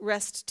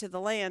rest to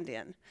the land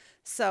in.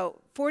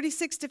 So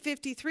 46 to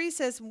 53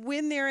 says,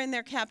 when they're in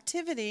their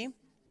captivity,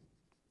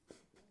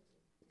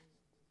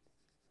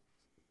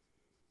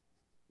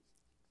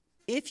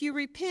 if you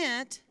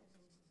repent,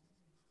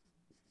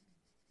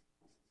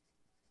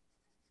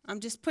 I'm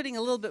just putting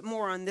a little bit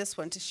more on this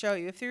one to show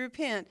you. If you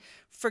repent,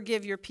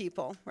 forgive your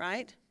people,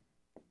 right?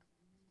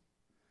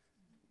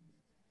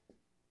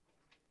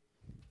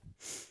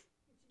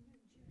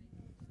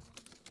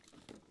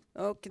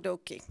 Okie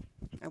dokie.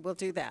 I will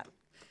do that.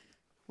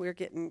 We're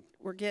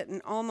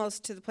getting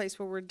almost to the place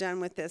where we're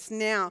done with this.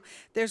 Now,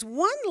 there's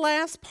one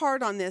last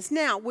part on this.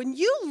 Now, when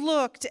you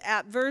looked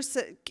at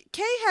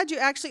Kay had you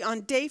actually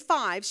on day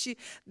 5.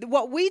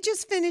 What we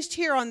just finished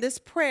here on this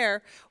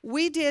prayer,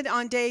 we did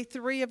on day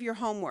 3 of your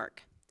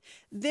homework.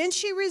 Then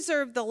she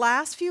reserved the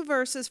last few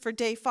verses for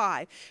day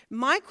 5.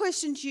 My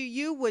question to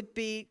you would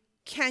be,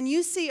 can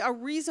you see a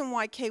reason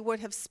why Kay would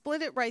have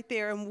split it right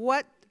there?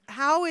 And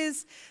how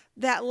is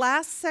that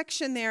last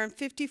section there in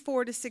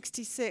 54 to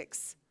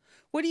 66?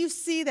 What do you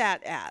see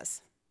that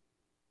as?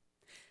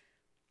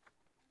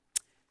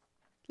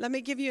 Let me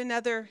give you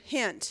another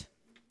hint.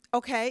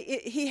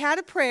 Okay, he had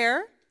a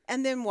prayer,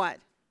 and then what?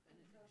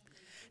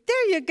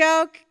 There you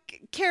go.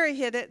 Carrie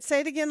hit it. Say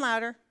it again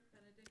louder.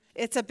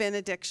 It's a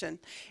benediction.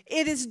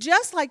 It is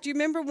just like, do you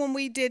remember when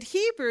we did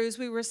Hebrews,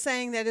 we were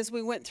saying that as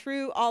we went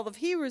through all of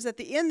Hebrews, at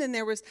the end then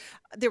there was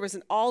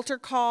an altar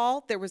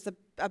call, there was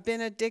a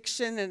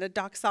benediction and a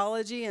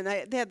doxology, and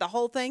they had the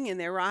whole thing in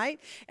there, right?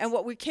 And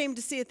what we came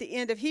to see at the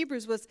end of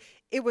Hebrews was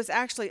it was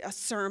actually a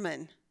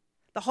sermon.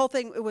 The whole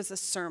thing, it was a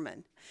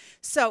sermon.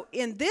 So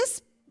in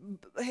this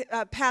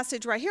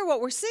passage right here,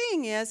 what we're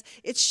seeing is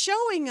it's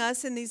showing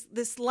us in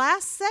this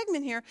last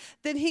segment here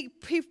that he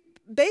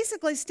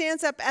basically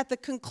stands up at the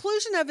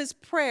conclusion of his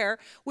prayer,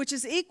 which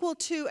is equal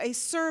to a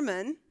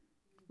sermon,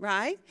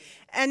 right?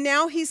 And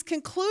now he's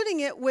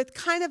concluding it with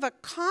kind of a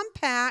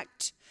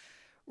compact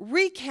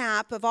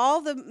recap of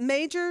all the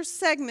major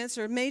segments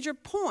or major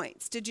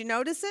points. Did you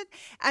notice it?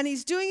 And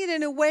he's doing it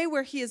in a way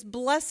where he is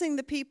blessing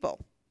the people,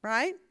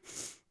 right?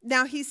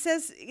 Now he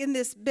says in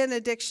this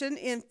benediction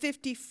in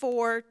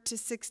 54 to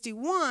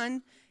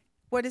 61,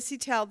 what does he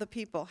tell the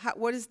people?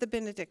 What is the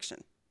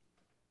benediction?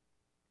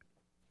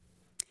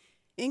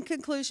 In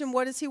conclusion,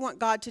 what does he want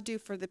God to do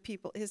for the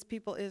people, his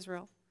people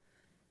Israel?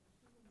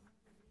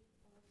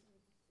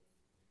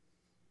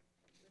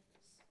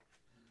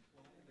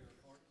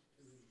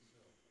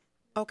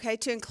 Okay,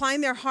 to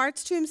incline their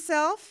hearts to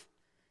himself.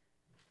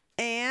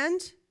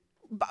 And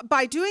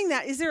by doing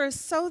that, is there a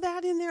 "so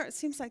that" in there? It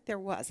seems like there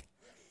was.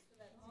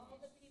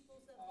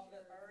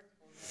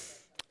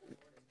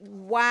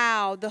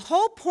 Wow, the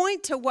whole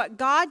point to what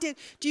God did.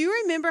 Do you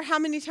remember how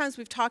many times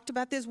we've talked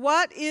about this?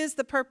 What is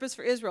the purpose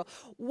for Israel?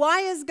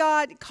 Why does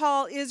God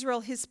call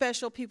Israel his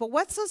special people?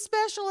 What's so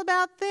special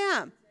about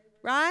them,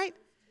 right?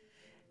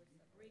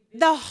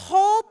 The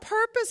whole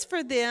purpose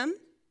for them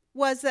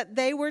was that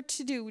they were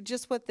to do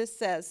just what this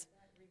says.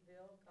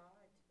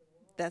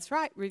 That's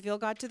right, reveal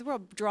God to the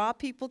world. Draw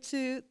people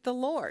to the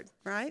Lord,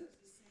 right?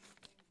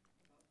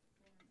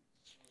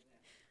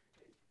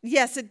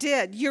 Yes, it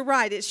did. You're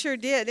right. It sure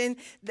did.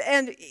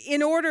 And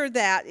in order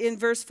that, in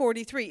verse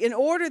 43, in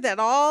order that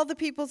all the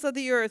peoples of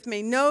the earth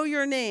may know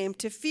your name,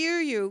 to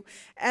fear you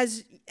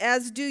as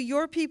do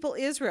your people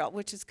Israel,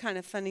 which is kind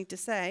of funny to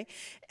say,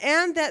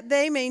 and that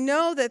they may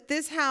know that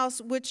this house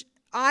which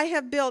I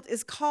have built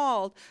is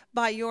called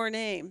by your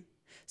name.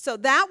 So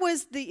that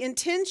was the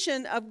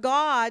intention of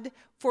God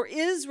for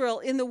Israel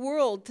in the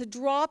world, to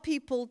draw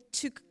people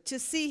to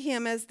see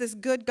him as this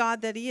good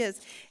God that he is.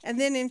 And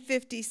then in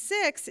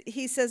 56,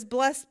 he says,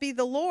 "Blessed be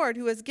the Lord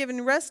who has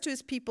given rest to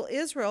his people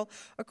Israel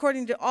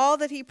according to all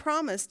that he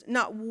promised.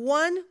 Not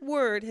one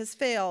word has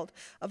failed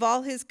of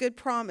all his good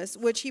promise,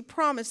 which he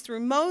promised through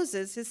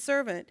Moses, his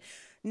servant."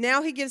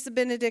 Now he gives a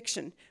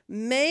benediction.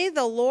 "May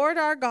the Lord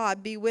our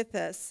God be with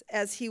us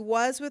as he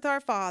was with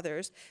our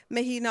fathers.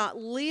 May he not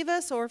leave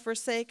us or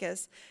forsake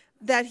us,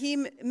 that he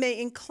may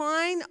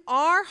incline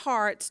our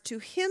hearts to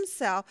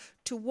himself,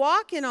 to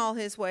walk in all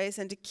his ways,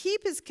 and to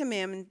keep his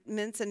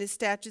commandments and his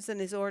statutes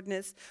and his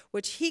ordinances,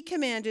 which he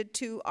commanded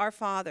to our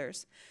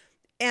fathers.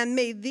 And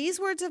may these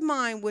words of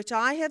mine, which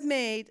I have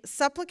made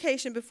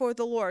supplication before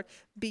the Lord,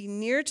 be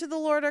near to the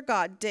Lord our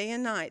God day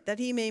and night, that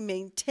he may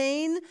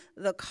maintain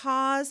the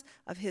cause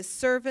of his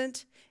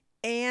servant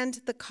and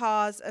the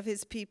cause of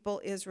his people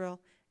Israel,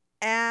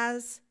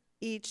 as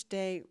each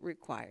day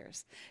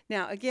requires."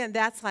 Now, again,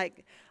 that's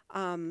like,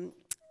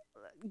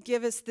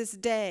 give us this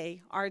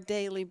day our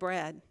daily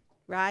bread,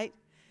 right?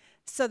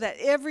 So that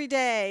every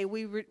day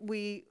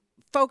we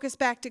focus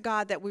back to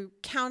God, that we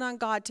count on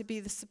God to be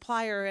the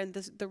supplier and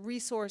the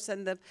resource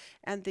and the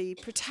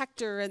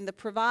protector and the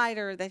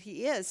provider that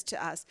he is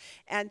to us.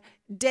 And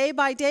day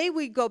by day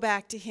we go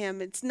back to him.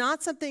 It's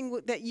not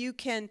something that you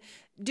can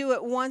do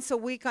it once a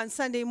week on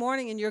Sunday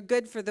morning and you're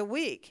good for the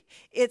week.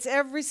 It's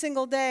every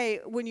single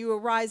day. When you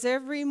arise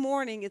every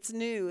morning, it's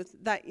new.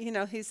 That,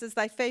 he says,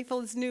 "Thy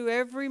faithful is new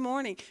every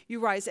morning." You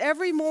rise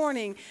every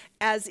morning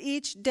as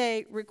each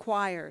day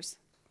requires,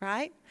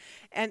 right?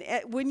 And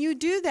when you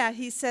do that,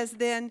 he says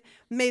then,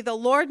 "May the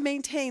Lord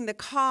maintain the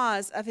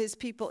cause of his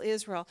people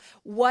Israel."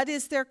 What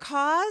is their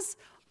cause?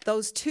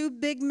 Those two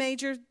big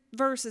major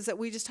verses that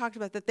we just talked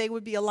about, that they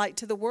would be a light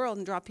to the world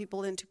and draw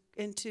people into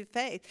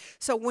faith.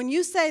 So when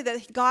you say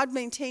that God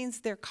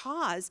maintains their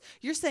cause,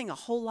 you're saying a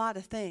whole lot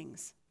of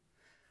things.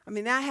 I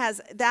mean, that has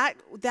that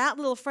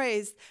little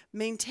phrase,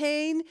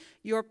 "maintain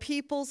your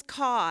people's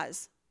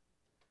cause."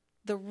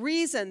 The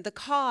reason, the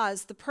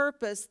cause, the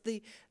purpose,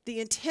 the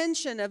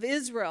intention of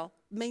Israel,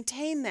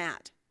 maintain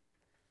that,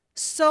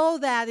 so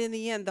that in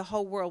the end the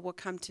whole world will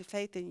come to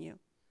faith in you.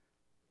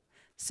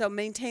 So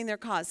maintain their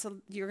cause.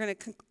 So you're going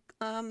to,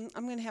 I'm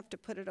going to have to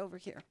put it over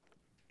here.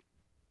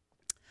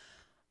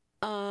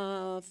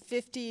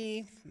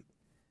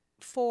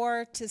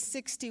 54 to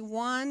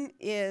 61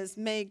 is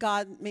 "May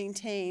God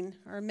maintain,"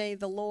 or "May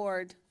the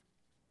Lord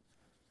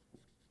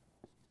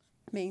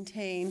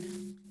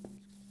maintain."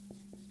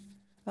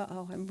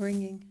 I'm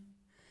bringing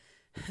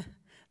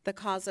the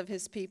cause of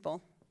his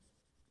people,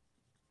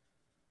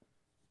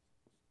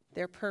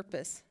 their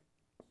purpose.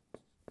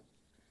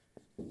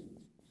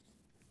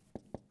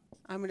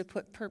 I'm going to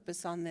put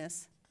purpose on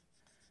this,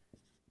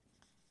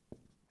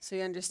 so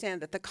you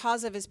understand that the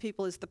cause of his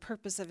people is the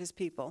purpose of his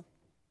people.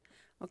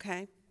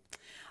 Okay?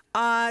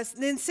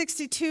 Then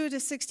 62 to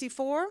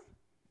 64,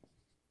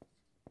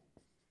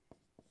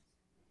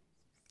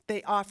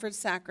 they offered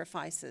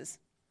sacrifices.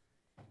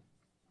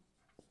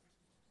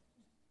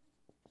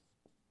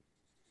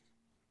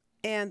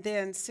 And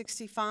then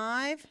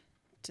 65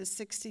 to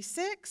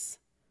 66,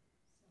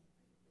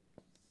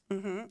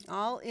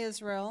 all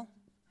Israel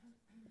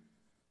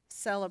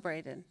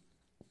celebrated.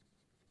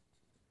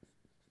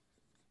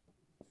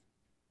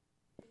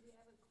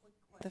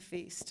 The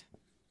feast.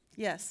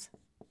 Yes.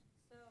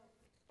 So,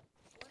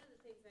 one of the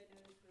things I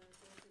noticed when I was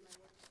going through my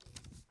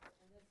worksheet,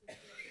 and this is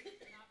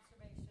just an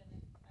observation,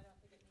 I don't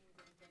think it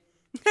means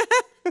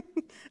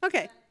anything.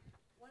 Okay.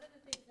 One of the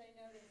things I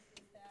noticed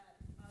is that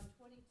on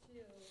 22,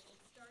 it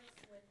starts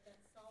with that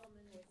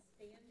Solomon was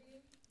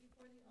standing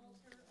before the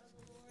altar of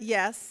the Lord.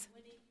 Yes.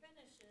 When he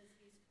finishes,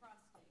 he's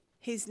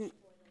prostrate.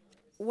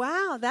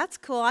 Wow, that's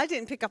cool. I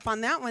didn't pick up on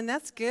that one.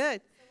 That's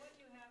good. So what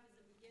you have is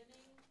a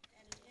beginning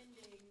and an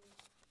ending.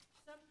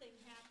 Something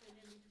happened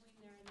in between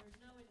there, and there's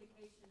no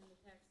indication in the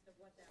text of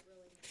what that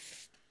really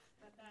means.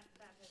 But that has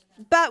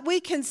happened. But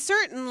we can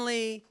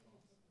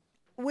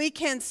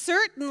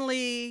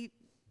certainly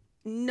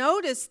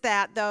notice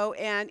that, though,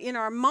 and in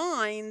our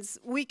minds,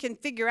 we can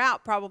figure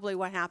out probably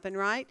what happened,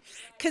 right?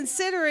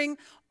 Considering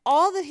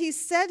all that he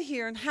said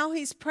here and how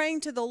he's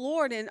praying to the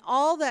Lord and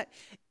all that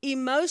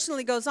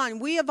emotionally goes on.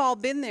 We have all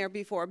been there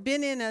before,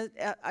 been in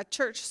a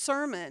church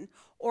sermon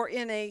or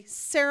in a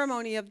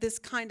ceremony of this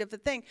kind of a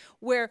thing,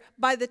 where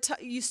by the time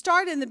you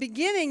start in the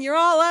beginning, you're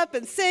all up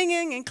and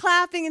singing and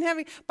clapping and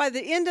having, by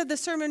the end of the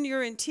sermon,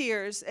 you're in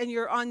tears and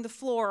you're on the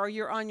floor or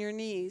you're on your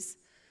knees.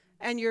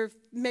 And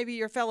maybe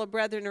your fellow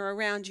brethren are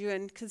around you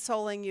and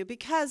consoling you,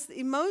 because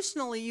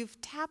emotionally you've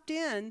tapped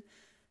in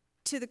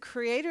to the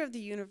creator of the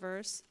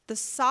universe, the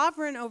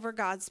sovereign over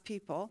God's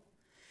people,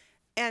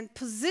 and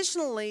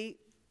positionally,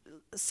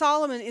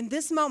 Solomon in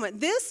this moment,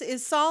 this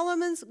is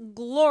Solomon's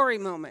glory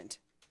moment.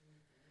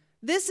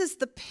 This is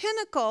the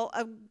pinnacle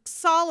of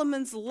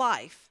Solomon's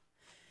life.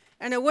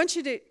 And I want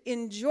you to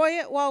enjoy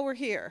it while we're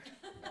here.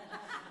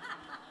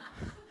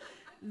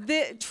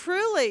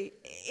 Truly,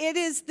 it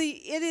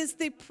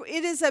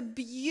is a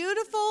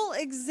beautiful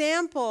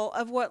example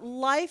of what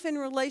life in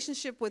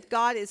relationship with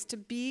God is to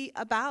be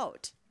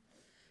about.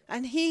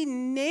 And he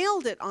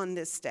nailed it on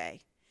this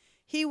day.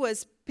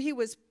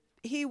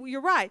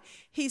 You're right.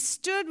 He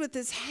stood with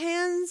his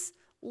hands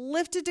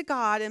lifted to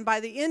God, and by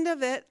the end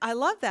of it, I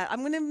love that. I'm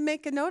going to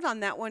make a note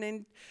on that one,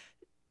 and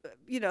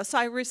so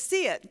I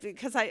see it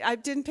because I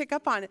didn't pick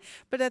up on it.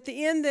 But at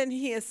the end, then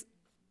he is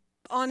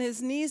on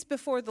his knees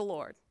before the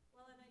Lord.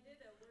 Well, and I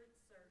did a word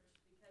search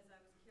because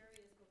I was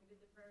curious when we did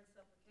the prayer of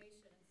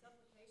supplication, and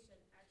supplication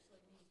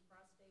actually means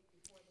prostrate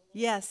before the Lord.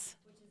 Yes.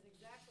 Which is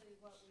exactly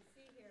what we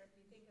see here if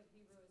you think of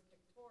Hebrew as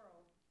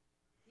pictorial.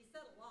 He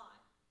said a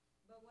lot,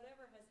 but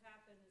whatever has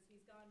happened is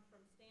he's gone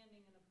from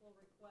standing in a full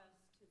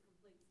request to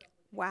complete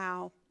supplication.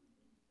 Wow.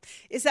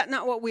 Is that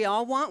not what we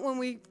all want when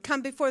we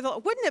come before the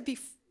Lord? Wouldn't it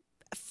be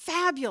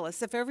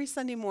fabulous if every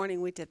Sunday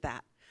morning we did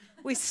that?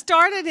 We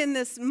started in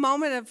this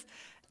moment of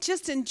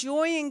just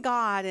enjoying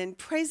God and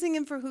praising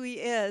him for who he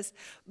is.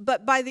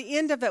 But by the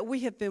end of it,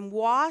 we have been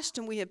washed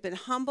and we have been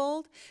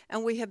humbled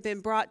and we have been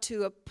brought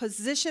to a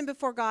position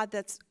before God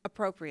that's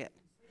appropriate.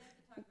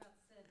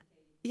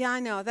 Yeah,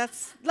 I know.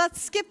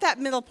 Let's skip that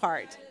middle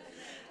part.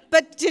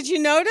 But did you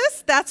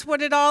notice? That's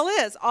what it all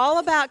is. All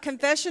about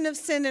confession of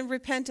sin and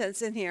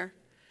repentance in here.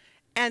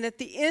 And at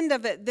the end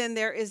of it, then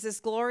there is this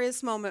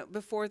glorious moment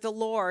before the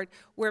Lord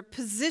where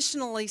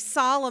positionally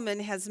Solomon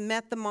has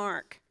met the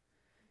mark.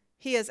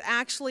 He has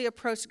actually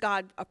approached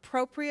God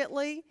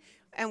appropriately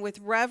and with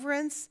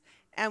reverence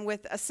and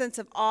with a sense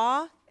of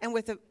awe and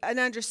with an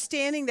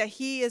understanding that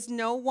he is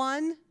no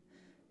one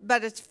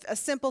but a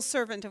simple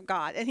servant of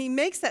God. And he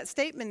makes that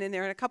statement in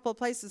there in a couple of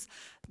places,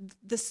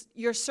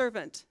 your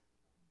servant.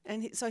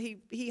 And so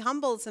he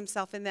humbles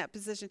himself in that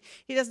position.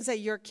 He doesn't say,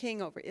 you're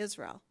king over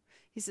Israel.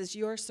 He says,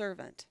 your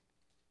servant.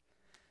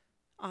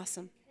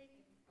 Awesome.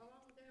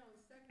 Along there on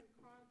 2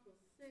 Chronicles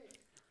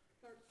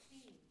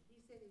 6:13, he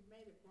said he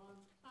made a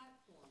bronze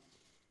platform,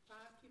 5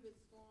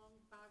 cubits long,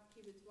 5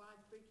 cubits wide,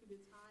 3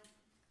 cubits high,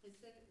 and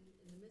set it in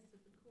the midst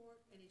of the court.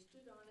 And he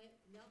stood on it,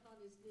 knelt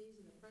on his knees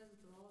in the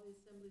presence of all the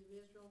assembly of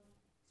Israel,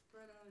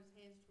 spread out his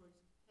hands towards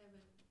heaven,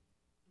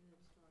 and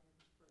then started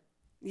to pray.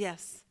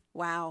 Yes.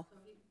 Wow.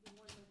 So he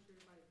wanted to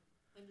make sure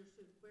everybody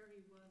understood where he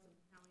was and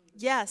how he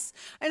was. Yes,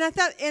 and I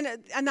thought,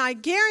 and I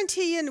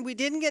guarantee you, and we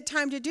didn't get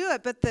time to do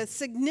it, but the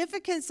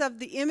significance of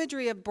the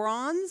imagery of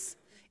bronze,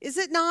 is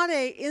it not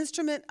an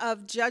instrument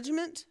of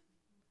judgment?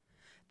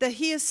 That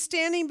he is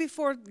standing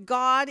before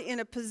God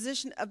in a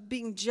position of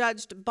being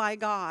judged by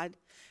God,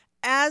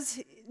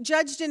 as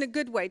judged in a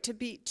good way,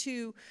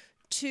 to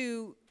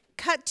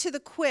cut to the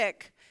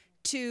quick,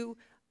 to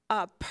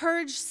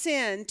purge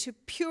sin, to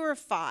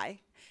purify.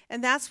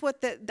 And that's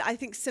what I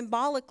think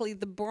symbolically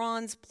the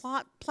bronze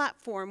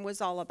platform was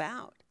all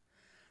about.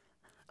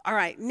 All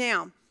right,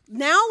 now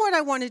what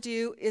I want to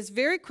do is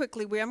very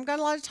quickly, we haven't got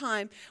a lot of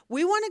time,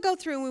 we want to go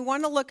through and we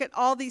want to look at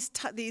all these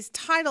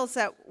titles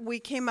that we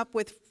came up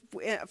with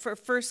for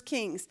 1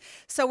 Kings.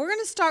 So we're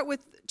going to start with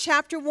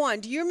chapter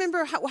 1. Do you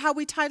remember how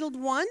we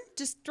titled 1?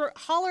 Just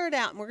holler it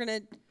out and we're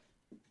going to...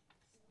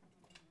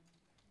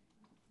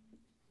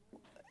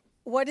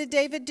 What did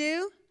David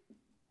do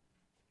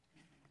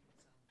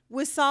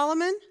with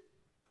Solomon?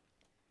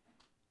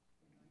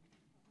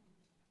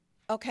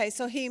 Okay,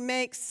 so he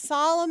makes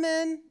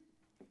Solomon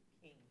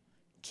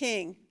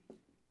king.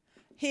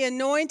 He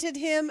anointed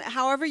him,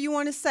 however you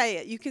want to say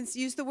it. You can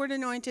use the word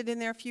anointed in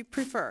there if you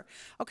prefer.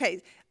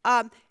 Okay,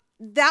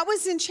 that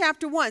was in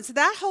chapter 1. So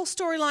that whole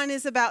storyline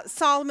is about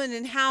Solomon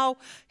and how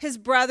his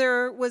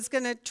brother was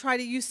going to try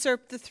to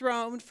usurp the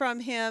throne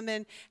from him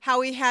and how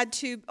he had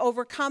to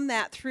overcome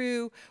that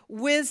through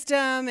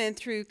wisdom and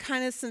through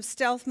kind of some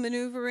stealth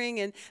maneuvering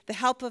and the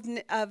help of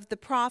the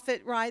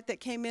prophet, right, that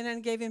came in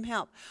and gave him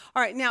help.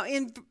 All right, now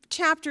in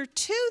chapter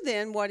 2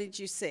 then, what did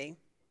you see?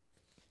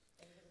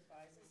 David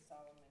advises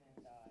Solomon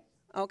and dies.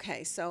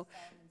 Okay, so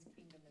Solomon's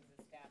kingdom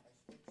is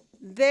established,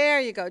 which there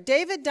you go.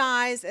 David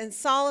dies and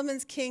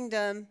Solomon's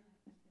kingdom,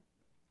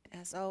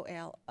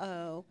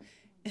 S-O-L-O,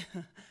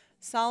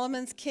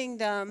 Solomon's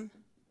kingdom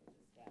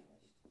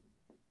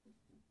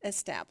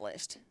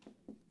established.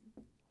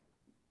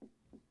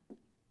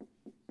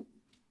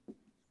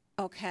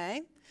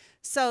 Okay,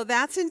 so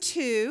that's in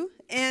 2.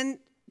 And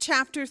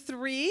chapter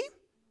 3.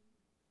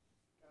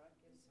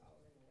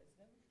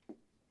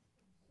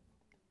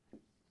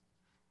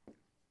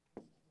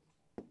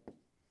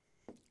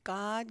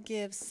 God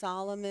gives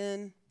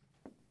Solomon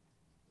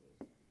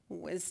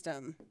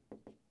wisdom.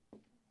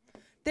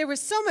 There was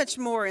so much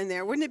more in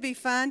there. Wouldn't it be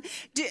fun?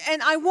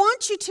 And I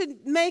want you to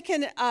make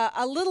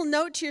a little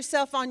note to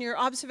yourself on your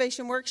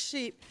observation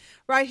worksheet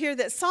right here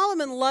that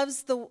Solomon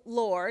loves the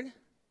Lord,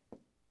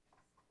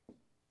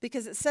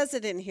 because it says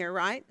it in here,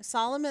 right?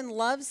 Solomon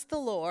loves the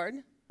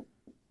Lord.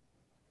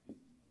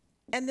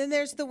 And then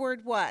there's the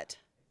word what?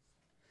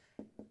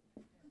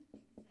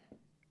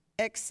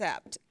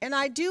 Except. And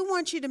I do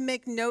want you to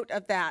make note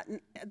of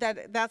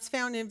that's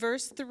found in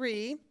verse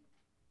 3.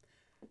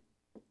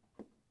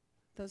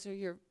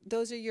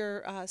 Those are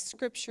your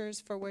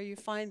scriptures for where you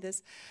find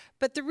this.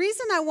 But the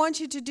reason I want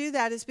you to do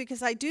that is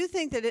because I do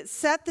think that it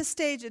set the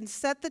stage and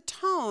set the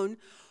tone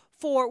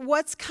for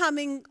what's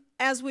coming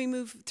as we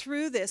move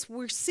through this.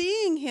 We're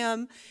seeing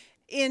him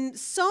in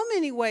so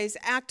many ways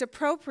act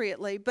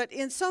appropriately, but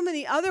in so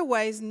many other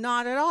ways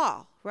not at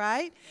all,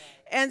 right?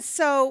 And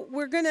so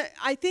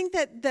I think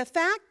that the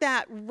fact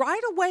that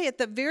right away at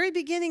the very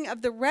beginning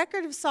of the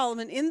record of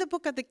Solomon in the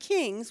book of the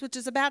Kings, which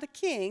is about a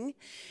king,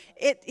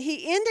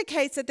 he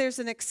indicates that there's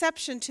an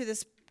exception to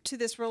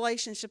this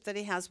relationship that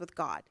he has with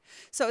God.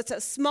 So it's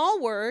a small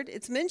word,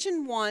 it's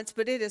mentioned once,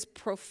 but it is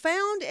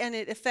profound and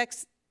it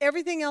affects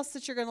everything else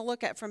that you're going to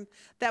look at from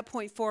that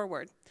point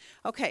forward.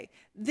 Okay,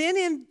 then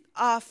in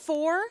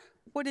 4,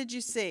 what did you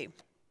see?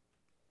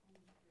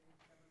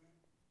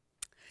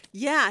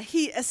 Yeah,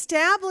 he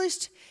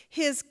established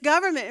his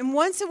government, and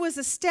once it was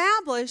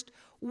established,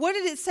 what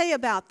did it say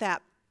about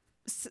that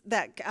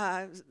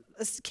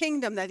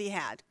kingdom that he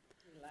had?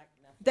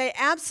 They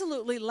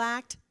absolutely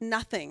lacked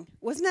nothing.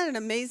 Wasn't that an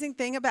amazing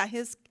thing about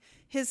his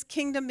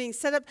kingdom being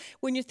set up?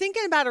 When you're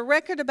thinking about a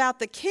record about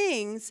the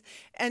kings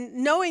and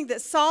knowing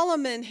that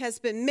Solomon has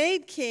been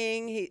made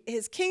king,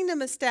 his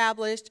kingdom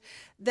established,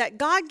 that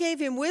God gave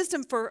him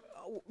wisdom for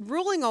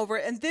ruling over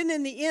it, and then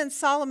in the end,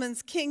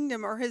 Solomon's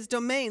kingdom or his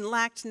domain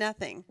lacked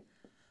nothing.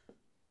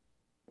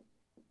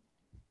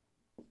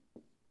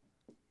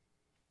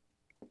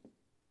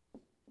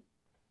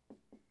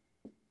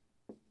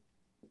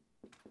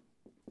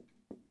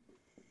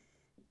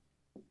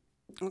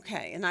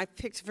 Okay, and I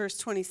picked verse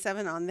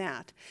 27 on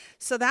that.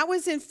 So that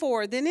was in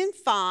 4. Then in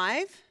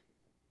 5,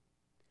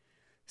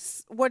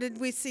 what did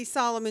we see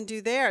Solomon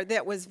do there?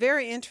 That was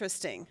very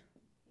interesting.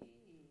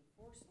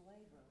 Forced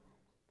labor.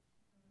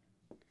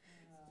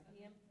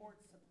 He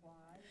imports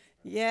supplies.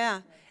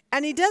 Yeah.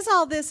 And he does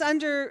all this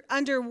under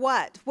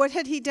what? What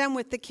had he done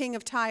with the king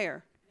of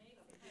Tyre?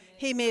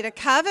 He made a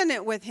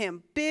covenant with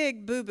him.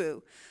 Big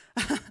boo-boo.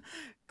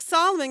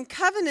 Solomon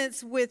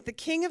covenants with the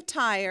king of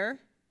Tyre.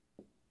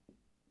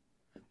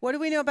 What do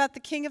we know about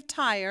the king of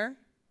Tyre?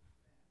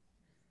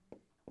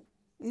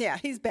 Yeah,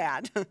 he's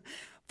bad.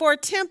 For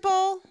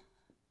temple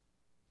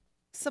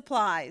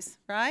supplies,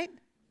 right?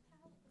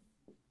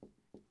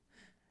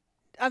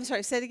 I'm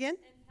sorry, say it again?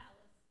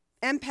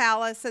 And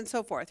palace and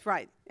so forth,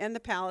 right. And the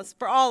palace,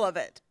 for all of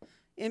it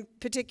in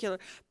particular.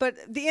 But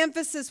the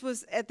emphasis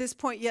was at this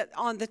point yet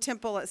on the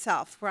temple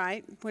itself,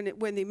 right?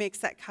 When he makes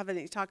that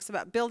covenant, he talks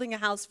about building a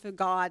house for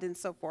God and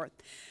so forth.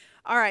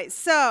 All right,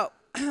 so...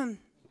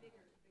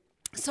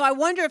 So I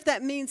wonder if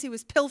that means he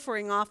was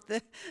pilfering off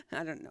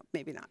I don't know,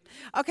 maybe not.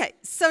 Okay,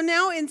 so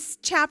now in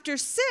chapter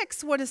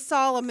 6, what does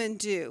Solomon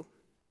do?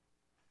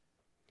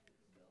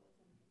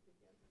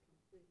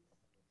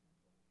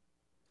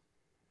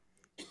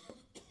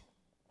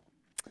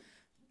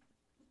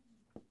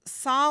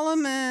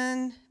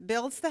 Solomon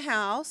builds the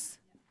house.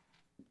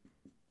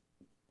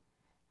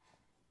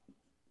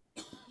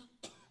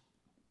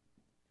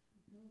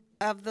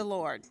 Of the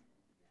Lord.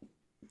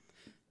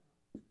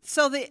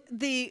 So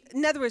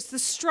in other words, the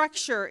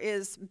structure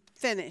is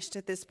finished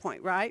at this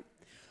point, right?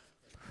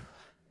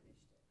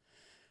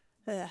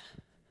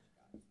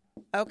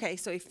 Okay,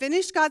 so he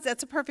finished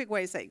that's a perfect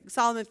way to say it.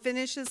 Solomon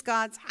finishes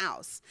God's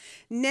house.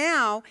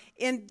 Now,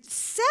 in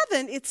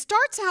 7, it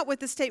starts out with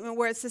the statement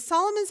where it says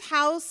Solomon's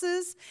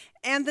houses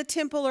and the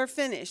temple are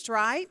finished,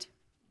 right?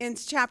 In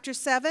chapter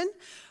 7.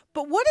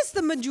 But what is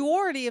the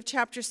majority of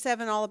chapter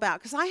 7 all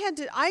about? Because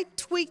I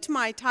tweaked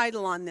my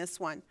title on this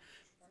one.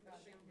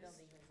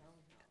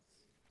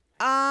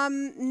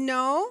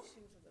 No.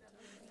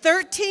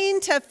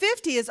 13 to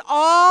 50 is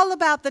all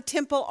about the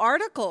temple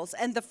articles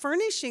and the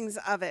furnishings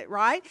of it,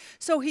 right?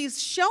 So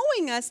he's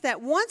showing us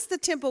that once the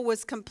temple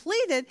was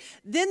completed,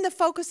 then the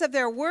focus of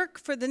their work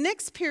for the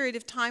next period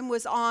of time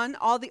was on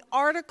all the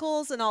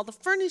articles and all the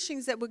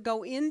furnishings that would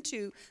go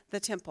into the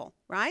temple,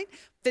 right?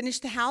 Finish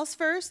the house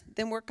first,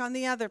 then work on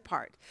the other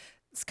part.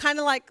 It's kind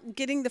of like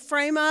getting the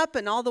frame up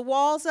and all the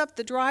walls up,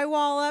 the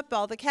drywall up,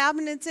 all the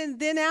cabinets in.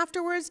 Then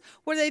afterwards,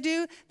 what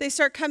do? They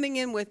start coming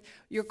in with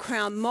your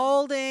crown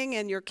molding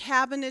and your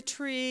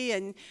cabinetry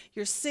and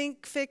your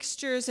sink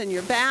fixtures and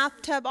your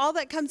bathtub. All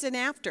that comes in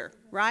after,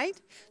 right?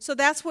 So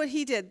that's what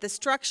he did. The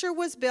structure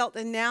was built,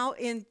 and now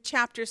in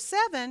chapter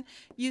 7,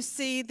 you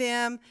see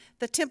the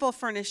temple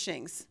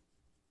furnishings.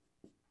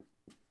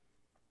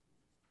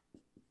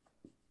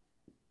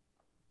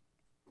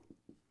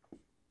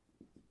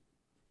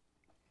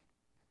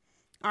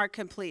 Are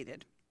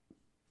completed.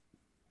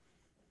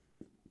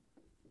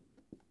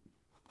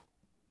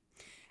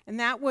 And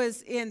that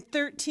was in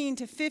 13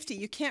 to 50.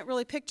 You can't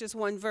really pick just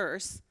one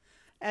verse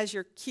as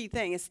your key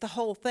thing. It's the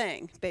whole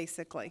thing,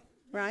 basically,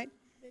 right?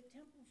 The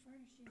temple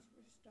furnishings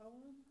were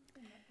stolen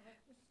from the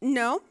office?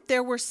 No,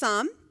 there were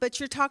some, but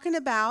you're talking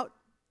about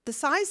the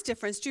size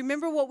difference. Do you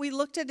remember what we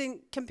looked at in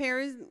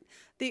comparing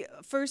the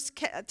first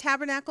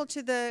tabernacle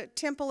to the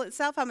temple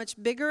itself, how much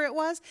bigger it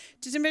was?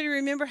 Does anybody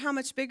remember how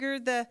much bigger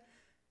the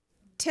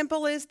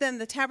temple is than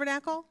the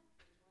tabernacle?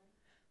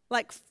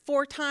 Like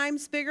 4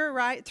 times bigger,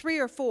 right? 3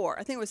 or 4.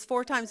 I think it was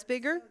 4 times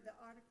bigger. So the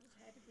articles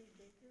had to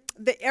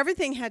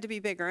everything had to be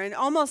bigger, and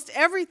almost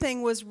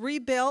everything was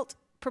rebuilt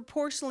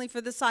proportionally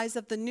for the size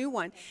of the new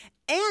one.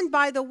 And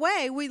by the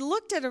way, we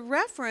looked at a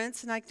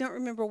reference, and I don't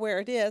remember where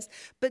it is,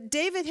 but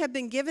David had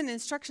been given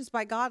instructions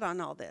by God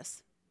on all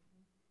this,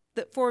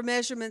 for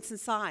measurements and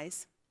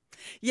size.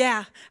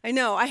 Yeah, I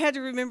know. I had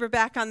to remember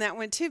back on that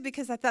one too,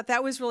 because I thought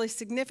that was really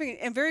significant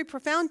and very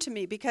profound to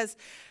me, because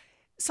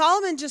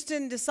Solomon just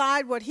didn't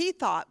decide what he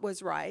thought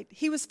was right.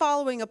 He was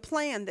following a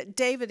plan that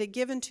David had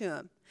given to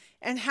him.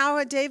 And how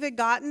had David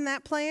gotten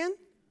that plan?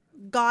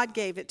 God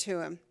gave it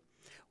to him.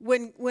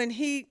 When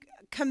he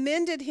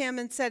commended him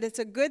and said, it's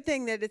a good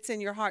thing that it's in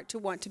your heart to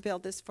want to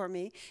build this for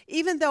me,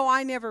 even though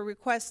I never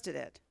requested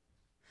it.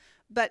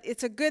 But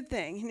it's a good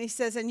thing. And he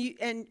says,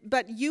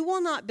 but you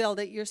will not build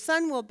it, your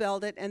son will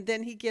build it, and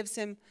then he gives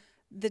him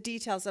the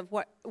details of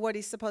what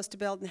he's supposed to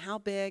build and how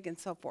big and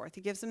so forth.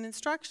 He gives him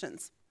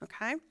instructions,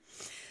 okay?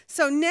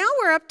 So now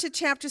we're up to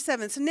chapter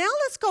 7. So now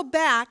let's go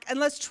back and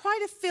let's try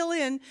to fill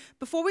in,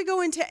 before we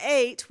go into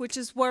 8, which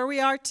is where we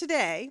are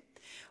today,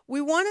 we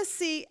want to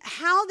see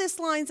how this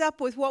lines up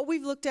with what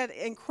we've looked at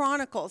in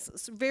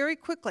Chronicles very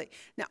quickly.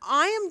 Now,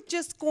 I am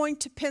just going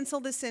to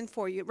pencil this in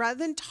for you rather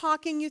than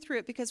talking you through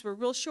it, because we're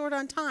real short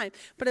on time.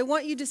 But I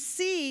want you to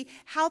see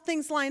how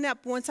things line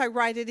up once I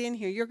write it in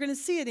here. You're going to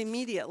see it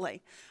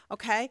immediately,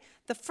 okay?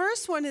 The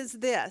first one is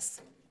this.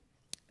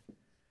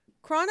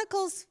 2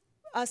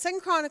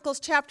 Chronicles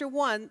chapter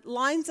 1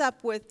 lines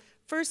up with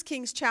 1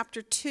 Kings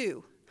chapter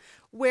 2.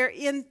 Where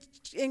in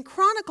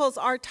Chronicles,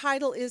 our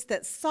title is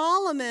that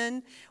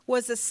Solomon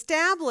was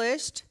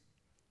established,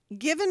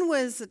 given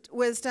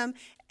wisdom,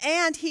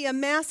 and he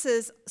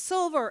amasses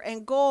silver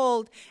and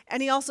gold,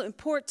 and he also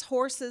imports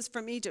horses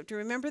from Egypt. Do you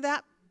remember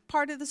that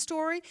part of the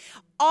story?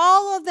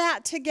 All of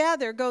that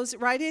together goes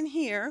right in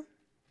here.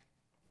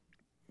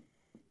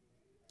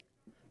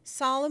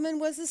 Solomon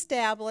was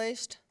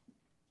established.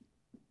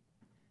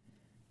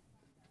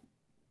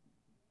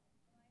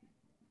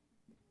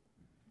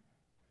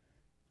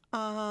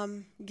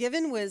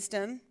 Given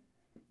wisdom,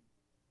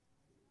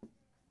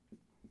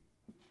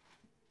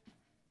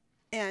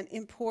 and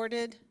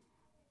imported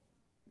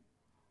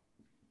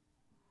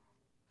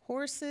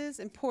horses,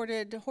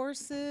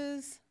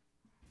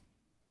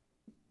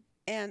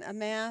 and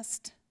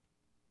amassed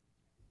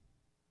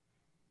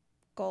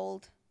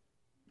gold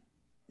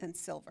and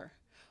silver.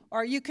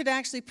 Or you could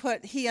actually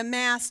put, he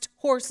amassed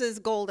horses,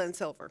 gold, and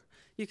silver.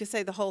 You could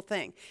say the whole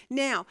thing.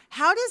 Now,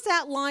 how does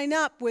that line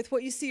up with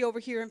what you see over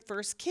here in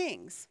 1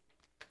 Kings?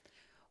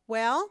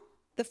 Well,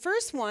 the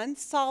first one,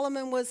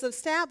 Solomon was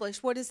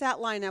established. What does that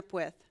line up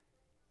with?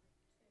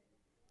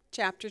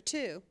 Chapter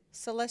 2.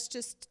 So let's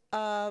just,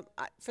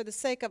 for the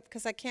sake of,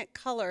 because I can't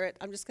color it,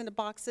 I'm just going to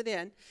box it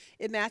in.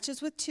 It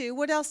matches with 2.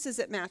 What else does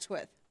it match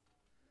with?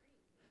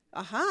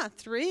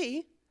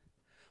 3,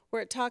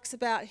 where it talks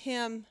about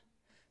him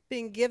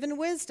being given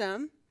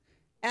wisdom.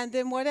 And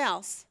then what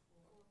else?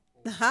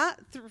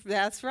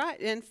 That's right,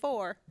 in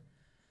 4.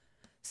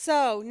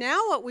 So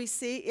now what we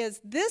see is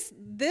this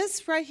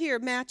right here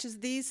matches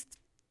these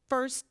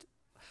first.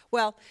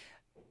 Well,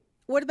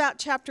 what about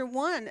chapter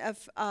 1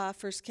 of 1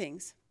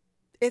 Kings?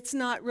 It's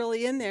not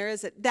really in there,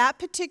 is it? That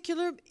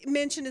particular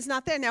mention is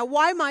not there. Now,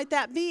 why might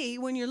that be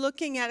when you're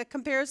looking at a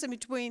comparison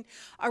between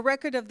a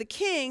record of the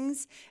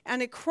Kings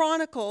and a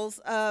Chronicles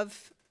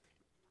of,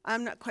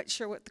 I'm not quite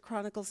sure what the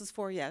Chronicles is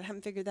for yet. I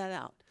haven't figured that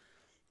out.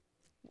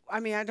 I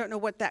mean, I don't know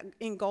what that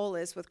end goal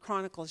is with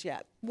Chronicles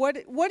yet. What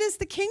is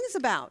the Kings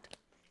about?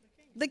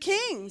 The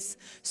Kings.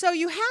 So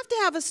you have to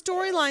have a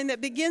storyline that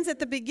begins at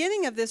the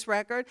beginning of this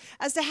record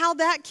as to how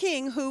that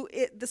king,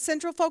 the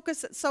central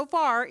focus so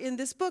far in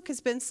this book has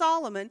been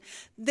Solomon.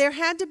 There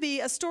had to be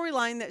a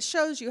storyline that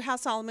shows you how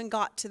Solomon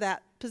got to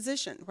that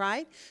position,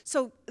 right?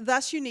 So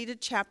thus you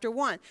needed chapter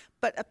 1.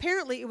 But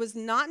apparently it was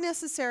not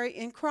necessary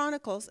in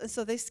Chronicles, and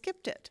so they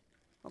skipped it,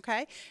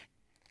 okay?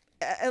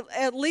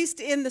 At least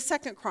in the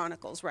 2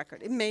 Chronicles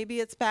record. Maybe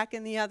it's back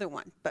in the other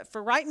one. But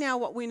for right now,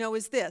 what we know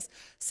is this.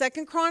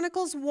 2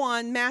 Chronicles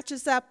 1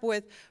 matches up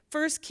with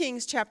 1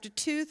 Kings chapter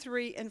 2,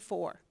 3, and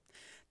 4.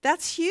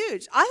 That's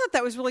huge. I thought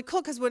that was really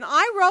cool, because when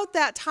I wrote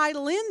that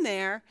title in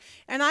there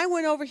and I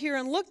went over here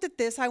and looked at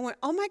this, I went,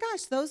 oh my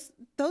gosh,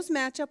 those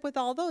match up with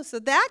all those. So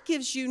that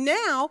gives you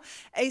now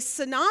a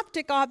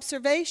synoptic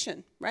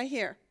observation right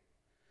here.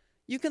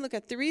 You can look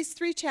at these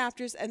 3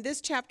 chapters and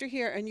this chapter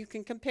here, and you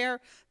can compare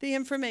the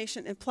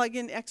information and plug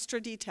in extra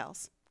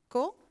details.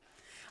 Cool?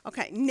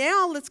 Okay,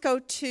 now let's go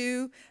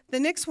to the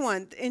next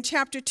one. In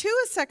chapter 2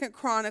 of 2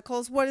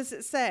 Chronicles, what does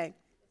it say?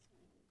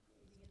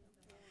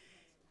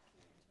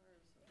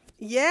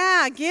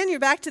 Yeah, again, you're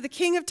back to the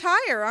king of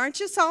Tyre, aren't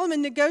you?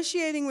 Solomon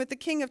negotiating with the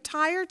king of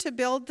Tyre to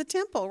build the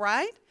temple,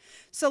 right?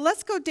 So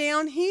let's go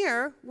down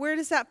here. Where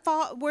does that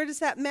fall? Where does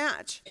that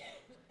match?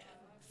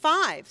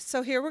 5.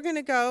 So here we're going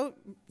to go.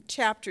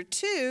 Chapter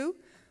 2,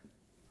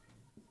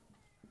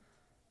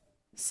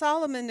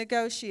 Solomon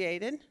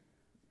negotiated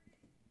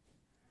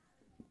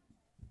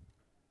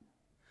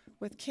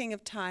with king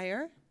of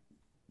Tyre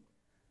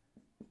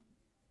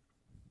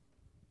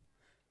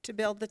to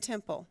build the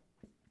temple.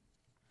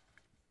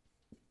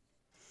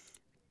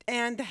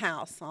 And the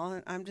house.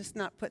 I'm just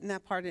not putting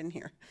that part in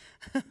here.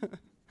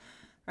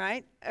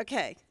 Right?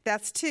 Okay,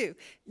 that's 2.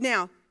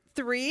 Now,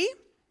 3,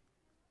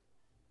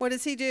 what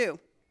does he do?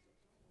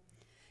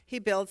 He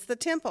builds the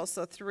temple.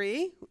 So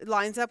 3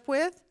 lines up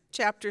with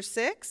chapter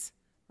 6,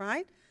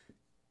 right?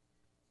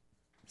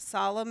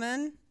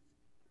 Solomon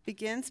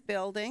begins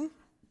building.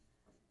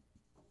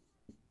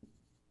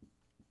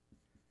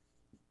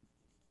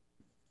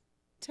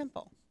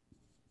 Temple.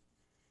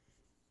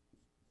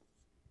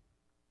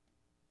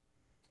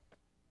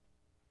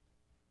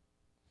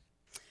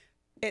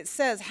 It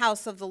says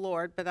house of the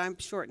Lord, but I'm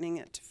shortening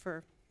it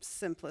for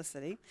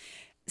simplicity.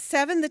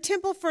 7, the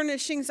temple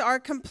furnishings are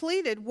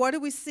completed. What do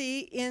we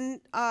see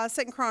in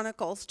 2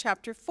 Chronicles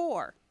chapter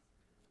 4?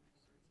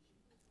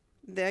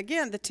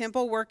 Again, the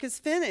temple work is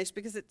finished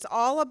because it's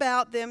all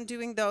about them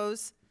doing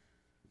those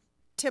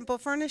temple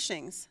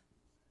furnishings.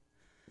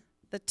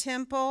 The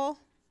temple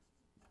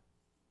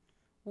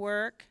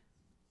work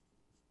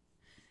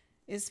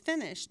is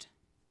finished.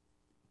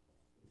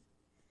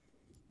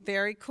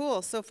 Very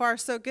cool. So far,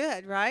 so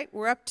good, right?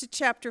 We're up to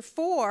chapter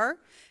 4.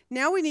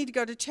 Now we need to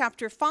go to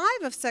chapter 5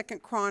 of 2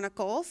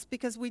 Chronicles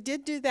because we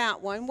did do that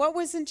one. What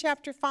was in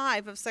chapter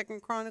 5 of 2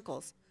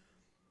 Chronicles?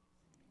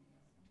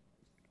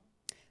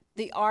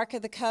 The Ark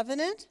of the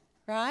Covenant,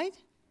 right?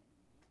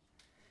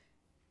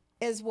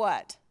 Is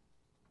what?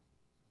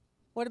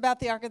 What about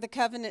the Ark of the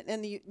Covenant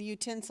and the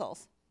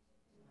utensils?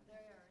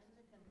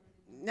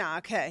 No,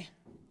 okay.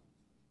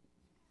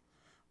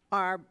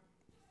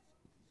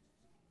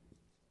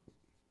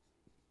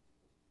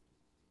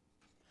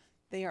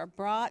 They are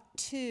brought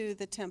to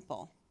the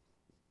temple.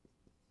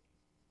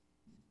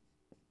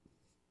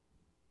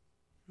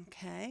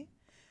 Okay.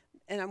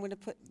 And I'm going to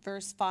put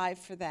verse 5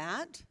 for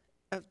that,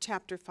 of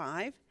chapter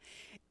 5.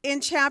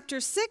 In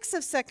chapter 6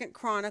 of 2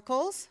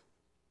 Chronicles,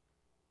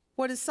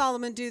 what does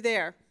Solomon do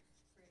there?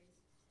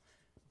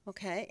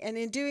 Okay. And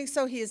in doing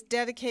so, he is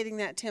dedicating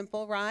that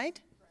temple, right?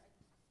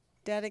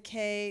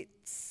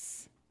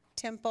 Dedicates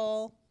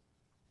temple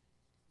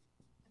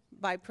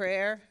by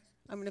prayer.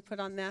 I'm going to put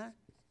on that.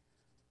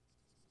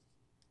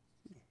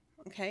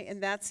 Okay,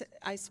 and that's,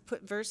 I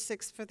put verse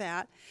 6 for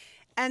that.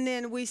 And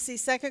then we see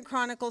 2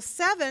 Chronicles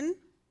 7,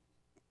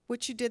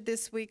 which you did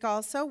this week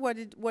also. What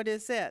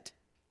is it?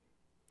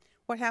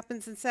 What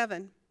happens in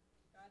 7?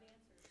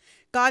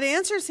 God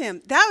answers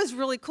him. That was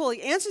really cool.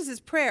 He answers his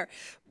prayer.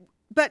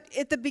 But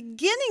at the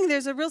beginning,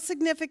 there's a real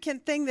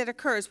significant thing that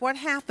occurs. What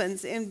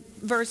happens in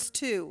verse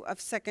 2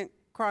 of 2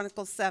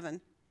 Chronicles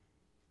 7?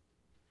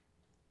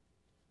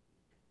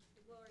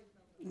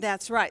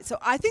 That's right. So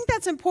I think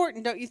that's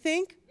important, don't you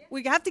think?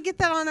 We have to get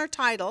that on our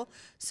title.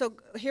 So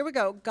here we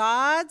go.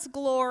 God's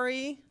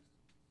glory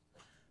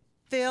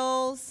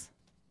fills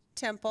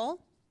temple.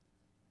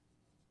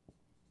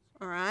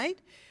 All right.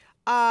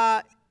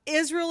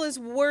 Israel is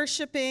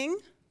worshiping.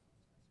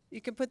 You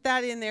can put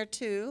that in there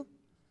too.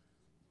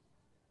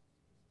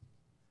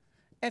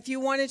 If you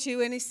wanted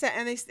to,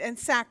 and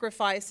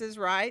sacrifices,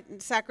 right?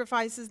 And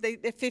sacrifices, they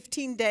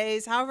 15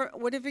 days, however,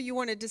 whatever you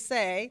wanted to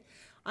say.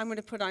 I'm going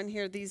to put on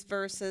here these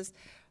verses.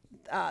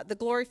 The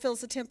glory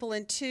fills the temple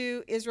in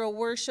 2. Israel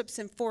worships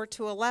in 4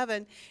 to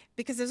 11.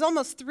 Because there's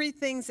almost 3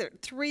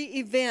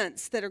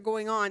 events that are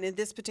going on in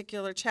this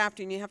particular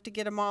chapter, and you have to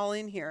get them all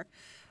in here.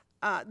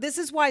 This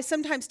is why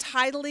sometimes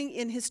titling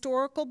in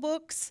historical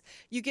books,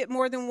 you get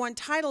more than one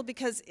title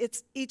because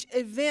it's each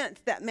event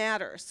that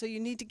matters. So you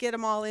need to get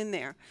them all in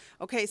there.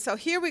 Okay, so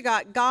here we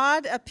got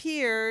God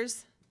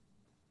appears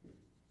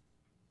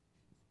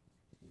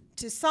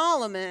to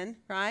Solomon,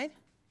 right?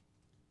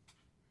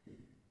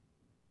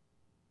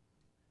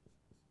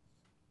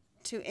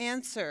 To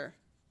answer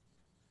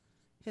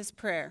his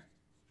prayer.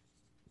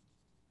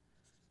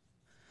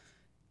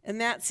 And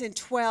that's in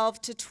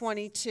 12 to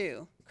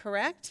 22,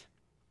 correct?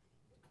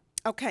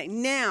 Okay,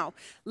 now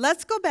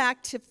let's go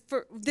back to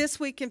this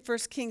week in 1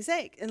 Kings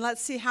 8, and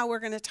let's see how we're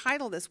going to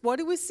title this. What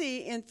do we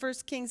see in 1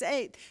 Kings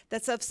 8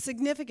 that's of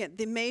significance?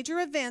 The major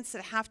events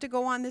that have to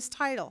go on this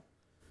title.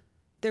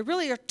 There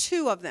really are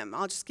 2 of them.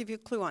 I'll just give you a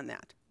clue on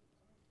that.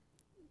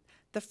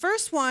 The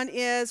first one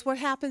is what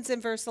happens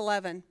in verse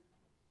 11.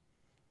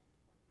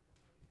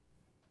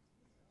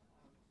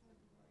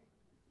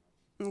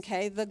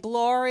 Okay, the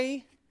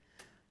glory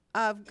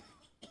of,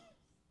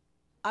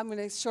 I'm going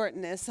to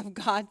shorten this, of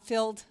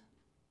God-filled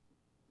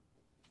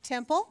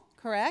temple,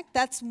 correct?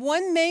 That's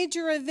one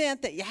major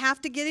event that you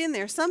have to get in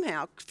there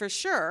somehow, for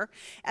sure.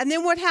 And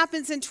then what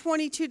happens in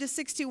 22 to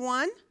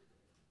 61?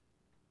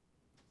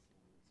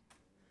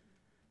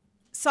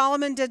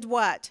 Solomon did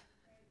what?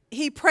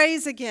 He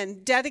prays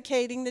again,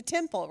 dedicating the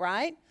temple,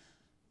 right?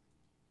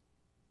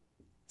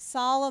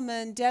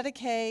 Solomon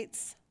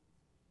dedicates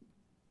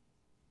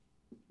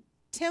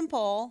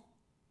temple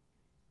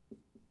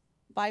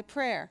by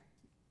prayer.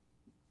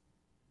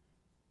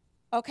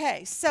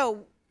 Okay,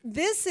 so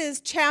this is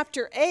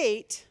chapter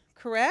 8,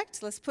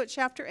 correct? Let's put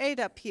chapter 8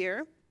 up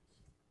here.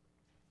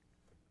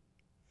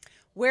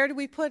 Where do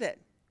we put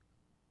it?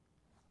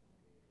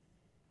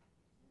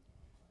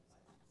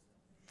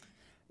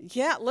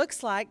 Yeah, it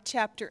looks like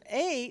chapter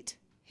 8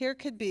 here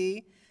could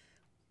be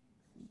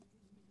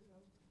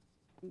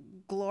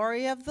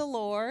glory of the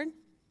Lord,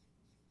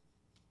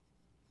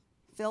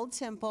 filled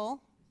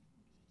temple,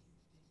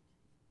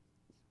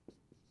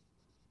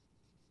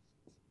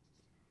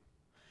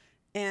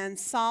 and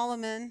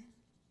Solomon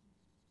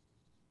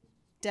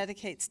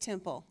dedicates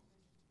temple.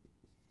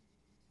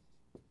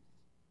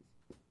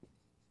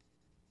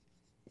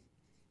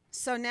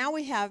 So now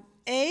we have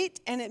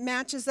 8, and it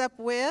matches up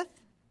with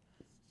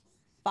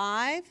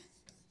 5,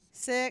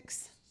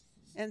 6,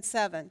 and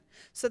 7.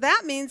 So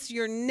that means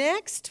your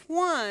next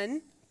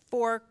one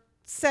for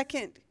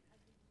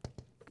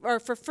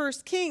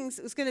First Kings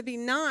is going to be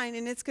 9,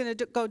 and it's going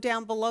to go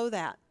down below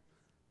that.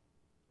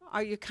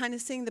 Are you kind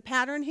of seeing the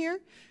pattern here?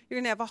 You're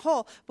going to have a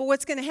hole. But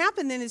what's going to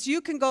happen then is you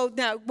can go,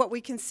 now what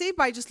we can see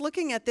by just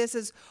looking at this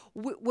is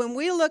when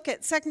we look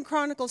at 2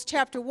 Chronicles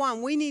chapter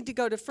 1, we need to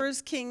go to 1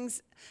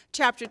 Kings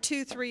chapter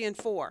 2, 3, and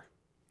 4.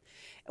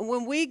 And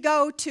when we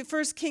go to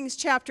 1 Kings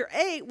chapter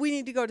 8, we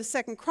need to go to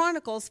 2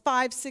 Chronicles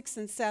 5, 6,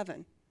 and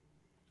 7.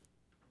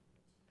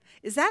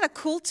 Is that a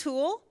cool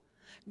tool?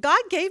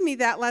 God gave me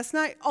that last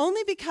night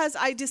only because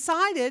I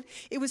decided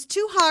it was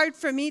too hard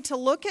for me to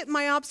look at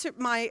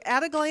my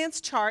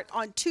at-a-glance chart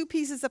on 2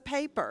 pieces of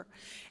paper.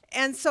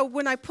 And so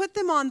when I put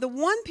them on the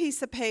one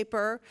piece of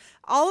paper,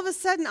 all of a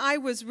sudden I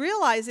was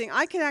realizing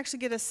I could actually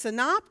get a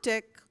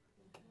synoptic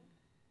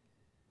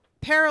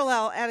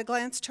parallel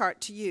at-a-glance chart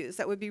to use.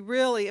 That would be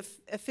really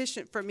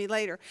efficient for me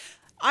later.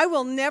 I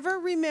will never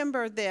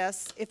remember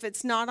this if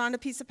it's not on a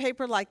piece of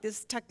paper like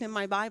this tucked in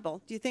my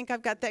Bible. Do you think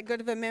I've got that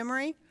good of a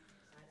memory?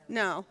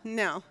 No.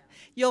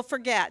 You'll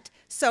forget.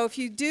 So if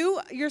you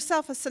do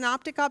yourself a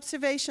synoptic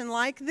observation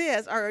like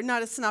this, or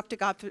not a synoptic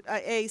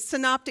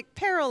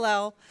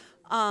parallel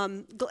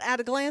at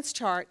a glance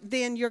chart,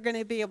 then you're going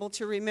to be able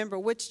to remember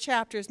which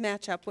chapters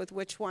match up with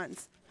which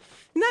ones.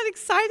 Isn't that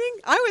exciting?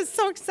 I was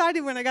so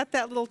excited when I got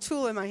that little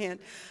tool in my hand.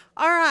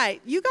 All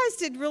right, you guys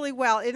did really well.